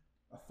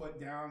a foot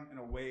down and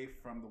away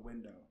from the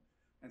window.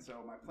 And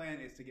so my plan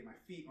is to get my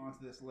feet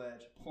onto this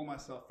ledge, pull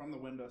myself from the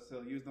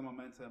windowsill, use the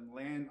momentum,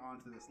 land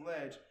onto this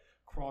ledge,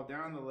 crawl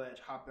down the ledge,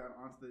 hop down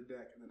onto the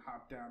deck, and then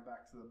hop down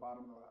back to the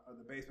bottom of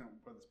the basement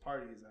where this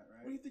party is at,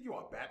 What do right? you think you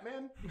are,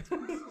 Batman?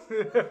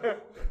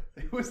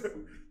 It was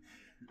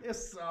a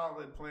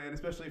solid plan,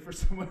 especially for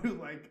someone who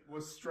like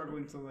was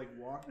struggling to like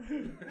walk.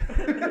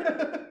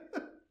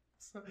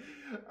 So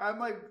I'm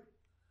like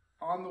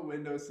on the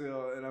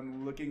windowsill and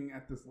I'm looking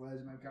at this ledge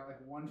and I've got like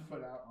 1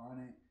 foot out on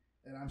it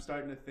and I'm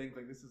starting to think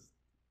like this is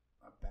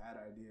a bad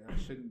idea. I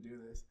shouldn't do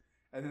this.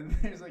 And then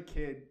there's a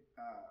kid,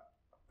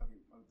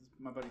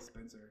 my buddy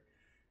Spencer,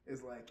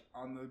 is like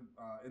on the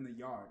in the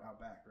yard out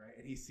back, right?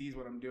 And he sees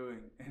what I'm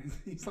doing and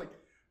he's like,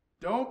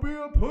 "Don't be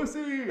a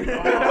pussy!"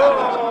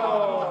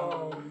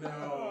 Oh no!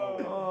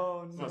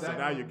 Oh no! So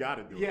now you got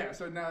to do it. Yeah,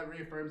 so now it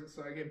reaffirms it.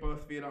 So I get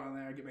both feet on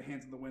there, I get my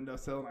hands on the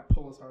windowsill, and I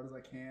pull as hard as I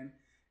can,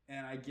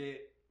 and I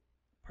get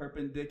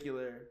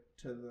perpendicular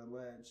to the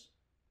ledge,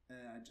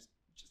 and I just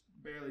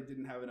barely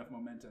didn't have enough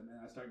momentum,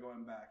 and I start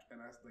going back, and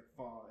I like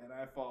fall, and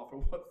I fall for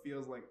what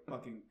feels like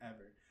fucking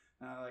ever.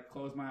 And I like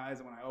close my eyes,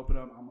 and when I open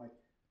them, I'm like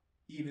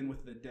even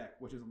with the deck,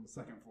 which is on the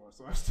second floor,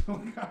 so I still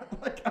got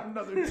like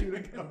another 2 to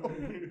go.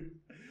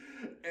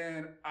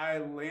 And I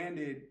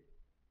landed.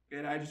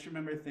 And I just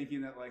remember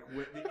thinking that, like,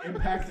 with the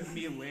impact of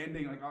me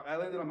landing, like, I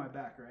landed on my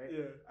back, right?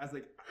 Yeah. I was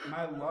like,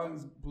 my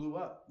lungs blew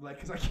up, like,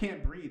 because I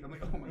can't breathe. I'm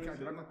like, oh my God,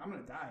 dude, I'm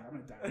going to die. I'm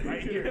going to die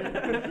right here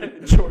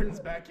in Jordan's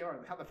backyard.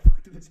 Like, how the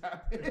fuck did this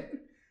happen?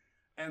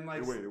 And,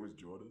 like, Wait, it was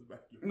Jordan's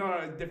backyard? no,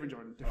 it's different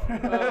Jordan.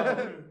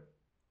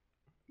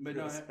 But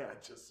no, I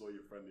just saw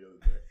your friend the other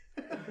day.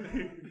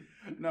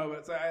 no,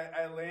 but so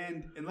I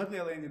land, and luckily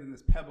I landed in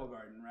this pebble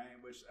garden, right?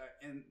 Which,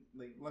 and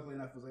like, luckily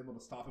enough, was able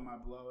to soften my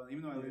blow. And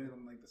even though I landed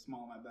on like the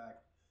small of my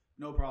back,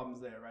 no problems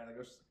there, right? Like I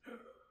was just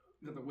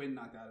got the wind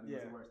knocked out of me.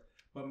 It was the worst.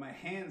 But my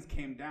hands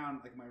came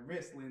down, like my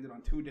wrist landed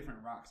on 2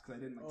 different rocks because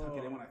I didn't like tuck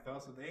it in when I fell.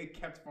 So they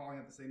kept falling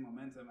at the same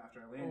momentum after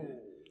I landed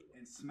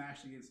and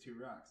smashed against 2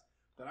 rocks.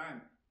 But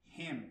I'm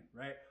hammered,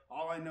 right?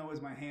 All I know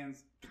is my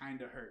hands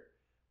kind of hurt.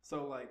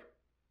 So like,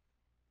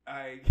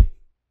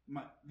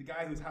 the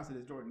guy whose house it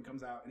is, Jordan,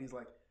 comes out and he's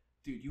like,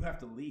 "Dude, you have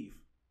to leave.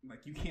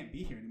 Like, you can't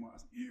be here anymore." I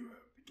was like, "You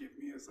have to give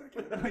me a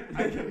second." Like,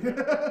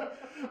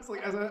 it's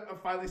like as I'm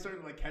finally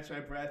starting to like catch my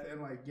breath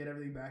and like get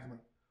everything back. I'm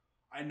like,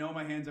 I know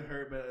my hands are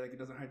hurt, but like it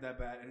doesn't hurt that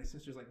bad. And his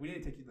sister's like, "We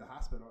need to take you to the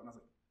hospital." And I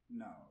was like,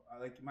 "No,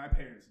 like my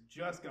parents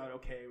just got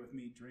okay with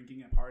me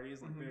drinking at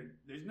parties. Like,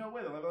 there's no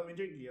way they'll ever let me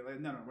drink again. Like,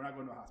 no, we're not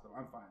going to a hospital.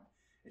 I'm fine."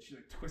 And she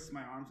like twists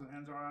my arms and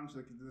hands are on. She's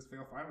like, "Does this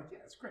feel fine?" I'm like,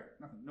 "Yeah, it's great.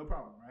 Nothing, no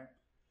problem, right?"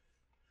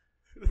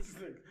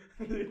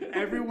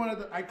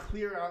 I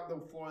clear out the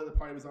floor that the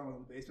party was on in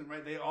the basement,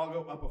 right? They all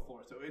go up a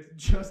floor, so it's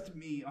just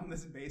me on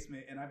this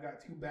basement, and I've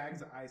got 2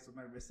 bags of ice with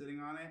my wrist sitting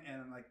on it,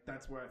 and like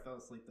that's where I fell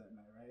asleep that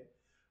night, right?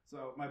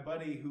 So my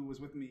buddy who was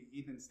with me,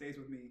 Ethan, stays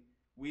with me.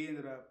 We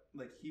ended up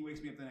like he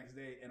wakes me up the next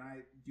day, and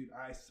I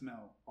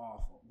smell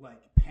awful,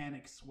 like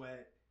panic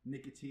sweat,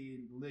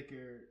 nicotine,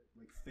 liquor,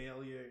 like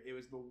failure. It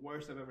was the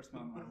worst I've ever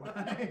smelled in my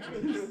life.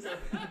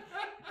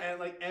 And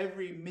like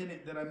every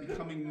minute that I'm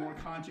becoming more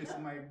conscious,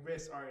 my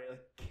wrists are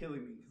like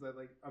killing me because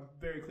I'm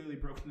very clearly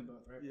broken them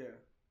both, right? Yeah.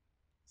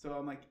 So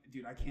I'm like,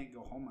 dude, I can't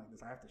go home like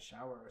this. I have to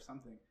shower or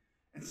something.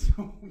 And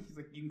so he's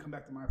like, you can come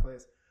back to my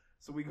place.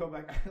 So we go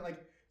back. I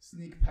like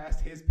sneak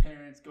past his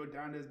parents, go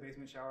down to his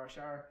basement,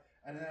 shower,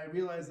 and then I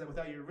realize that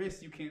without your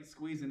wrist, you can't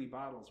squeeze any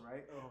bottles,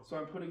 right? Oh. So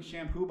I'm putting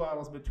shampoo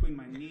bottles between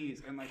my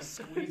knees and like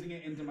squeezing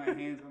it into my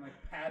hands and like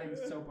patting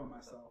soap on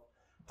myself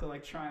to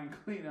like try and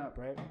clean up,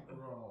 right?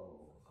 Bro.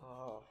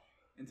 Oh.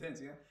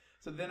 Intense, yeah.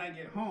 So then I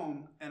get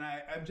home and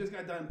I've just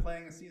got done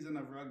playing a season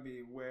of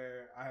rugby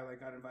where I like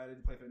got invited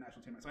to play for the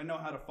national team. So I know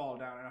how to fall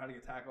down. I know how to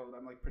get tackled.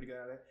 I'm like pretty good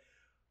at it.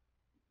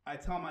 I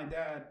tell my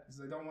dad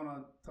because I don't want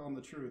to tell him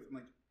the truth. I'm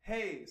like,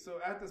 "Hey, so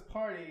at this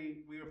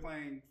party we were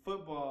playing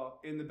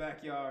football in the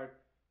backyard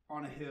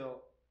on a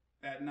hill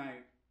at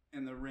night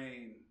in the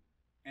rain,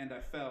 and I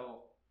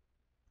fell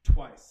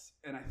twice,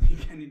 and I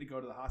think I need to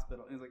go to the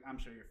hospital." And he's like, "I'm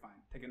sure you're fine.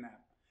 Take a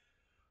nap."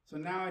 So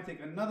now I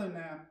take another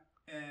nap,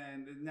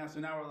 and now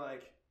we're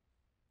like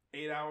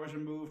 8 hours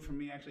removed from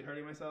me actually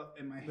hurting myself,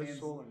 and my hands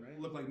swollen, right?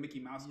 look like Mickey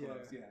Mouse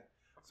gloves. Yeah.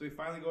 So we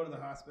finally go to the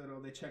hospital.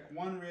 They check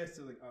one wrist.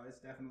 They're like, "Oh, it's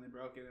definitely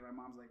broken." And my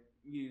mom's like,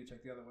 "You need to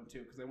check the other one too,"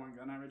 because they weren't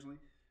gonna originally.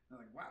 And I'm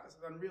like, "Wow, this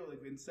is unreal.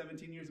 Like in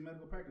 17 years of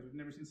medical practice, we've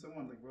never seen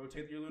someone like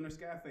rotate your lunar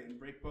scaphoid and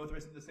break both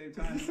wrists at the same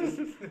time." So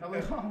I'm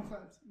like, "Oh, I'm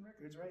glad I'm seeing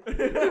records, right?"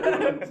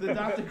 So the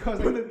doctor goes,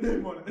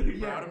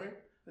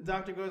 The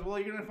doctor goes, "Well,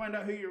 you're gonna find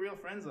out who your real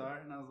friends are."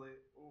 And I was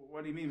like,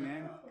 "What do you mean,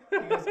 man?" He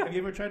goes, "Have you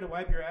ever tried to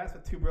wipe your ass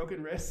with 2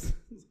 broken wrists?"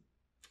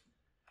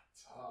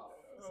 Tough.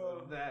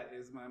 So that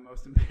is my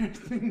most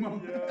embarrassing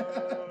moment.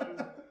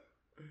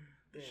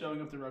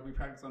 Showing up to rugby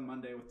practice on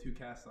Monday with 2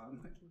 casts on.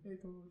 Like, "Hey,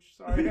 coach,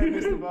 sorry I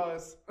missed the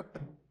bus."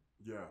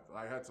 Yeah,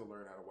 I had to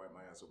learn how to wipe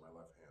my ass with my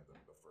left hand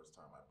the first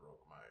time I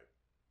broke my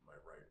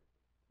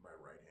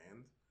right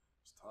hand.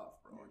 It's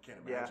tough, bro. I can't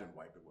imagine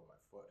wiping with my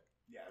foot.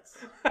 Yeah, it's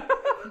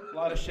a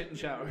lot of shit in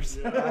showers.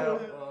 I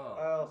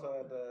also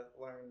had to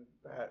learn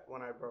that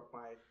when I broke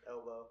my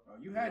elbow. Oh,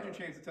 you had your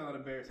chance to tell an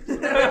embarrassing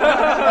story. Yeah,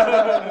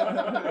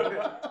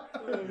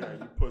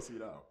 you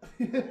pussied out.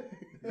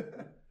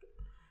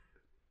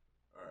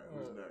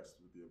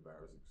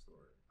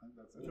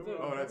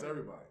 that's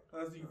everybody.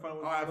 Unless you find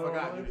Oh, I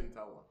forgot you didn't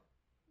tell one.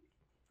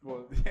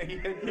 Well, yeah, he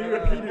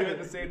repeated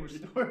the sandwich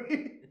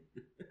story.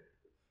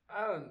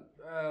 I don't.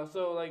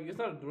 So like, it's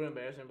not really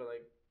embarrassing, but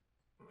like,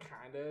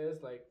 kinda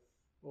is. Like,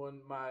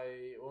 when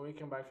we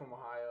came back from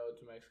Ohio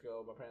to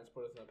Mexico, my parents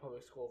put us in a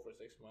public school for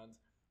 6 months,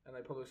 and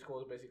like public school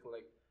is basically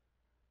like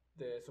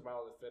the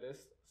survival of the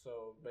fittest.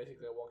 So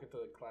basically, I walk into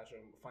the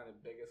classroom, find the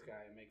biggest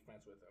guy, and make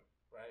friends with him.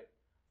 Right?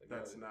 Like,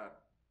 That's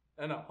not.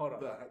 No, hold on.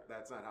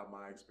 That's not how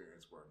my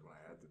experience worked when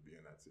I had to be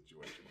in that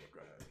situation. But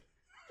go ahead.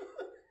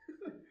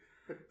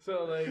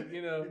 So like,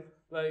 you know,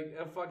 like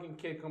a fucking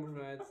kid comes from the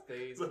United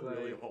States. It's a like,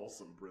 really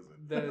wholesome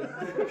prison.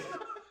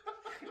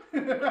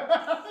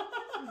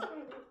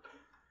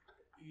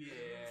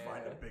 Yeah.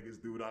 Find the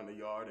biggest dude on the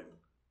yard and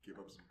give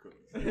up some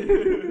cookies.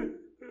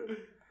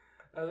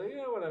 I was like,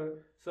 yeah, whatever.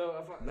 So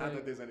I find, Not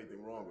that there's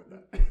anything wrong with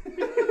that.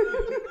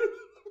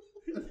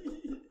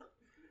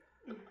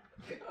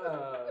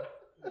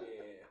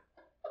 yeah.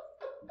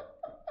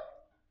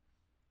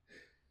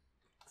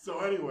 So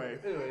anyways,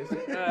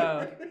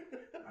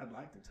 I'd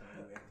like to tell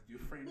you that you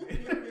framed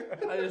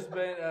it. I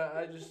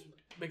just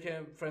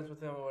became friends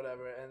with him or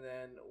whatever, and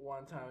then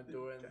one time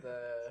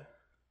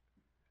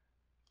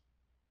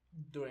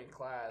during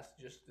class,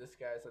 just this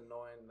guy's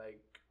annoying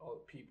like all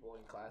the people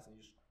in class, and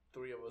just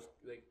three of us,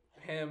 like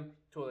him,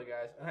 two other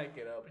guys, and I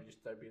get up and just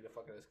start being the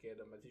fuck out of this kid,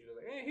 and my teacher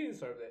was like, hey, he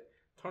deserved it.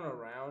 Turn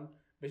around,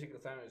 basically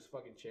sat on his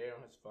fucking chair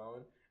on his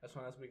phone. As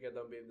soon as we get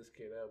done beating this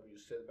kid up, we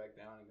just sit back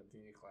down and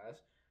continue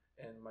class.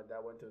 And my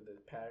dad went to the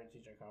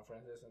parent-teacher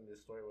conferences, and this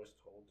story was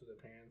told to the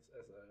parents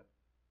as a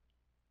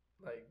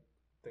like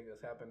thing that's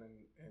happened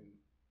in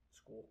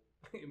school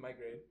in my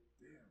grade.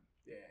 Damn.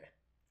 Yeah.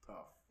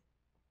 tough.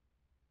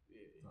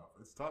 Yeah. Tough.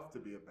 It's tough to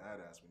be a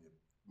badass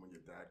when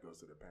your dad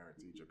goes to the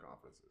parent-teacher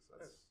conferences.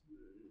 That's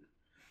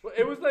Well,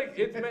 it was like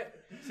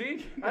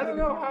see, I don't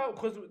know how,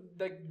 cause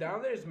like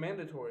down there it's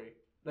mandatory.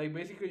 Like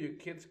basically your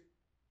kid's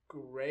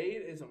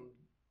grade is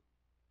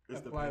it's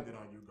dependent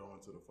on you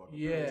going to the fucking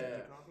Yeah.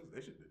 parent-teacher conference.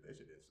 They should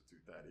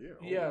institute that here.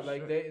 yeah, Holy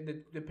like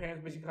shit. the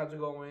parents basically have to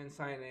go in,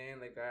 sign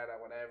in, like that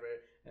or whatever,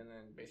 and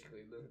then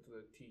basically listen to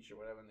the teacher,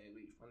 whatever, and they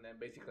leave. And then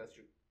basically that's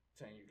you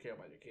saying you care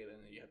about your kid,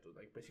 and then you have to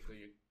like basically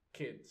your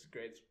kid's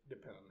grades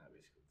depend on that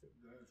basically too.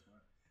 That's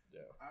fine.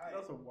 Yeah.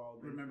 That's a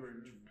wild. remember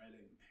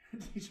dreading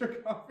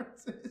teacher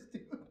conferences,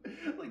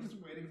 dude. Like just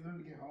waiting for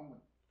them to get home.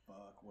 Like,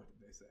 fuck, what did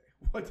they say?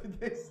 What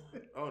did they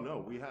say? Oh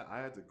no,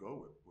 I had to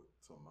go with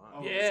to mine.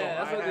 Oh, Yeah, So that's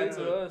I what they had did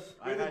to us.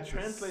 I You had had to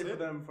translate for sit-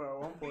 them for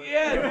one point.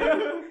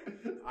 Yeah.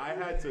 I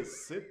had to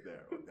sit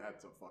there.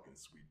 That's a fucking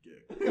sweet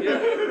gig. Yeah,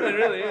 it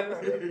really is.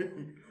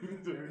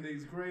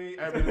 Everything's great.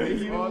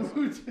 Everything's Huge.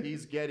 awesome.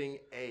 He's getting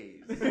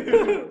A's.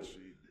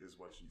 Is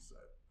what she said.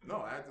 No,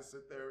 I had to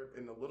sit there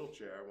in the little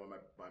chair when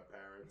my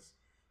parents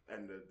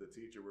and the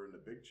teacher were in the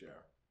big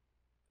chair.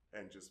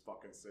 And just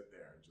fucking sit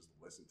there and just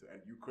listen to, and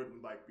you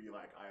couldn't like be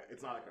like,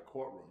 it's not like a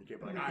courtroom. You can't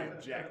be like, I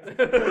object.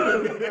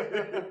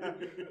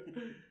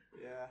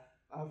 Yeah,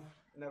 I've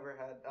never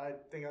had. I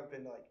think I've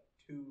been to like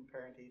 2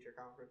 parent-teacher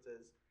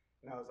conferences,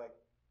 and I was like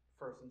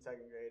 1st and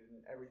 2nd grade,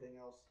 and everything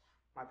else.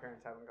 My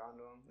parents haven't gone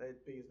to them.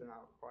 Because they're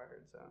not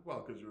required. So Well,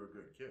 because you're a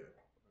good kid.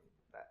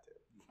 that too.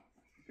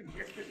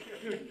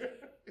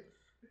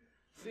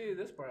 See,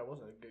 this part I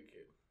wasn't a good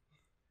kid.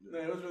 No,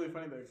 it was really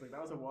funny though. Cause like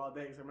that was a wild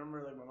day. Cause I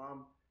remember like my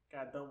mom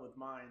got done with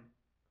mine,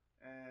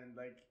 and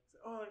like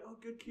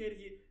good kid.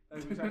 I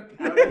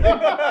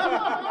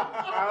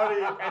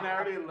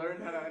already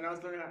learned how to, and I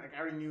was learning how, like I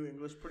already knew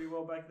English pretty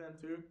well back then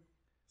too.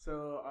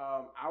 So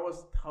I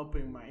was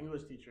helping my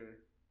English teacher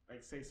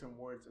like say some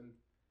words and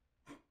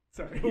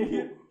sorry.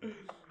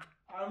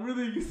 I'm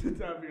really used to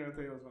tapping on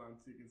tables when I'm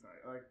speaking. Sorry,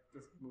 I like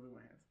just moving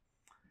my hands.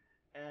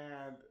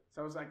 And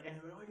so I was like, and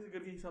he's like, oh, he's a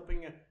good kid. He's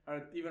helping.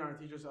 Even our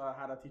teachers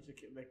how to teach the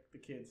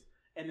kids.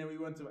 And then we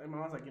went to, and my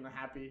mom's like,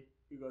 happy.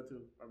 We go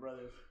to our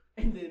brothers,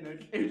 and then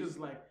it was just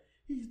like,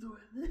 he's doing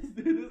this,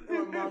 dude.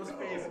 And my mom's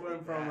face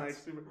went from like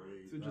super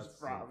to just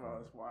frog. Oh,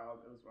 it was wild.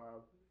 It was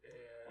wild.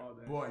 Yeah. All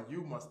day. Boy,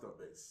 you must have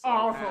been so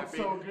Oh, I felt happy.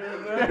 so good,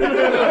 man.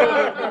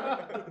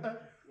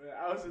 Yeah,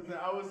 I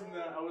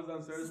was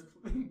downstairs,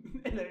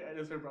 and I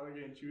just heard brother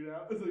getting chewed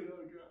out. I was like,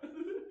 oh god.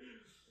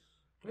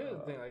 Here's the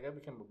thing, like I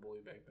became a bully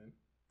back then.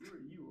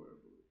 You were a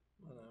bully.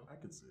 I don't know. I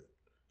could see it.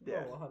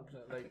 Yeah. Oh,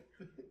 100%. Like,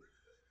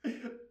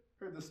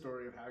 Heard the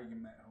story of how you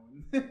met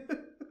Owen.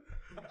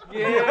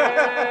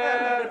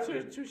 yeah,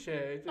 touche.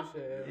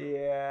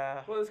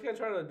 Yeah. Well, this guy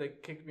tried to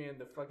like kick me in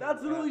the fucking.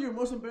 That's literally your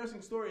most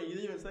embarrassing story, and you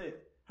didn't even say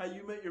it. How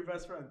you met your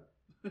best friend.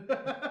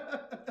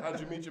 How'd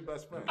you meet your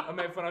best friend? I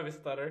made fun of his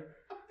stutter.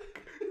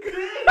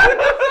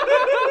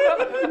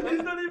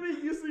 He's not even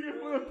using it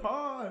for the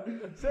pod.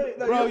 Say it.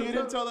 Like, Bro, you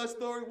didn't tell that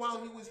story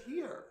while he was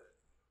here.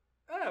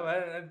 Yeah,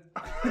 man.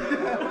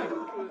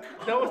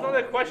 That was not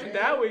a question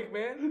that week,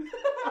 man.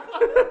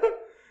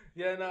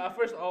 Yeah, no. At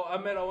first, I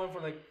met Owen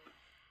for like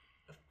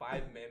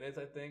 5 minutes,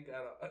 I think.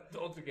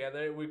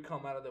 Altogether, we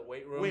come out of the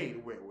weight room. Wait.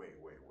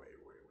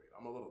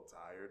 I'm a little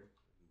tired.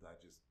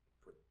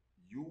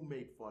 You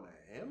made fun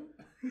of him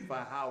for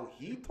how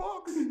he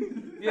talks?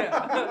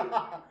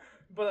 Yeah.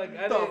 But like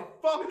I The didn't.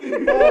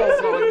 fucking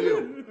balls on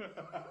you.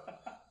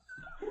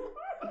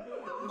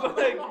 But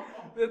like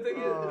the thing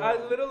is,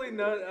 I've literally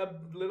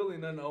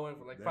known Owen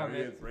for like There 5 he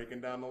minutes. is,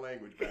 breaking down the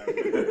language back. I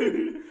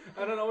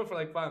don't know Owen for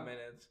like 5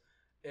 minutes,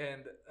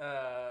 and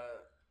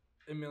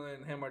Emilio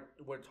and him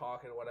were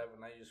talking or whatever,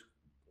 and I just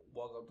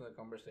walk up to the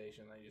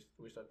conversation.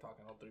 We start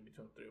talking all three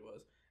between the three of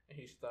us, and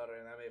he stuttered,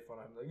 and I made fun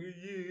of him like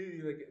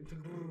yeah, like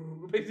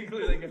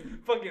basically like a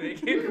fucking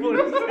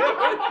AK-47.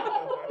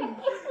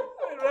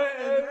 Right,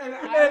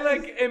 and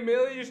like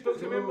Emilio just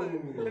looks at me, and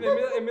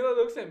Emilio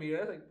looks at me, and I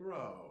was like,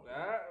 Bro.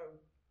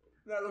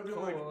 That looked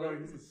Cool. like, bro,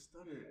 he's a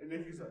stunner. And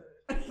then he's like,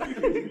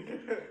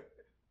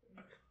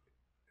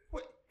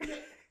 What?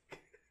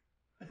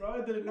 bro,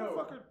 I didn't know.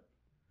 Motherfucker,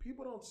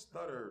 people don't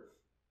stutter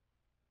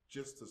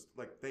just to,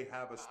 like, they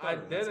have a I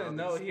stutter. That's how didn't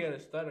they know he had a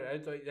stutter. I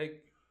thought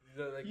like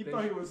He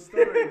thought he was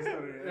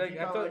stuttering. like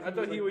I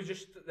thought he was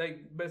just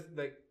like best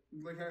like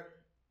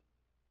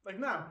like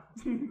now.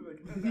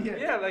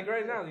 yeah like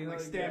right now, you know,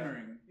 like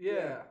stammering.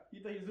 Yeah. He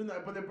thought he was doing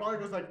that, but then probably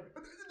was like,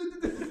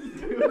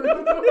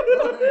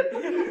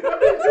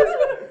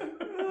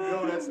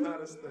 No, that's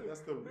not a stutter. That's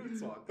the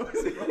retard.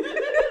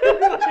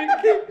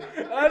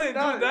 I didn't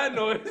do that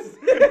noise.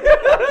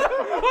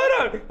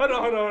 Hold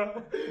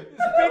on.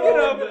 Speaking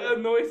of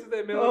noises that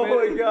Emilio made. Oh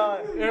my god.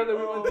 Earlier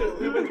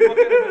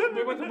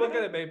we went to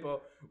Bucket at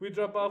Maple. We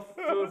dropped off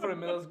food for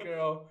Emilio's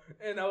girl,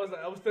 and I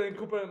was telling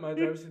Cooper in my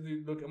driver's seat,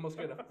 dude, look, I'm gonna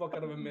scare the fuck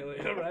out of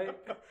Emilio, right?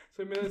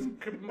 So Emilio's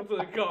creeping up to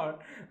the car.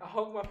 I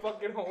honk my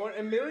fucking horn.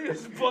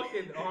 Emilio's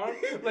fucking arm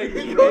like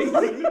raised,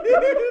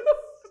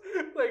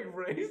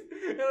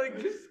 and like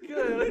just I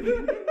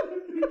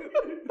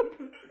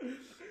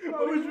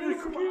wish we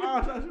could. I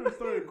should have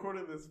started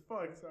recording this.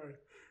 Fuck, sorry.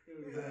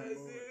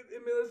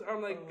 Emilio's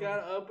arm like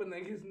got up, and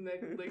like his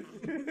neck like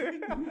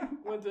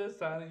went to the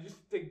side, and just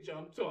like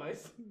jumped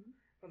twice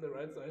on the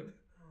right side.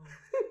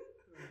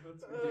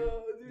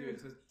 Dude,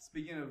 so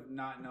speaking of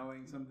not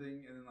knowing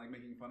something and then like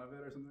making fun of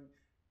it or something,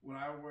 when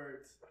I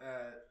worked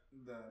at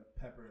the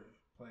pepper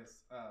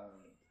place,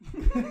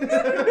 Just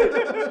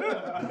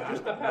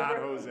the Not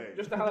pepper, Jose.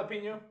 just the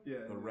jalapeno.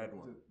 yeah, The red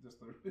one. just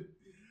the.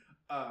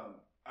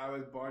 I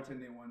was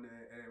bartending one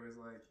day and it was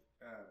like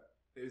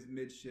it was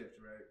mid shift,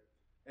 right?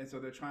 And so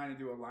they're trying to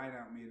do a line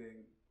out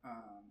meeting,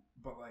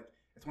 but like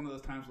it's one of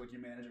those times where, like,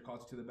 your manager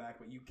calls you to the back,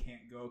 but you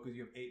can't go because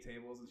you have 8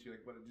 tables, and she's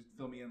like, "But just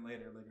fill me in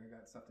later. Like, I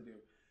got stuff to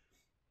do."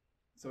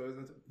 So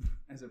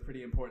it's a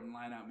pretty important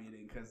line out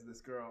meeting because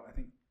this girl, I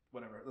think,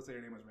 whatever, let's say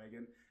her name was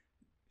Reagan,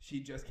 she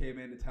just came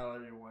in to tell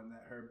everyone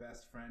that her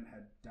best friend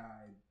had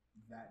died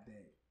that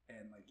day,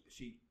 and like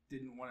she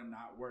didn't want to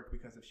not work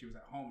because if she was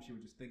at home, she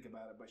would just think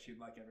about it, but she'd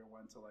like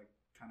everyone to like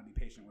kind of be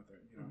patient with her,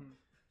 you know.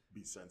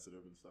 Be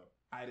sensitive and stuff.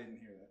 I didn't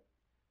hear that.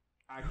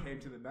 I came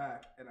to the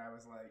back and I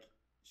was like,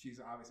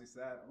 she's obviously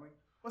sad. I'm like,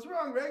 what's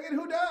wrong, Reagan?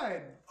 Who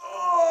died?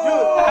 Dude,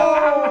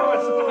 I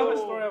have a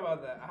story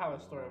about that.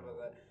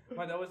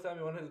 My dad was telling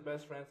me one of his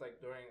best friends,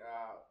 like during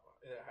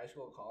high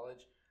school or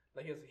college,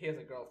 like he has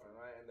a girlfriend,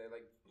 right? And they're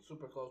like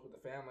super close with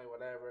the family,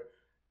 whatever.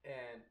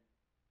 And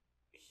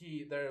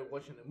they're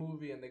watching the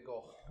movie, and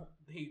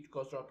he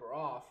goes drop her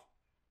off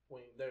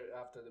when they're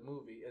after the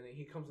movie, and then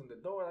he comes in the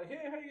door like,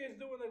 hey, how you guys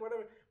doing, like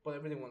whatever. But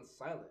everything went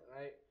silent,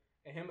 right?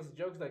 And him as a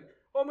joke's like,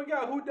 oh my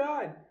god, who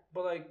died?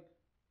 But like,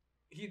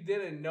 he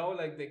didn't know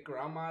like the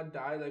grandma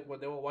died like when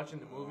they were watching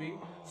the movie.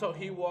 So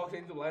he walks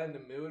in to lighten the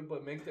mood,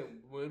 but makes the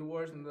mood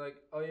worse. And they're like,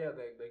 oh yeah,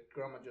 the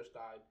grandma just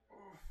died,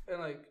 and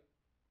like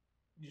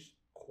just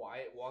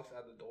quiet, walks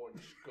out the door,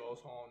 and just goes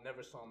home.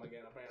 Never saw him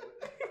again apparently.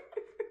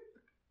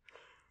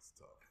 It's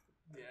tough.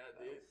 Yeah,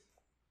 dude.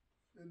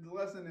 And the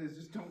lesson is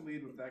just don't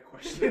lead with that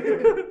question.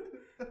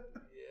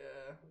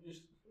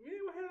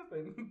 What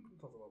happened?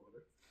 Talk about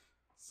it.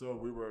 So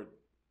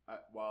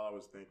while I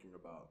was thinking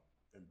about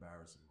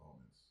embarrassing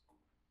moments,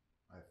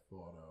 I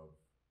thought of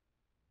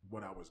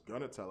what I was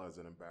gonna tell as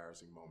an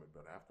embarrassing moment,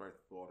 but after I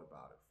thought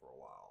about it for a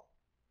while,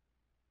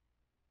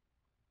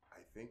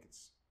 I think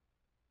it's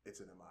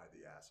an Am I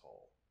the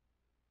Asshole?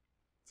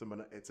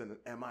 It's an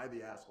Am I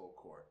the Asshole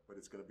court, but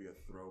it's gonna be a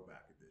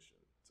throwback edition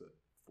to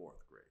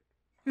 4th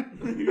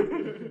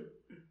grade.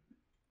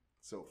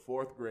 So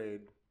 4th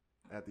grade,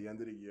 at the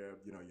end of the year,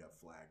 you know, you have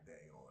Flag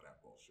Day and all of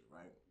that bullshit,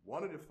 right?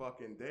 One of the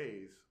fucking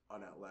days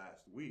on that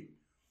last week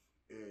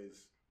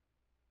is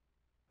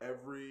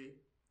every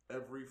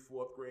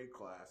 4th grade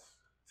class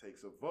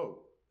takes a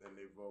vote, and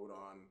they vote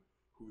on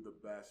who the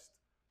best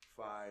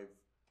 5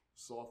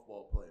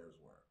 softball players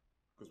were,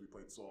 because we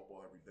played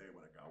softball every day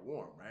when it got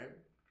warm, right?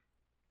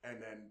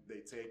 And then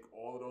they take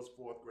all of those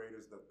 4th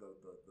graders, the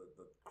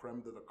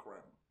creme de la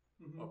creme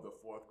of the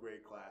 4th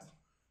grade class,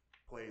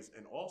 plays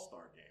an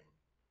all-star game.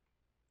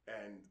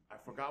 And I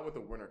forgot what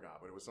the winner got,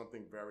 but it was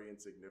something very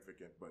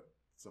insignificant, but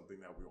something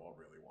that we all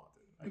really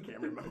wanted. I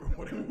can't remember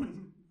what it was.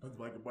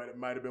 Like it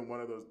might have been one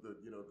of those the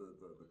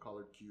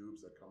colored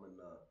cubes that come in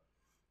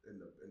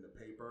the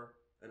paper,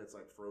 and it's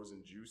like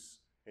frozen juice,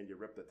 and you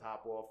rip the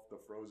top off the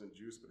frozen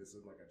juice, but it's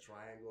in like a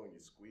triangle, and you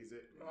squeeze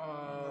it.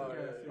 Oh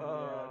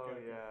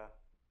yeah.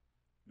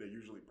 They're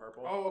usually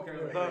purple. Oh, okay.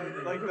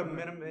 Like the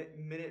Minute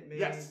Maid.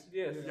 Yes.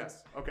 Yes.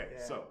 Yes. Okay.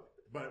 Yeah. So,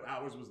 but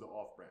ours was the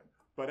off-brand.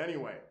 But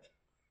anyway.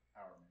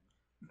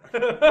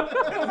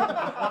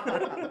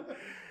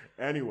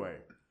 Anyway,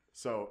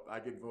 so I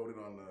get voted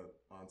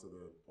onto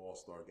the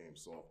All-Star Game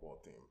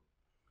softball team.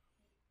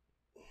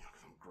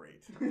 I'm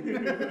great. So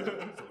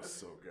it's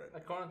so good.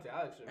 According to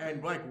Alex.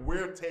 And like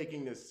we're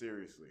taking this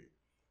seriously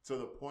to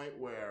the point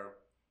where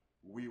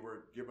we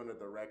were given a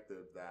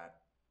directive that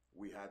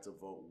we had to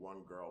vote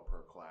one girl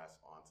per class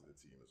onto the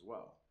team as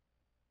well,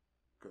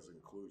 because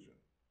inclusion.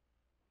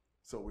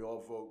 So we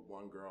all vote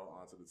one girl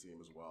onto the team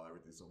as well.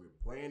 Everything. So we're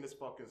playing this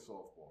fucking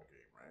softball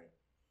game, right?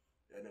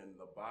 And then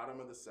the bottom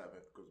of the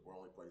seventh, because we're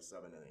only playing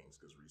 7 innings,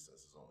 because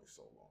recess is only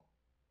so long.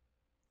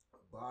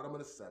 Bottom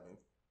of the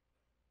seventh,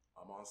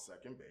 I'm on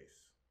second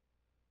base,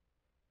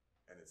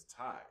 and it's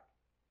tied.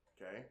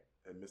 Okay,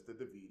 and Mr.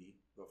 DeViti,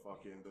 the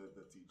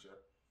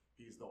teacher,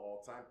 he's the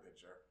all-time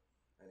pitcher,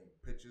 and he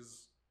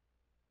pitches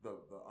the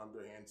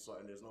underhand,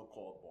 and there's no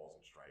called balls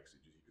and strikes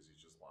because he's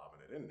just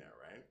lobbing it in there,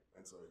 right?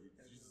 And so he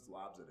just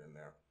lobs it in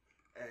there,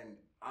 and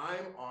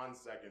I'm on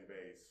second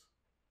base,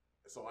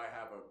 so I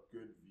have a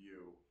good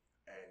view,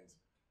 and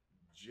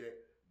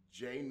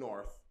Jay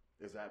North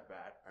is at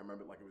bat. I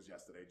remember it like it was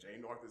yesterday. Jay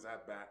North is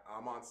at bat.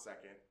 I'm on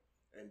second,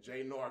 and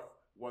Jay North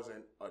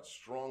wasn't a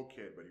strong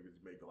kid, but he would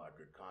make a lot of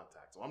good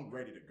contact. So I'm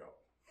ready to go.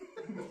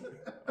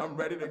 I'm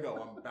ready to go.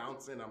 I'm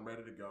bouncing. I'm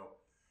ready to go.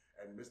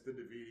 And Mr.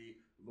 DeViti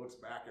looks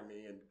back at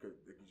me, and because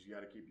you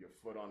got to keep your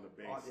foot on the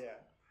base. Oh, yeah.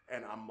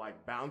 And I'm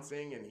like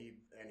bouncing, and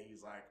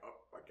he's like, "Oh,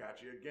 I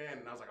got you again."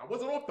 And I was like, "I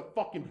wasn't off the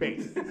fucking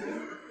base."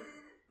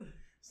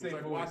 He's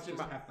like watching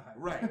my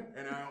right,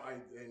 and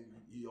and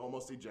he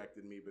almost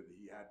ejected me, but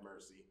he had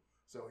mercy.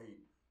 So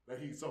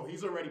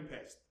he's already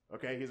pissed.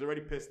 Okay, he's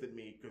already pissed at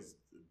me because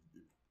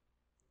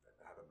I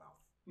have a mouth.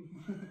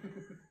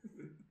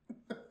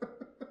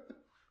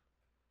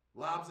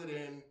 Lobs it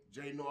in.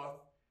 Jay North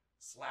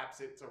slaps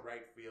it to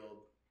right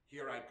field.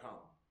 Here I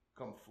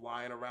come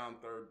flying around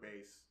third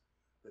base.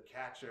 The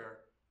catcher,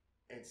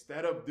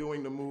 instead of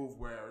doing the move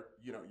where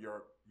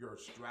you're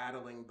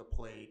straddling the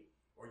plate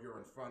or you're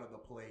in front of the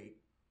plate,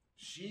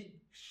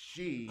 she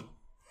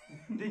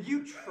Did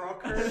you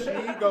truck her?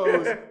 she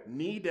goes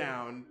knee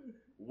down,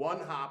 one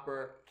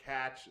hopper,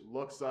 catch,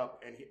 looks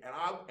up, and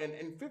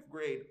in 5th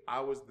grade I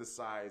was the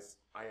size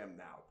I am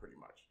now, pretty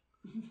much.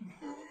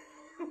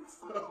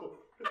 So,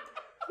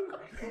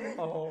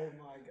 Oh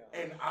my god.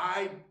 and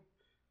I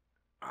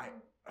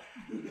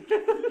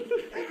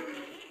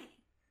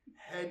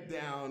head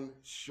down,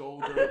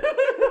 shoulder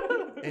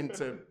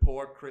into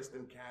poor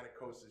Kristen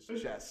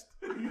Katakos' chest.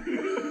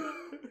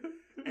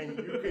 And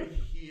you could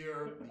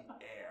hear the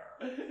air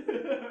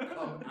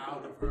come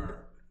out of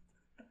her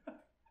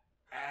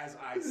as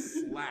I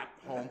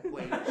slapped home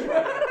plate.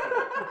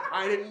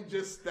 I didn't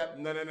just step,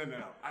 no.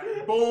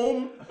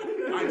 Boom!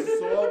 I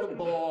saw the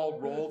ball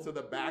roll to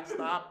the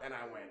backstop, and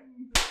I went,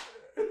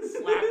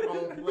 slapped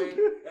home plate,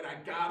 and I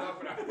got up,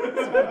 and I put it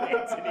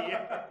into the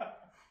air.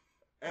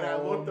 And I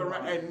looked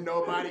around, and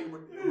nobody,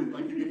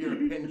 like you could hear a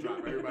pin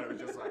drop. Everybody was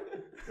just like,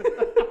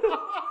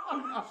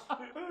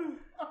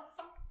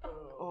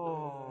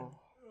 Oh.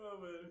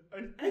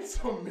 and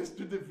so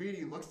Mr.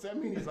 DeViti looks at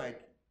me and he's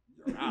like,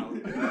 "You're out."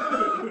 And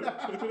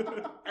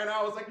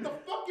I was like, "The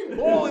fucking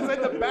ball is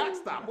at the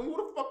backstop.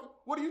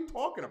 What are you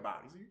talking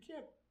about?" He said, "You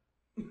can't.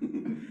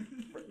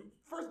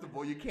 First of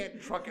all, you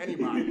can't truck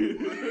anybody.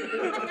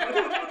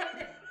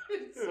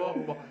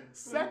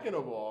 Second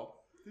of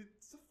all,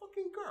 it's a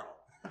fucking girl."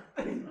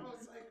 And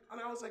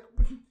I was like,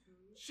 but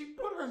she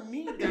put her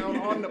knee down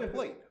on the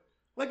plate.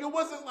 Like, it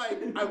wasn't like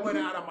I went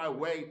out of my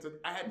way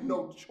I had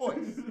no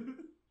choice.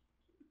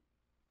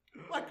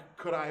 Like,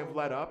 could I have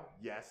let up?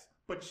 Yes.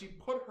 But she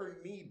put her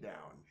knee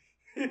down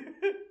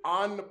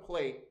on the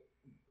plate.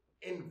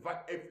 If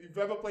you've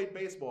ever played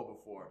baseball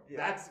before,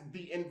 that's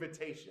the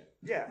invitation.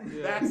 Yeah.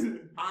 That's,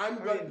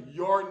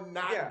 you're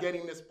not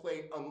getting this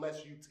plate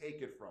unless you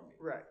take it from me.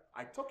 Right.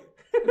 I took it.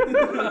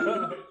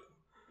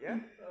 Yeah.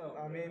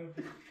 I mean.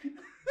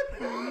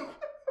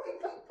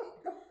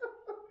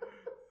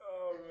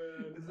 Oh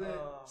man.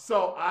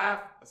 So I've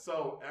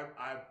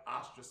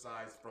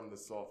ostracized from the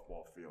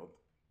softball field.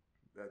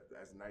 That,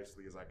 as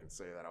nicely as I can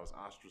say that, I was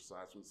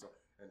ostracized from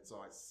and so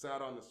I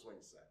sat on the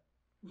swing set.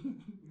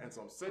 And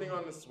so I'm sitting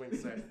on the swing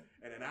set,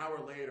 and an hour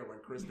later, when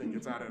Kristen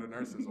gets out of the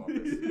nurse's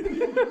office,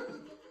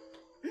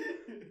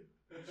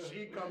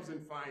 she comes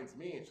and finds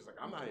me, and she's like,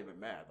 "I'm not even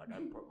mad. Like,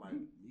 I put my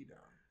knee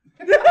down."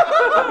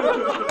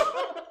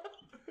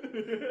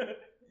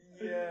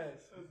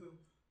 Yes.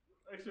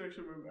 Actually, I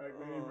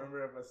really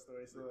remember of a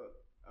story. So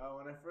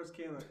when I first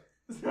came,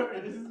 sorry,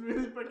 this is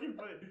really fucking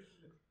funny.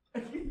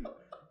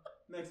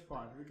 Next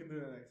part, we can do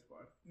the next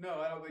part.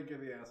 No, I don't think you're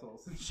the asshole.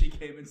 Since she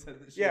came and said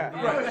that she. Yeah.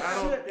 Right. I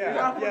don't. Yeah. You're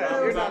not the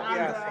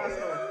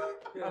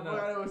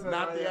asshole.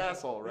 Not the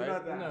asshole, right?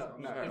 Not the No. asshole.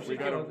 No, If we she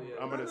gotta. killed it,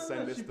 I'm gonna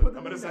send this. she To, put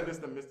I'm the gonna knee send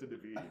down. this to Mr.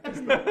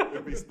 DeViti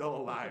if he's still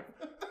alive.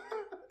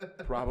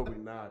 Probably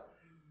not.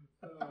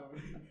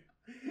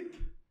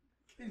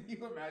 Can you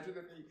imagine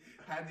if he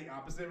had the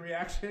opposite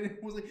reaction?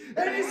 It was like,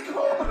 and he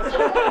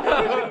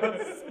scored!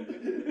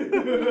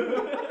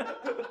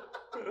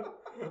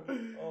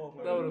 Oh,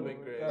 That would have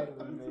been great. That was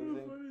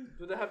amazing.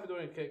 Dude, that happened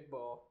during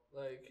kickball.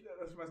 Like, Yeah,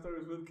 that's my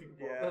story with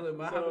kickball. Yeah. no,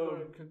 my happened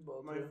during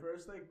kickball My too.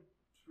 first like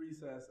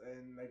recess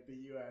in like the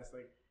U.S.,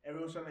 like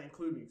everyone's trying to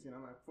include me. 'Cause, you know,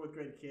 I'm like 4th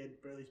grade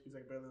kid, barely speaks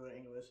like barely learn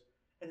English,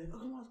 and then oh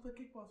come on, let's play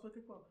kickball, let's play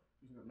kickball.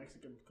 You know,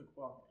 Mexican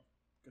kickball,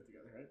 good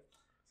together, right?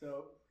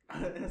 So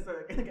and I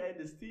started a guy in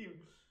this team.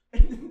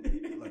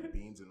 Like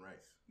beans and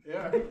rice.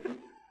 Yeah.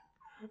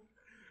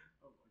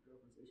 Oh my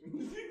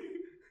god,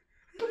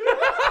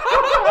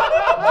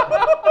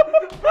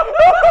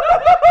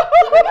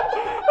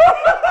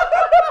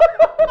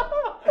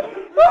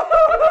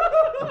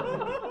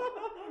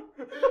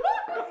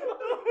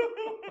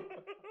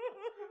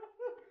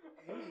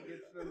 Amy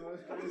gets the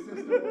most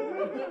racist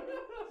award.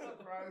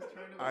 Surprise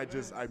turn of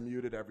events. I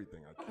muted everything.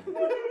 I can't. I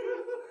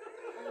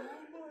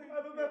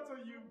thought that's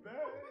what you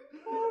bet.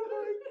 Oh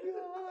my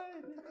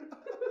god.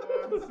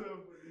 That's so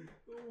funny.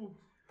 Ooh.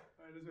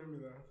 I just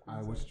remember that.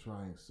 I was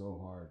trying so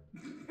hard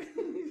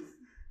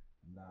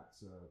not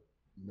to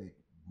make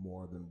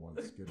more than one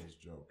Skittles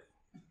joke.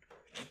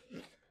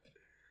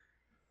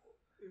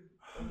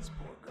 This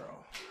poor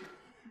girl.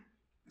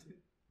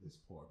 This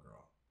poor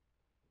girl.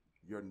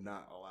 You're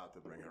not allowed to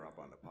bring her up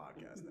on the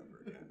podcast ever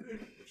again.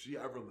 If she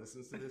ever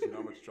listens to this, you know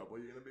how much trouble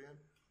you're going to be in?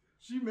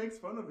 She makes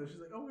fun of it. She's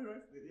like, oh, wait,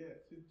 right. Yeah,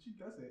 she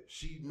does it.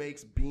 She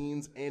makes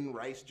beans in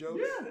rice jokes?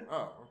 Yeah.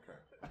 Oh, okay.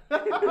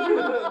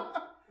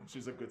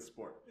 She's a good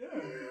sport. Yeah.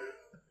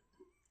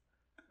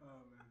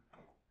 Oh,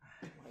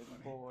 man.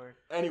 Boy.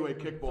 Anyway, So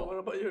kickball. what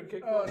about your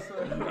kickball? Oh, so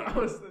I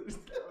was just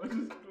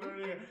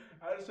learning.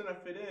 I was trying to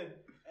fit in,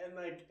 and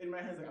like in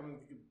my head, like I'm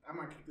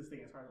gonna kick this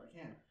thing as hard as I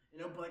can, you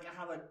know. But like I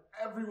have like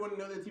everyone in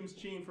the other team's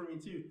cheering for me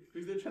too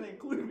because they're trying to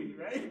include me,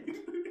 right?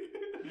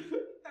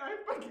 And I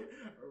fucking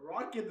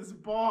rocket this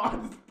ball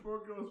on this poor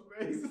girl's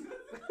face.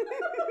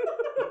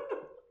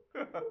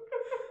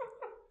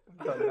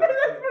 I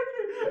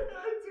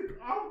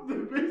took off the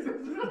base.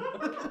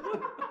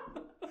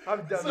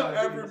 I've done So that.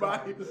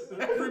 everybody's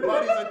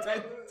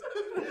attention.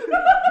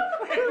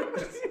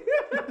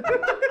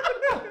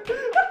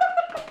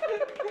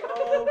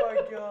 Oh my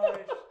gosh.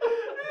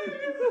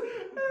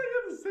 I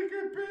got the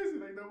second pace,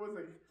 and like no one's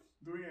like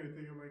doing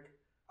anything. I'm like,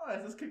 oh,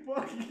 it's just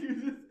kickball.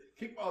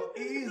 Kickball's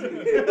easy.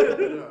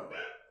 No.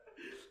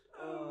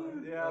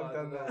 Yeah, I've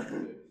done that.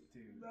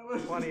 That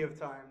was Plenty of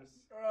times.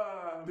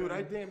 Dude,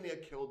 I damn near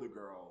killed a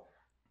girl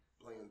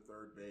playing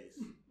third base.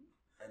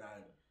 And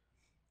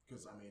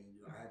because I mean,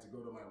 I had to go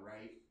to my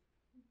right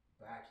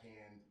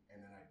backhand,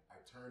 and then I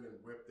turned and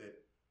whipped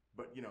it.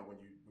 But you know, when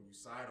you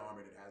sidearm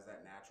it, it has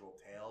that natural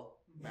tail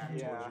back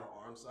towards your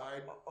arm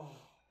side. Oh.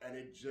 And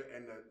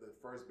the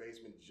first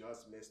baseman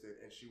just missed it,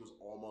 and she was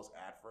almost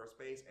at first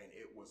base, and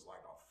it was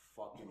like a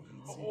fucking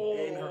heat.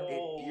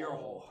 It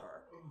earholed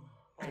her,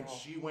 and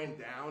she went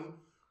down.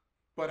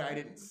 But I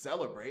didn't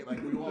celebrate.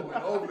 Like we all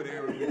went over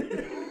there,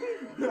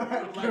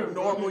 like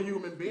normal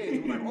human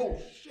beings. We're like, oh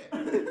shit.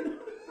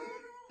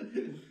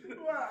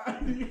 Wow.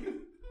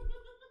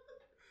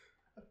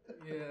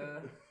 Yeah.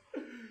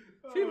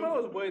 See, mine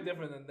was way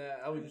different than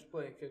that. I was just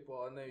playing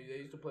kickball, and they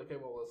used to play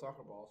kickball with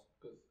soccer balls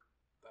because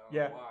I don't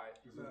know why.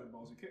 Because those are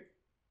balls you kick.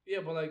 Yeah,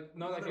 but like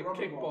not like a rubber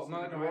kickball, balls.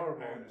 not like a No, I rubber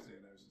ball. understand.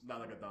 I was just- Not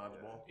like a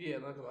dodgeball. Yeah,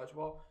 not like a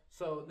dodgeball.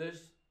 So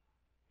there's,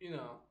 you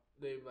know,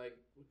 they like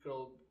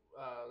girl,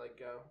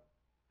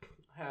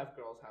 half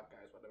girls, half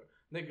guys, whatever.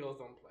 The girls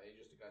don't play,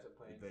 just the guys are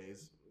playing.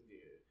 Days.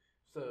 Yeah.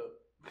 So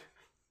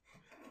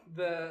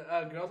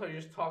the girls are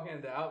just talking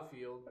in the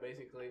outfield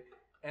basically,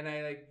 and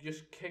I like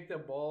just kicked the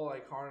ball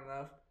like hard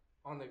enough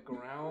on the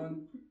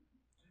ground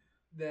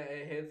that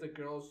it hits the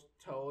girl's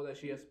toe that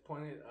she has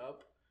pointed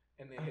up,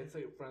 and it hits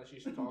the friend that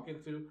she's talking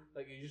to.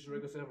 Like it just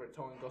wriggles out of her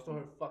toe and goes to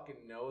her fucking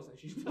nose, and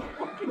she's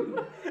talking.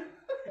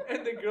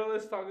 And the girl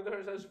that's talking to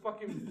her starts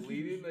fucking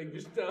bleeding, like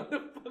just down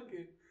the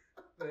fucking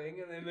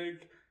thing, and then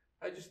like.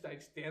 I just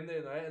like stand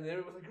there, right? And then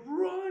everyone's like,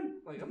 "Run!"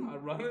 Like I'm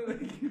not running.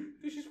 Like dude,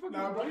 she's fucking.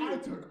 No, but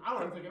bleeding. I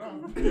would have taken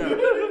off. Yeah.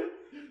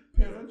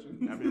 Pay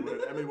attention.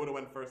 Emmy would have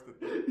went first to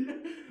third.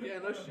 Yeah,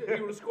 no shit.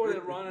 He would have scored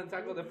a run and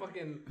tackled the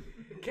fucking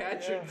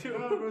catcher too.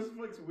 No, it was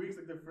for like weeks.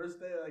 Like the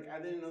first day, like I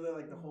didn't know that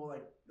like the whole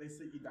like they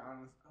sit you down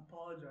and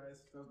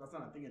apologize. That's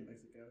not a thing in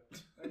Mexico.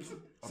 Like,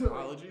 so,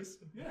 Apologies.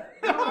 yeah.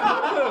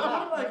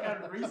 No, like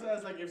at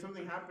recess, like if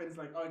something happens,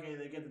 like okay,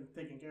 they get them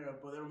taken care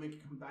of, but they don't make you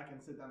come back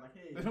and sit down. Like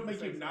hey, They don't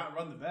make you not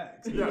run the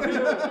bags.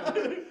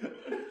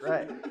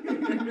 Right.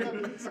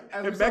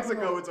 In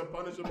Mexico, it's a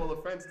punishable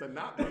offense to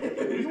not run.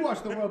 You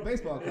watched the World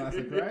Baseball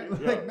Classic, right?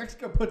 Like Yeah.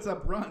 Mexico puts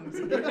up runs.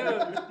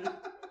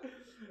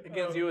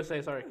 Against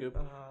USA, sorry, Coop.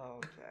 Oh,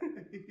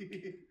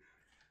 okay.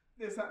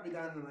 They sat me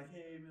down and I'm like,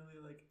 hey,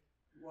 Billy, like,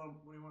 what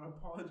do you want to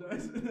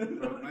apologize?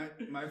 Bro,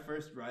 my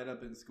first write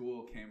up in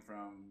school came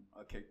from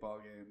a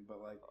kickball game, but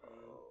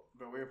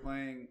we were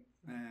playing,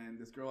 and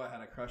this girl I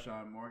had a crush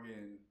on,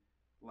 Morgan,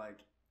 like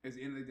it was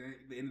the end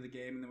of the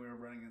game, and then we were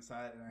running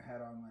inside, and I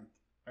had on like,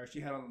 or she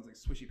had on like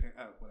swishy pants,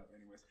 whatever.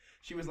 Anyways,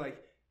 she was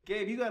like,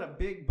 Gabe, you got a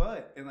big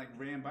butt, and like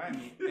ran by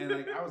me, and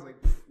like I was like,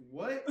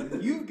 what?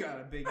 You've got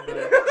a big butt.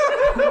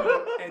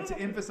 And to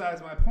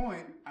emphasize my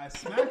point, I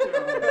smacked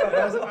her on it.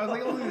 I was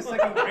like only in the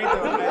second grade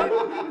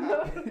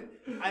though.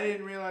 I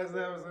didn't realize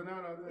that was a no.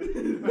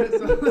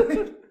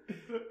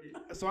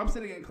 So I'm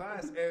sitting in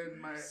class, and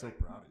my So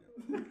proud of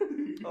you.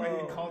 I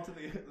get called to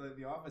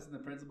the office, and the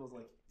principal's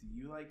like, "Do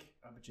you like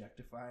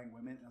objectifying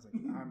women?" I was like,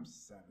 "I'm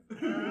 7.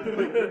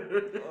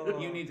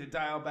 You need to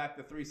dial back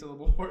the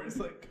 3-syllable words.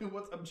 Like,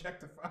 what's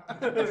objectifying?"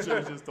 I should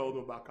have just told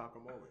him about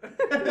Kawk-a-Mole.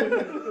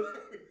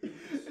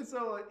 And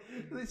so like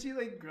she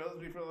like grills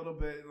me for a little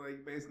bit.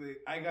 Like basically,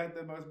 I got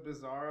the most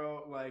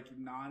bizarro like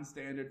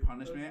non-standard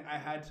punishment. I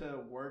had to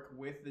work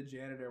with the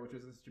janitor, which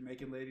was this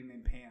Jamaican lady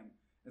named Pam.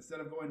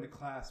 Instead of going to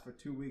class for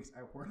 2 weeks,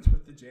 I worked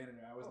with the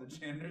janitor. I was the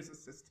janitor's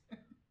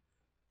assistant.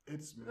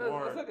 It's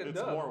more like a it's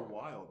dub. more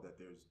wild that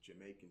there's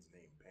Jamaicans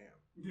named Pam.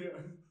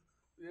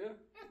 Yeah.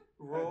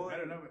 I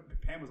don't know. But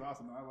Pam was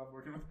awesome. Though. I love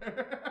working with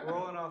her.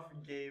 Rolling off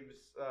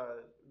Gabe's,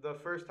 the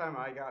first time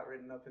I got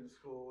written up in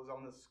school was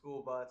on the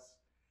school bus.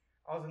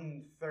 I was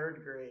in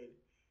 3rd grade,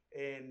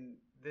 and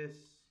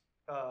this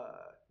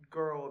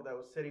girl that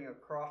was sitting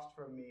across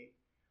from me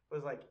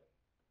was like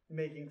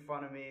making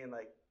fun of me and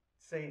like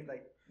saying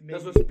like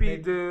That's what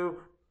speed do.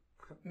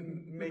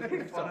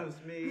 making fun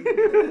of me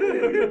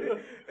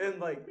and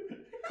like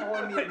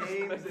calling me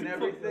names and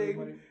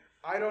everything.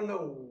 I don't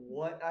know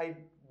what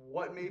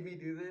made me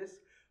do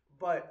this,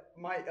 but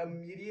my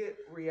immediate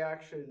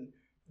reaction,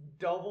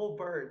 double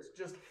birds,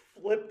 just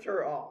flipped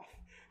her off.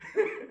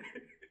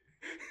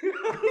 I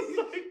was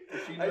like,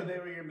 Did she know they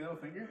were your middle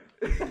finger?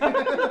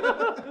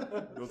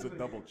 Those are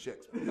double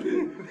chicks. Double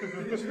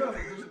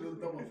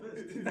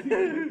fist.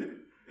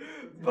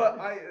 But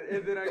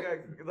then I got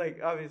like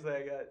obviously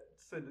I got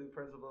sent to the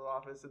principal's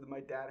office, and then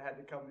my dad had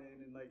to come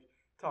in and like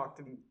talk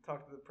to the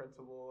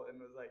principal, and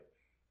was like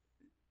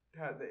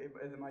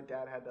and then my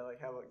dad had to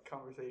like have a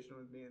conversation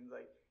with me and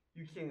like,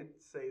 you can't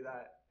say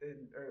that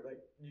or like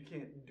you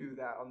can't do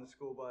that on the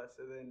school bus.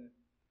 And then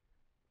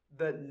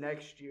the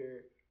next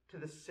year, to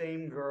the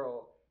same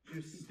girl, she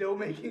was still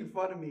making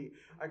fun of me.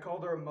 I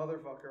called her a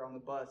motherfucker on the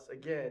bus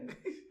again,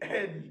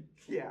 and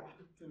yeah,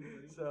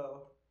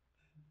 so.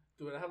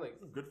 Dude, I had like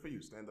Good for you.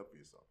 Stand up for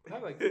yourself. I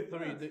had like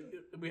 3.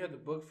 We had the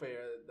book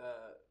fair at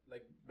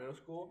like middle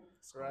school,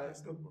 right?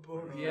 The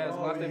book. Yeah, it's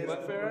Scholastic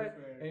Book Fair, right?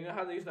 Fair. And you know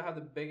how they used to have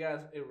the big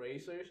ass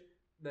erasers,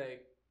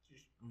 like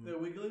The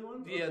wiggly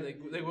ones? yeah, the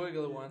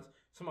wiggly ones.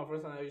 So my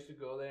first time I used to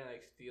go there and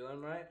like steal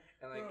them, right?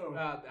 And like Oh.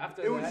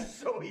 after It that, was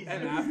so easy.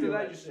 and to after do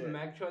that, you shit.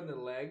 smack you on the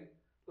leg,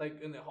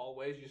 like in the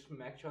hallways. You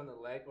smack you on the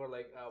leg, or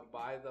like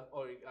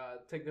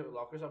take the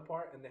lockers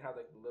apart, and they have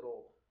like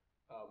little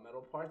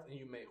metal parts, and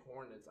you make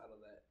hornets out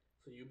of that.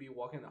 So you be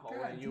walking the hallway,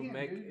 God and you damn,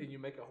 make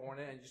dude. a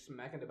hornet, and you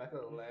smack in the back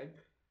of the leg.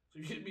 So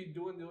you should be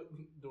doing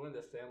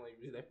the stand, like,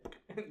 be like,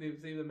 and they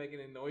see them making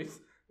a noise,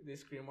 if they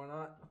scream or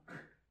not.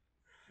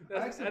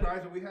 I'm actually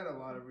surprised, but we had a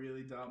lot of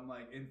really dumb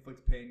like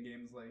inflict pain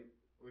games. Like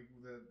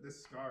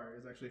this scar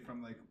is actually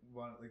from like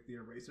the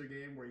eraser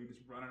game where you just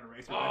run an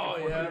eraser back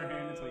and forth in your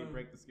hand until you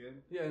break the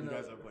skin. Yeah, You no.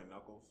 guys ever play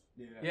Knuckles?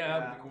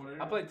 Yeah,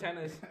 Quarter. I played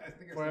tennis. I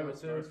think I forever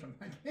still have too. scars from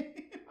that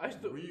game. I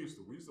used to. We used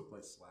to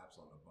play slaps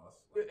on the bus.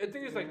 I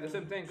think it's like the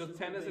same thing, because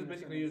tennis is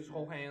basically you just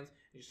hold hands,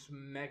 you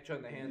smack you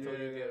on the hand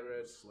until you get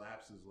rid.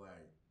 Slaps is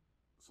like,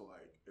 so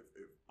like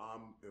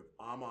if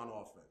I'm on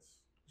offense,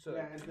 So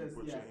Yeah, it's you this,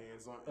 put yeah. your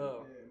hands on.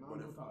 Oh.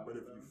 But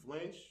if you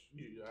flinch,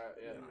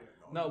 yeah.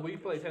 nah, No, we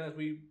play tennis.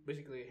 We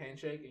basically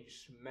handshake and you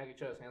smack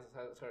each other's hands as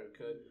hard as you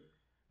could.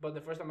 But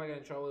the first time I got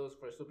in trouble, it was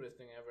for the stupidest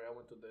thing ever. I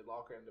went to the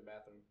locker and the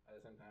bathroom at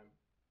the same time.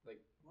 Like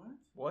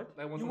What?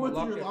 I went You to went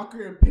my to your locker.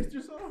 locker and pissed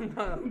yourself?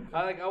 No.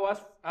 I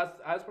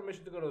asked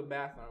permission to go to the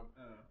bathroom,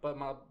 but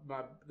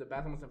the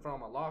bathroom was in front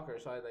of my locker,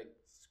 so I like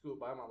scoot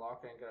by my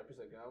locker and get a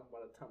piece of gum.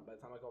 By the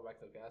time I go back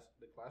to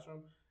the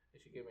classroom, and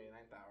she gave me a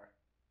 9th hour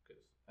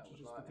because I was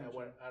not at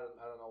where, I don't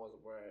know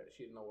where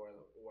she didn't know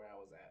where I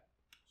was at.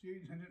 So you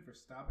intended for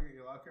stopping at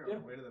your locker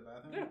on the way to the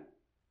bathroom? Yeah.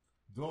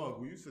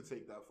 dog, we used to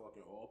take that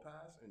fucking hall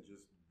pass and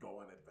just go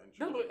on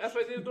adventures. That's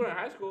what I did during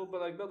high school, but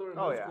like not during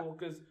middle school,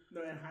 because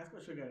No, in high school,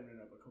 I should have gotten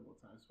it up a couple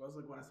of times. But I was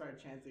like, when I started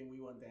chanting,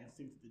 we want dance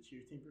team to the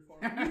cheer team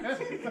performance.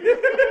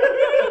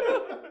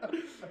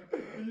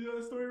 You know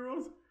the story,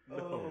 Rose?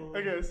 No.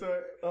 Okay,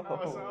 so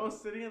I was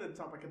sitting at the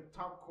top, like a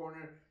top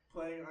corner,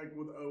 playing like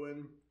with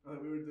Owen.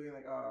 We were doing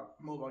like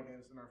mobile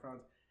games in our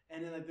phones,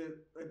 and then they're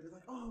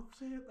like, oh,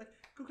 say it, like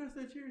go guys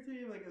to the cheer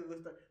team, like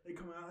they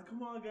come out, like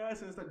come on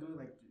guys, and they start doing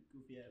like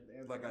goofy ass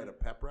dance. Like at a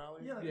pep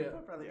rally? Yeah, like Yeah. a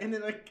pep rally. And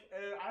then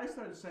I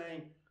started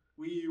saying,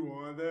 we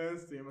want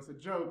this team as a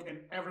joke, and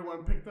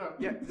everyone picked up.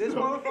 Yeah, this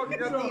motherfucker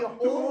got the So,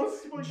 whole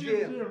fucking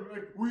gym.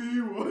 like,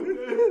 we want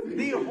this team.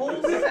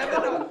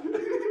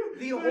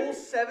 The whole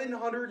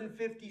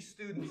 750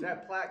 students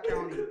at Platte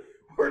County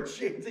were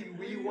chanting,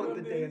 "We want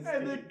the dance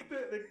And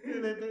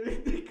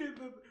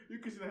team." you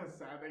can see how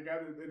sad they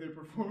got in their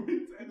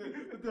performance, and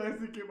then the dance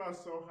team came out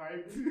so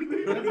hyped.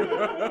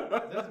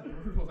 That's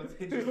brutal. That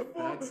they just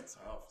That's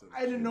tough. To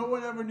And then no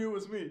one ever knew it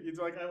was me. It's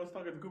like I was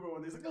talking to Cooper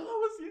one day. He's like,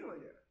 "Oh, it's you."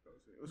 Like, yeah.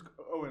 It was.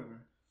 Oh wait a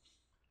minute.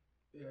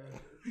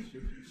 Yeah.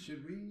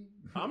 Should we?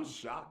 I'm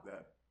shocked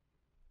that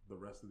the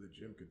rest of the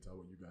gym could tell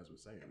what you guys were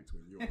saying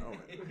between you and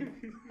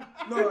Owen.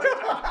 No,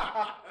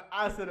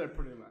 I said it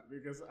pretty much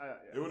because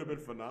It would have been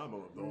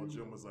phenomenal if the whole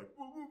gym was like,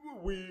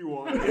 we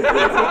want.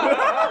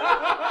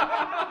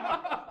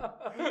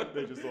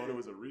 They just thought it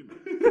was a remix.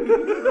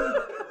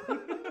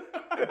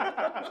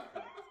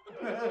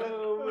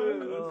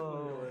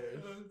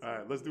 All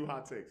right, let's do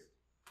hot takes.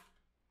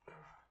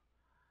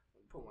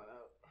 Pull mine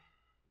out.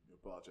 You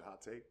pull out your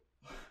hot take.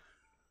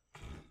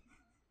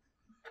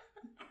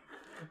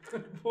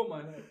 Pull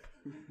mine out.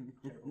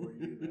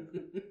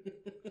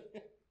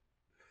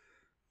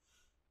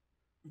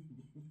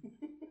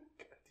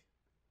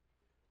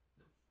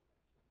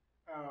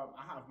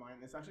 I have mine.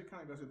 This actually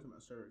kind of goes into my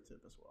server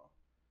tip as well.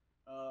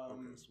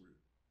 Okay, sweet.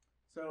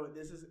 So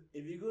this is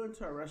if you go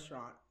into a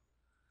restaurant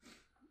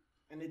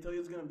and they tell you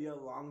it's gonna be a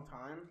long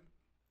time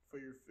for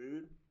your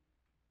food.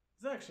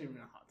 It's actually even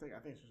a hot take. I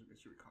think it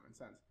should be common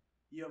sense.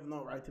 You have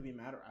no right to be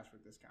mad or ask for a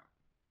discount.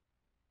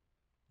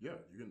 Yeah,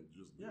 you can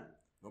just Yeah.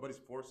 Nobody's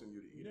forcing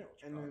you to eat.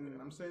 Yeah, and then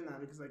I'm saying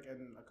that because like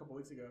a couple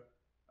weeks ago,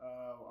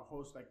 a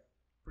host like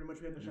pretty much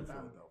we had to shut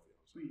down. Philadelphia.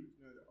 Sweet.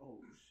 Oh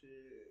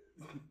shit.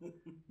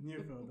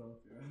 Near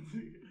Philadelphia.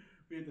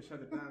 We had to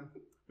shut it down.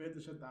 We had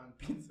to shut down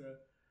pizza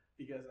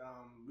because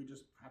we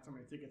just had so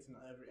many tickets and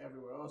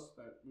everywhere else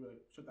that we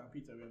like shut down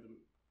pizza. We had to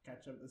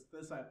catch up this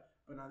side,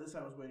 but now this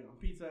side was waiting on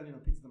pizza, and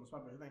pizza's the most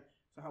popular thing.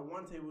 So how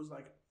one table was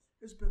like,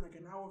 it's been like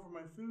an hour for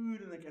my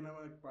food, and I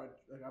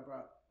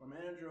brought my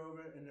manager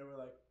over, and they were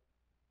like,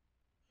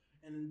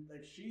 and then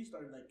like she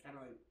started like kind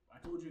of like,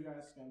 I told you guys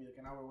it's gonna be like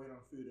an hour wait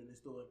on food, and they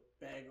still like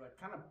begged, like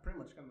kind of pretty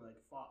much kind of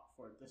like fought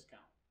for a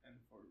discount and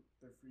for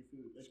their free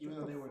food, like even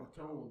though they were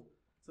told.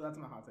 So that's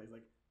my hot take.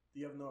 Like,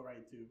 you have no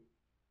right to.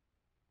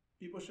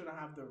 People shouldn't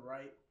have the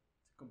right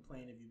to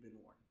complain if you've been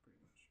warned. Pretty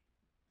much.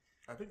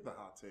 I think the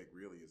hot take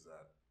really is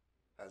that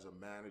as a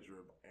manager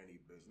of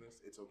any business,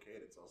 it's okay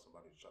to tell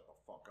somebody to shut the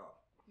fuck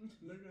up.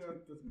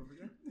 That's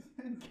perfect.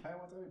 And guy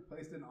one time he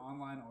placed an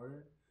online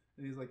order,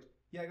 and he's like,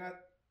 "Yeah,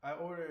 I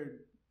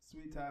ordered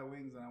sweet Thai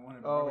wings, and I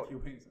wanted barbecue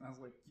wings." And I was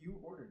like, "You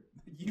ordered?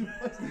 You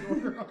placed the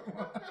order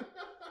online?"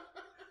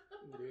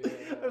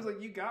 Yeah. I was like,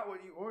 "You got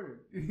what you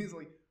ordered." And he's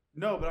like,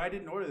 "No, but I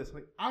didn't order this." I'm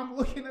like, I'm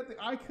looking at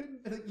I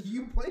couldn't. Like,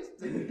 you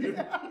placed it.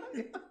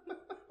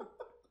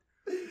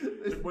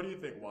 What do you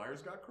think?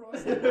 Wires got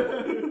crossed?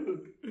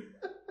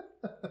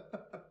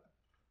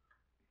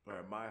 All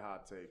right, my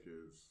hot take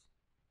is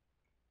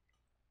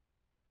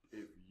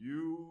if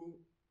you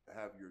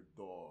have your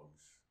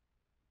dogs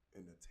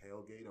in the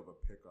tailgate of a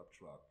pickup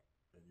truck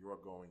and you're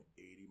going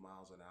 80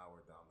 miles an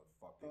hour down the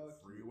fucking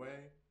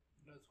freeway,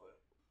 That's what.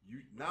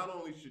 you not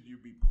only should you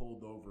be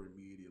pulled over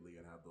immediately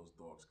and have those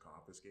dogs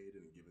confiscated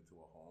and given to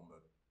a home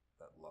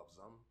that loves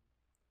them,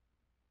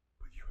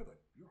 but you're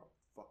a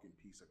fucking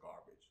piece of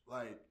garbage.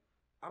 Like,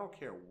 I don't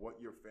care what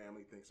your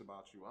family thinks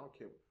about you. I don't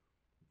care.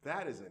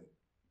 That is a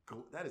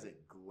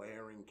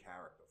glaring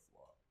character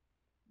flaw.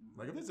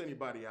 Like, if there's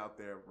anybody out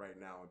there right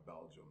now in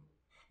Belgium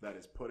that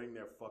is putting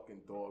their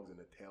fucking dogs in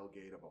the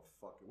tailgate of a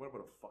fucking, whatever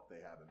the fuck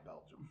they have in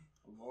Belgium.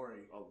 A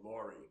lorry.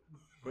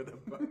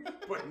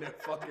 Putting their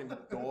fucking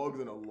dogs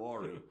in a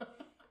lorry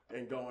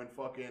and going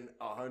fucking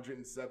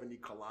 170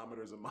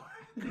 kilometers a mile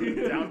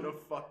down the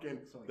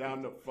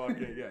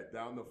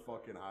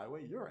fucking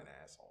highway. You're an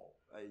asshole.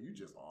 Like, you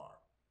just are.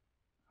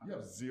 You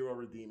have zero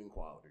redeeming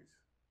qualities.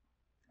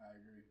 I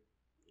agree.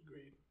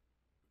 Agreed.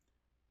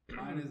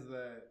 Mine is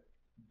that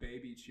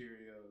baby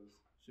Cheerios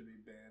should be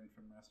banned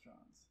from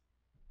restaurants.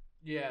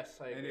 Yes,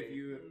 I And agree. if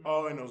you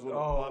And those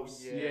little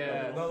puffs.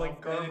 Yeah. No,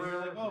 like and if you're Gerber.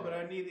 like, oh, but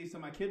I need these so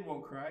my kid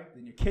won't cry,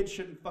 then your kid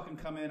shouldn't fucking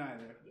come in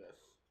either. Yes.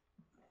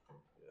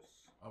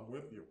 I'm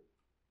with you.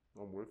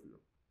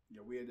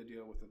 Yeah, we had to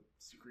deal with a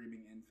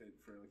screaming infant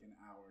for like an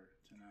hour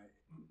tonight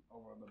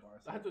over on the bar I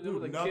side. had to do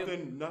with Dude, a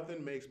kid.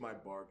 nothing makes my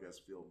bar guests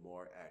feel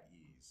more at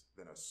ease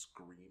than a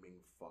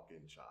screaming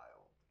fucking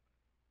child.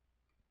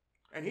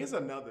 And here's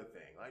another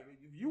thing: like,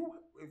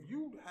 if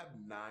you have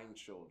 9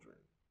 children,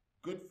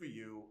 good for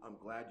you. I'm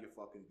glad your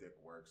fucking dick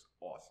works.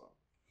 Awesome.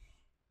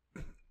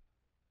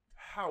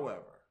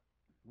 However,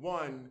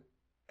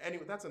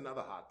 that's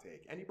another hot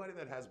take. Anybody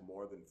that has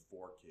more than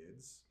 4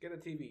 kids, Get a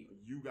TV.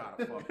 you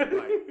gotta fucking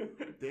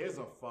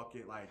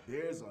like.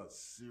 There's a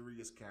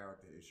serious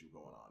character issue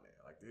going on there.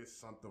 Like, there's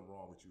something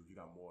wrong with you if you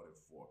got more than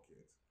 4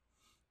 kids.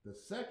 The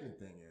second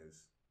thing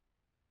is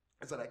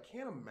that I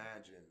can't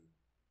imagine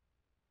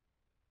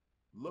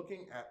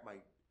looking at my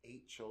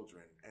 8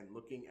 children and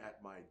looking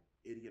at my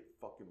idiot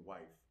fucking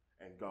wife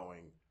and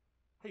going,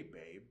 "Hey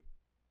babe,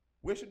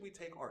 where should we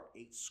take our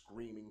 8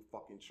 screaming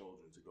fucking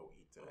children to go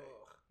eat today?"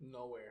 Ugh,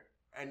 nowhere.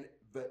 And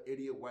the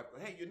idiot wife,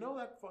 "Hey, you know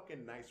that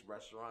fucking nice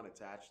restaurant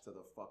attached to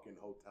the fucking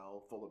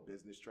hotel full of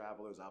business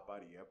travelers out by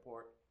the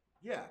airport?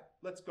 Yeah,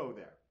 let's go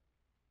there.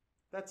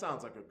 That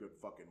sounds like a good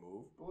fucking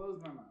move. Blows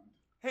my mind.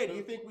 Hey, do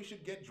you think we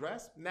should get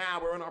dressed? Nah,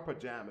 we're in our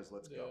pajamas.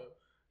 Let's go."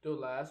 Dude,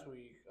 last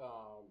week,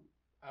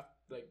 after,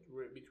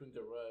 between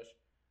the rush,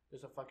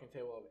 there's a fucking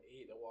table of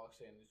 8 that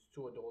walks in. There's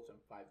 2 adults and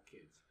 5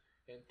 kids,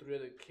 and 3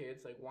 of the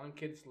kids, like one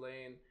kid's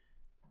laying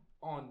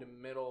on the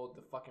middle of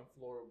the fucking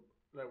floor,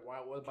 like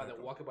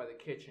walking by the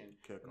kitchen,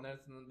 and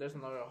there's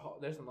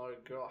another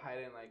girl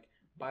hiding like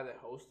by the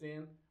hose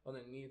stand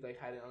underneath, like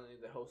hiding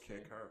underneath the hose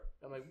stand. Kick her.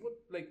 I'm like, what?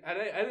 Like I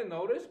didn't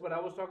notice, but I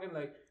was talking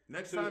like.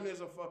 Next time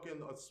there's a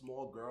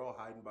small girl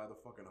hiding by the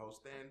fucking hose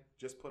stand,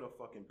 just put a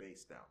fucking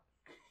base down.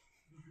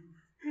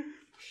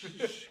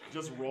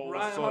 just roll a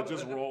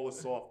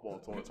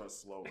softball towards her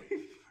slowly.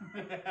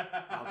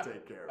 I'll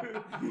take care of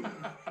it.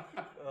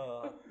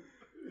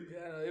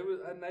 Yeah, it was.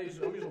 I'm just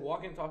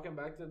walking, talking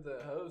back to the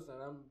host,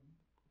 and I'm.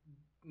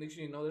 Next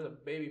thing you know, there's a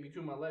baby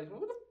between my legs.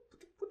 What the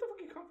fuck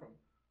you come from?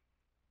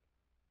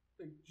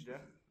 Like,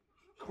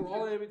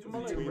 crawling in between my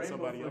legs. Between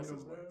somebody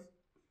else's legs.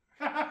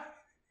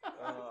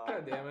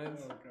 God damn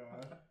it! Oh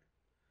god.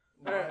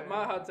 All right,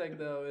 my hot take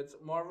though, it's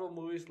Marvel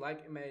movies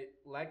like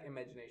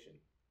imagination.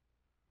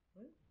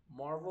 What?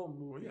 Marvel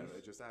movies. Well, yeah,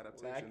 they're just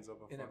adaptations of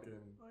a fucking.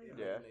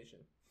 Imagination.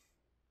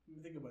 Let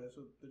me think about it.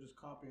 So they're just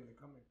copying the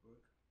comic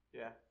book.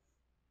 Yeah.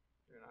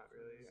 They're not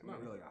really. It's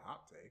not really a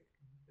hot take.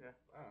 Yeah.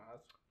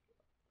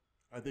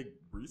 I think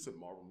recent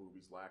Marvel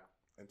movies lack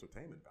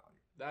entertainment value.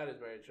 That is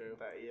very true.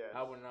 Yeah.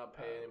 I would not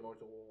pay any more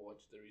to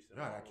watch the recent.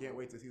 God, I can't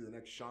wait to see the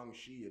next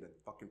Shang-Chi and the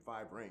fucking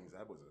 5 rings.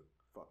 That was a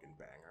fucking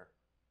banger.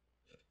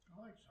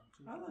 I like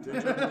Shang-Chi. Did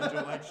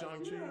you like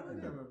Shang-Chi? Yeah, I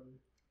like that movie.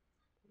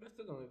 That's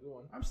still only a good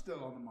one. I'm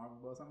still on the Marvel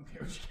bus. I don't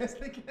care what you guys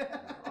think.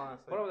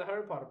 Honestly. What about the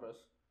Harry Potter bus?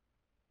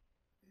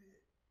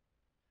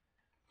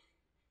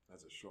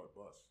 That's a short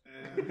bus.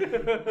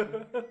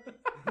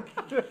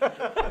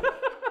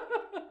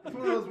 It's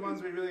one of those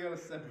ones where you really gotta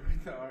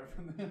separate the art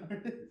from the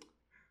artist.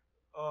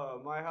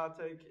 My hot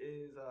take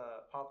is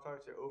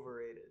Pop-Tarts are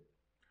overrated.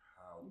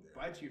 How dare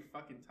Bite your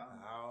fucking tongue.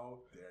 How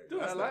dare you?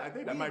 Dude, I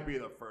think that might be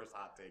the first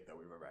hot take that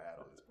we've ever had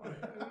on this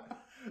podcast.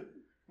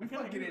 We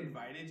fucking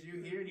invited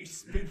you here and you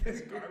spit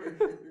this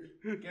garbage.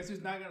 Guess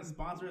who's not gonna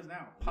sponsor us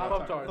now?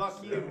 Pop-Tarts.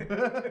 Fuck you.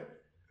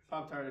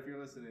 Pop-Tart, if you're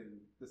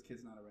listening, this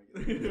kid's not a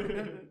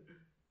regular.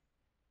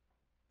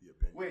 The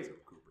opinions Wait.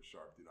 of Cooper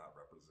Sharp do not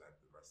represent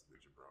the rest of the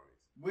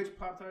jabronis. Which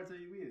Pop-Tarts are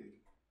you eating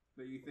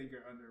that you think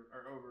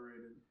are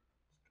overrated?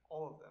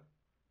 All of them.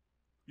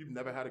 You've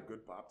never had a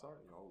good Pop-Tart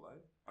in your whole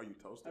life? Are you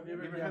toasted? Have you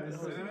You ever ever had the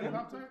Yeah, cinnamon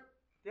Pop-Tart?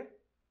 Yeah.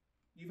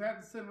 You've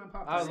had the cinnamon I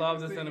Pop-Tart. love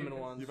the cinnamon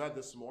ones. You've had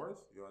the s'mores?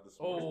 You had the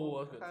s'mores?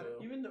 Oh, that's good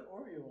too. Even the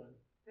Oreo one.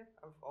 Yeah,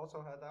 I've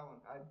also had that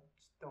one. I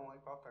just don't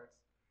like Pop-Tarts.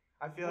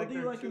 I feel What like do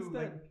you they're like too instead?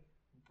 like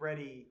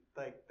bready.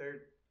 Like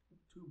they're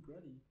Too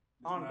bready.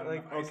 on not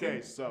like enough Okay,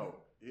 icing? so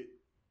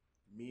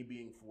me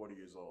being 40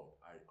 years old,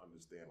 I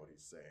understand what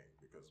he's saying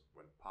because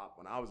when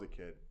I was a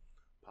kid,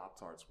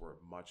 Pop-Tarts were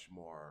much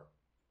more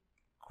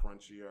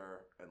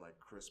crunchier and like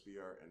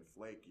crispier and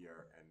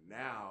flakier, and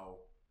now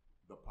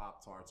the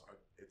Pop-Tarts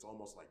it's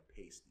almost like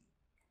pasty.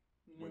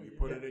 When you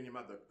put it in your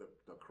mouth,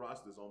 the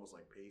crust is almost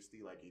like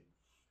pasty, like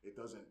it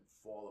doesn't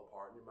fall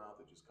apart in your mouth,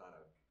 it just kind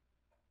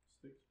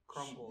of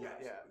crumble.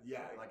 Yes,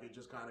 yeah, like it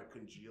just kind of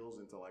congeals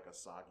into like a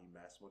soggy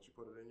mess once you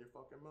put it in your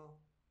fucking mouth.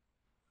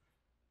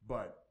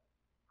 But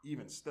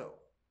even still,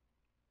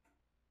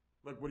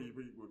 like what are you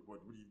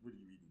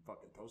eating?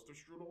 Fucking toaster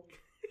strudel?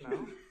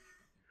 No.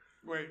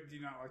 Wait, do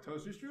you not like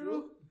toaster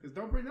strudel? Because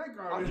don't bring that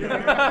garbage.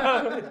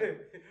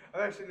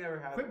 I've actually never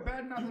had Quit one.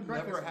 bad mouthing You've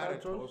breakfast. never had a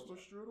toast.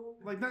 toaster strudel?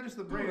 Like not just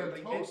the Dude, bread. a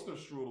Like toaster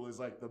strudel is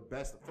like the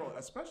best,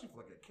 especially for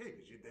like a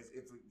kid. Cause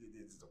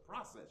it's a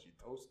process. You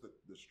toast the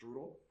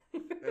strudel,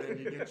 and then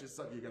you get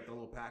you got the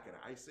little packet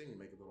of icing. You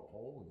make a little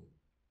hole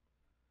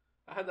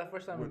I had that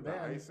first time in with the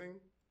band. icing.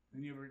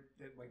 Then you ever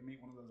like meet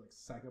one of those like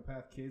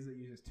psychopath kids that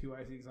uses 2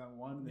 icings on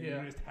one, and then Yeah.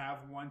 you just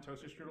have one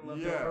toaster strudel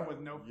left Yeah. over with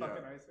no Yeah.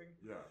 fucking icing?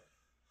 Yeah.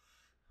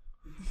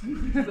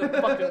 The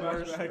fucking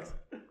worst.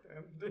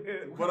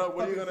 What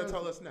are you gonna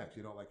tell us next?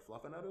 You don't like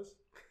fluffernutters?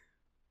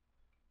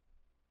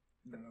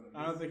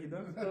 I don't think he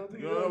does. You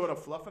don't know what a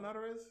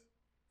fluffernutter is?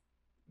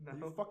 Are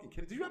No. you fucking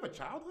kidding? Did you have a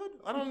childhood?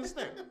 I don't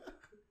understand.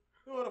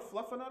 You know what a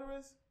fluffernutter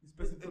is?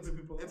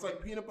 It's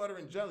like peanut butter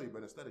and jelly,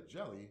 but instead of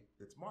jelly,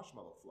 it's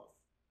marshmallow fluff.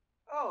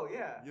 Oh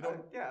yeah. You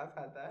don't- yeah, I've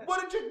had that.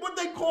 What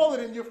they call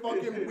it in your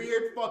fucking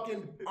weird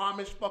fucking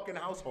Amish fucking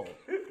household?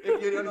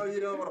 If you don't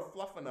know what a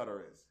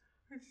fluffernutter is.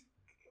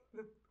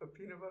 A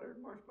peanut butter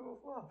and marshmallow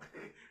fluff.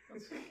 You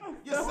said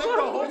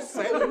the whole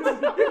sentence.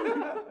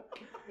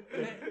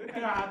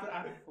 And I have to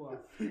add fluff.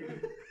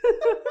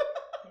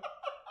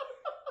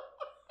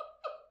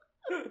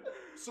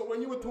 So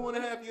when you were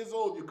 2.5 years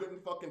old, you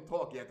couldn't fucking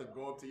talk. You had to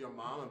go up to your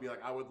mom and be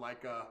like, I would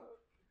like a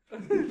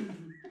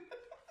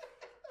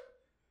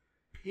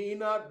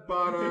peanut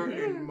butter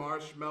and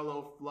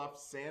marshmallow fluff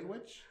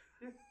sandwich.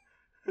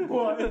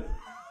 What?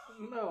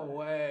 No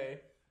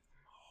way.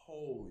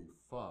 Holy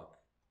fuck.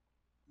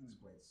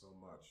 Explains so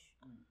much.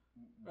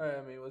 Alright,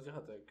 I mean, what's your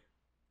hot take?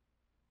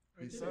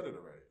 He said it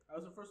already. That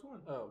was the first one.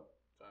 Oh,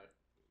 sorry.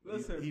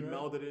 Listen, He bro.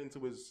 melded it into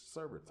his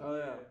server tip. Oh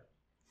yeah.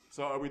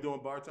 So are we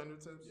doing bartender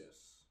tips? Yes.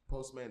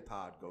 Postman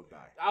Todd, go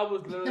die. I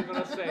was literally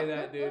gonna say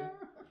that, dude.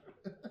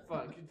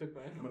 Fuck, you took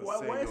I'm mine. gonna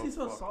say Why is your he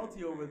so fucking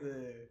salty name. over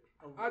there?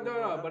 I don't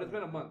know, but it's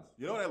been a month.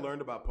 You know what I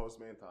learned about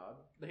Postman Todd?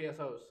 That he has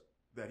hosts.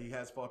 That he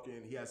has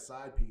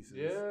side pieces.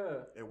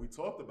 Yeah. And we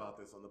talked about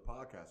this on the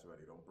podcast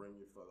already. Don't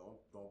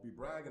be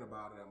bragging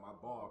about it at my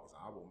bar because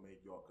I will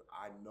make your.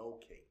 I know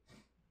Kate.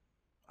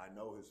 I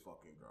know his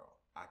fucking girl.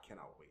 I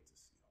cannot wait to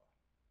see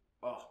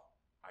her. Oh,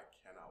 I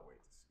cannot wait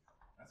to see her.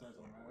 That's what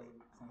I'm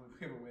saying. Sounds like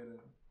we have a way to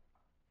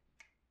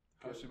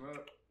hush him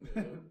up.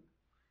 Yeah.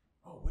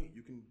 Oh wait,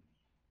 you can.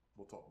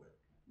 We'll talk later.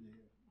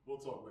 Yeah. We'll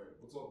talk later.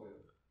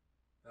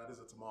 That is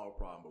a tomorrow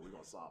problem, but we're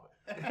gonna solve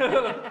it.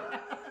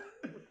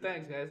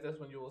 Thanks, guys. That's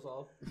when you will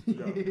solve.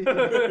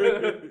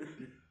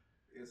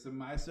 Yeah, so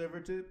my server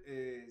tip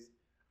is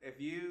if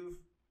you've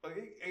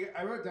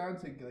I wrote down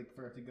to like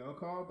for a to-go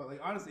call, but like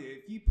honestly,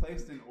 if you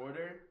placed an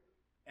order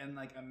and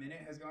like a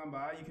minute has gone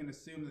by, you can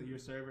assume that your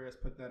server has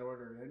put that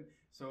order in.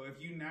 So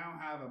if you now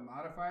have a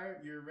modifier,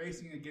 you're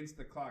racing against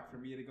the clock for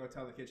me to go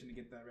tell the kitchen to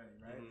get that ready,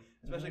 right?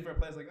 Mm-hmm. Especially for a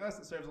place like us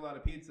that serves a lot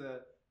of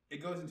pizza,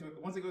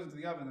 once it goes into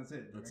the oven, that's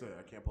it. That's right? it.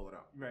 I can't pull it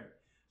out. Right.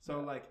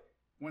 So like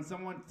when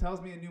someone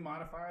tells me a new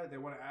modifier they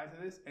want to add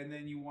to this, and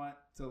then you want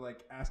to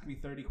like ask me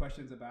 30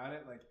 questions about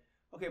it, like,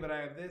 okay, but I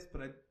have this,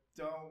 but I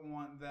don't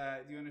want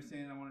that. Do you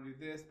understand? I want to do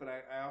this, but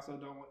I also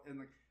don't want. And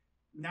like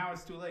now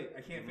it's too late.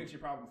 I can't fix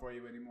your problem for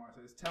you anymore.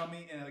 So just tell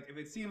me. And like if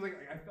it seems like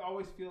I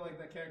always feel like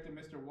that character,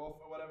 Mr. Wolf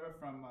or whatever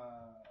from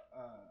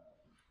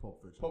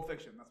Pulp Fiction. Pulp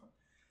Fiction. That's one.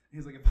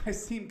 He's like, if I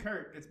seem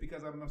curt, it's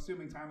because I'm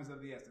assuming time is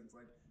of the essence.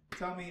 Like,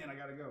 tell me, and I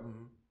gotta go.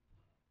 Mm-hmm.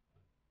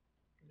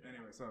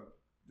 Anyway, so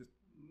just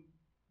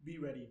Be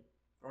ready.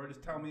 or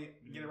just tell me,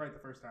 get it right the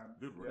first time.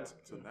 Dude, Yeah.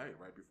 tonight,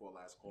 right before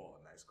last call,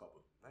 a nice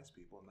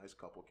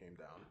couple came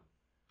down.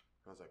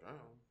 I was like,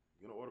 oh,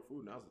 you're gonna order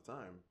food. Now's the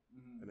time.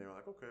 Mm-hmm. And they were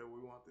like, okay,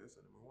 we want this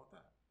and we want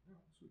that. Yeah,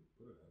 sweet,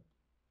 put it in.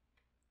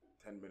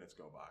 10 minutes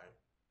go by,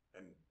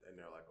 and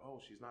they're like, oh,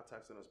 she's not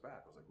texting us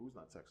back. I was like, who's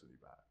not texting you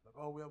back? Like,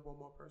 oh, we have one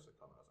more person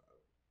coming. I was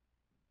like,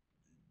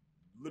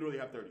 you literally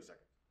have 30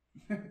 seconds.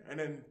 And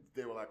then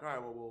they were like, all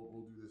right, well,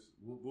 we'll do this.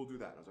 We'll do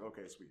that. And I was like,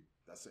 okay, sweet.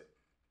 That's it.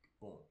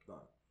 Boom,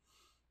 done.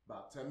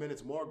 About 10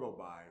 minutes more go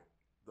by.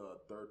 The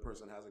third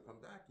person hasn't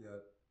come back yet.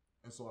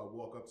 And so I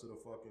walk up to the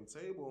fucking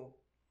table.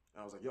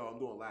 And I was like, yo, I'm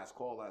doing last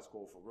call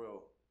for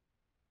real.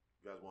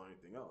 You guys want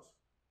anything else?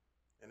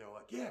 And they were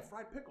like, yeah,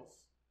 fried pickles.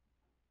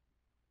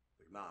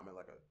 Like, nah, I meant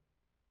like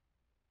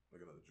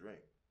another drink.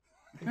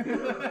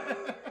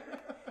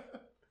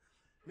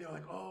 They were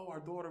like, oh, our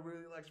daughter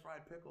really likes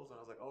fried pickles. And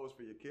I was like, oh, it's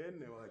for your kid?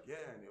 And they were like,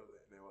 yeah. And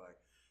they were like,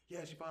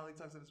 yeah, she finally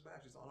texted us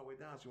back. She's on her way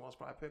down. She wants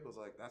fried pickles.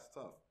 Like, that's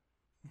tough.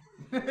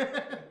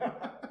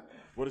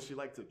 What does she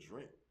like to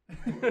drink?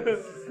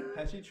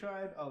 Has she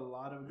tried a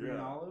lot of green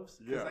olives?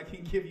 Because Yeah. I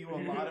can give you a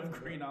lot of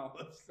green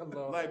olives.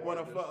 Like when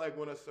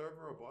a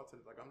server or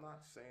bartender, like I'm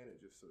not saying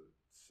it just to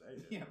say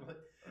it. Yeah, but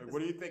Like, what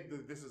do you think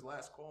this is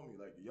last call me?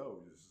 Like,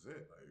 yo, this is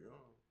it. Like, yo.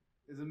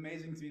 it's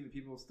amazing to me that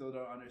people still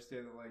don't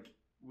understand that like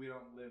we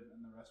don't live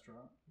in the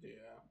restaurant.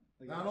 Yeah.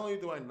 Like, Not only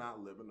do I not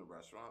live in the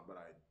restaurant, but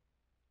I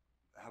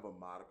have a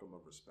modicum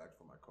of respect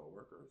for my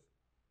coworkers.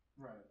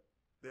 right,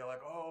 They're like,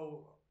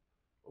 oh,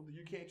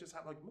 you can't just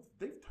have like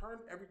they've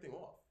turned everything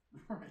off.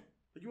 right.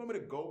 Like, you want me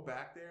to go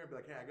back there and be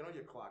like, hey, I know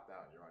you're clocked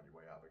out and you're on your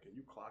way out, but can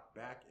you clock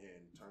back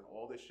in, turn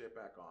all this shit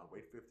back on,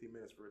 wait 15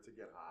 minutes for it to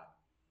get hot,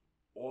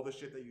 all the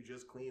shit that you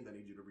just cleaned, I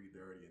need you to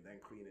re-dirty, and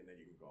then clean it, and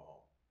then you can go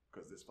home.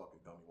 Because this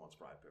fucking dummy wants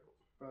fried pickles.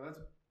 Bro,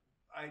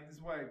 this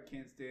is why I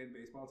can't stand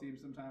baseball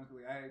teams sometimes.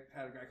 Like, I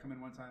had a guy come in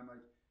one time,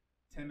 like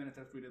 10 minutes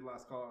after we did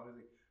last call. I was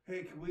like,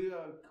 "Hey, can we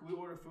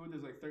order food?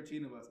 There's like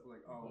 13 of us." I'm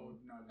like, "Oh,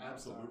 no,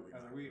 Absolutely.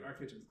 I was like, our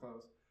kitchen's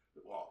closed.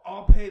 Well,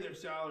 I'll pay their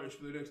salaries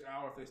for the next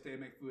hour if they stay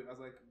and make food. I was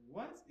like,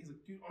 "What?" He's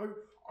like, "Dude,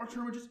 our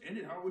tournament just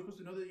ended. How are we supposed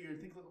to know that you're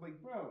thinking?" I'm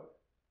like, "Bro,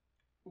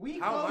 we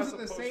How am I close at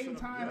the supposed same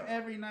to- time yeah.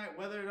 every night,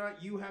 whether or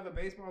not you have a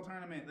baseball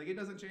tournament. Like, it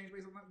doesn't change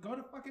based on that. Go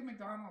to fucking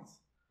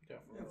McDonald's. Yeah,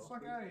 for Get the real.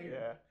 fuck out of here."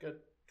 Yeah. Get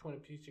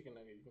 20-piece chicken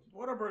nugget.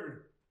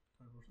 Whataburger.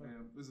 Yeah,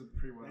 this is a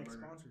pretty well Next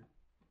burger. sponsor.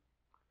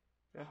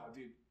 Yeah. Oh,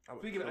 dude. I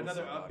would Speaking of kill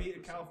another somebody upbeat for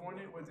in some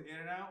California, Whataburger. went to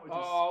In-N-Out, which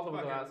Oh, is also was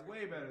fucking last.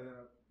 way better than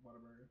a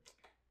Whataburger.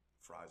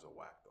 Fries are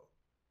whack though.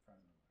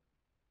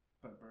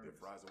 But Their burgers.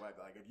 fries are whack.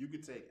 Like if you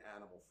could take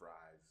animal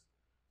fries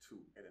to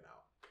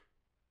In-N-Out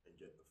and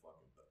get the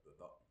fucking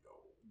Double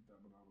doubles.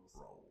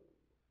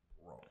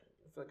 bro.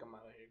 I feel like I'm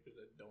out of here because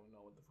I don't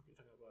know what the fuck you're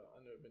talking about.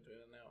 I've never been to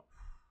In-N-Out.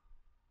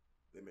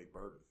 They make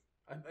burgers.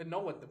 I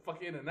know what the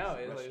fuck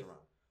In-N-Out is. Like,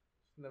 Restaurant.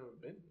 never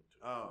been to.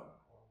 Oh,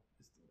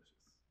 It's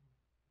delicious.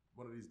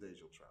 one of these days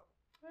you'll travel.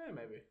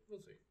 Maybe. We'll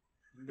see.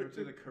 Go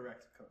to the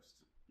correct coast.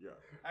 Yeah.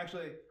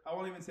 Actually, I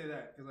won't even say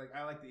that because like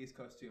I like the East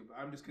Coast too, but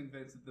I'm just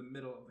convinced that the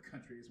middle of the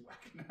country is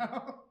whack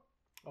now.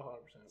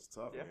 100%. It's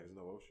tough, Yeah. man. There's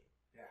no ocean.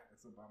 Yeah,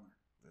 it's a bummer.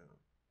 Yeah.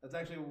 That's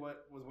actually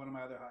what was one of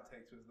my other hot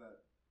takes was that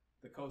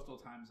the coastal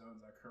time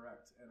zones are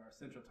correct and our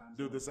central time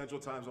Dude, zone the central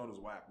time zone is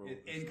whack, bro. is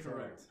It's incorrect.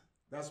 terrible.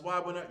 That's why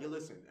we're not. You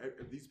listen.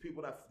 These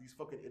people these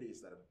fucking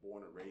idiots that are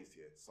born and raised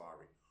here.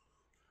 Sorry.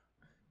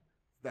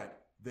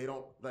 That they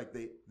don't like.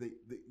 They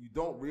you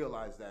don't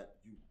realize that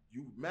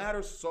you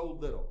matter so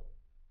little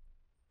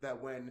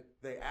that when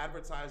they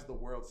advertise the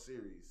World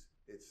Series,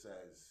 it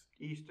says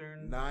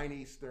Eastern. 9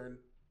 Eastern,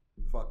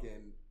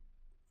 fucking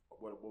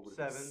what would it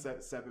be?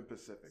 7. 7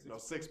 Pacific. No,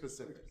 6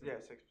 Pacific. Yeah,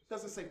 6.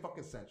 Doesn't say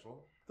fucking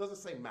Central. Doesn't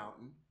say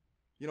Mountain.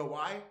 You know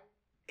why?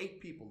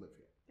 8 people live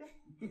here.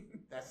 Yeah.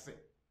 That's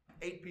it.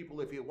 8 people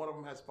live here. One of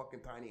them has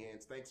fucking tiny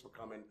hands. Thanks for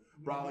coming.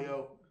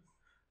 Braulio,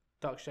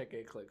 Talk shit,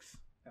 gay clicks.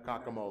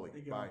 Kawk-a-Mole.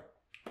 Thank you. Bye.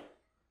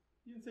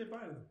 You didn't say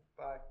bye to them.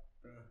 Bye.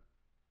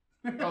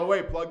 Oh,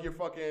 wait. Plug your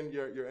fucking,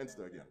 your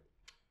Insta again.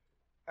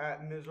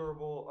 At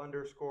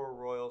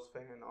miserable_Royals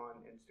fan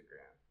on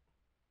Instagram.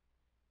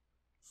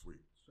 Sweet.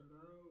 Shut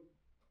up.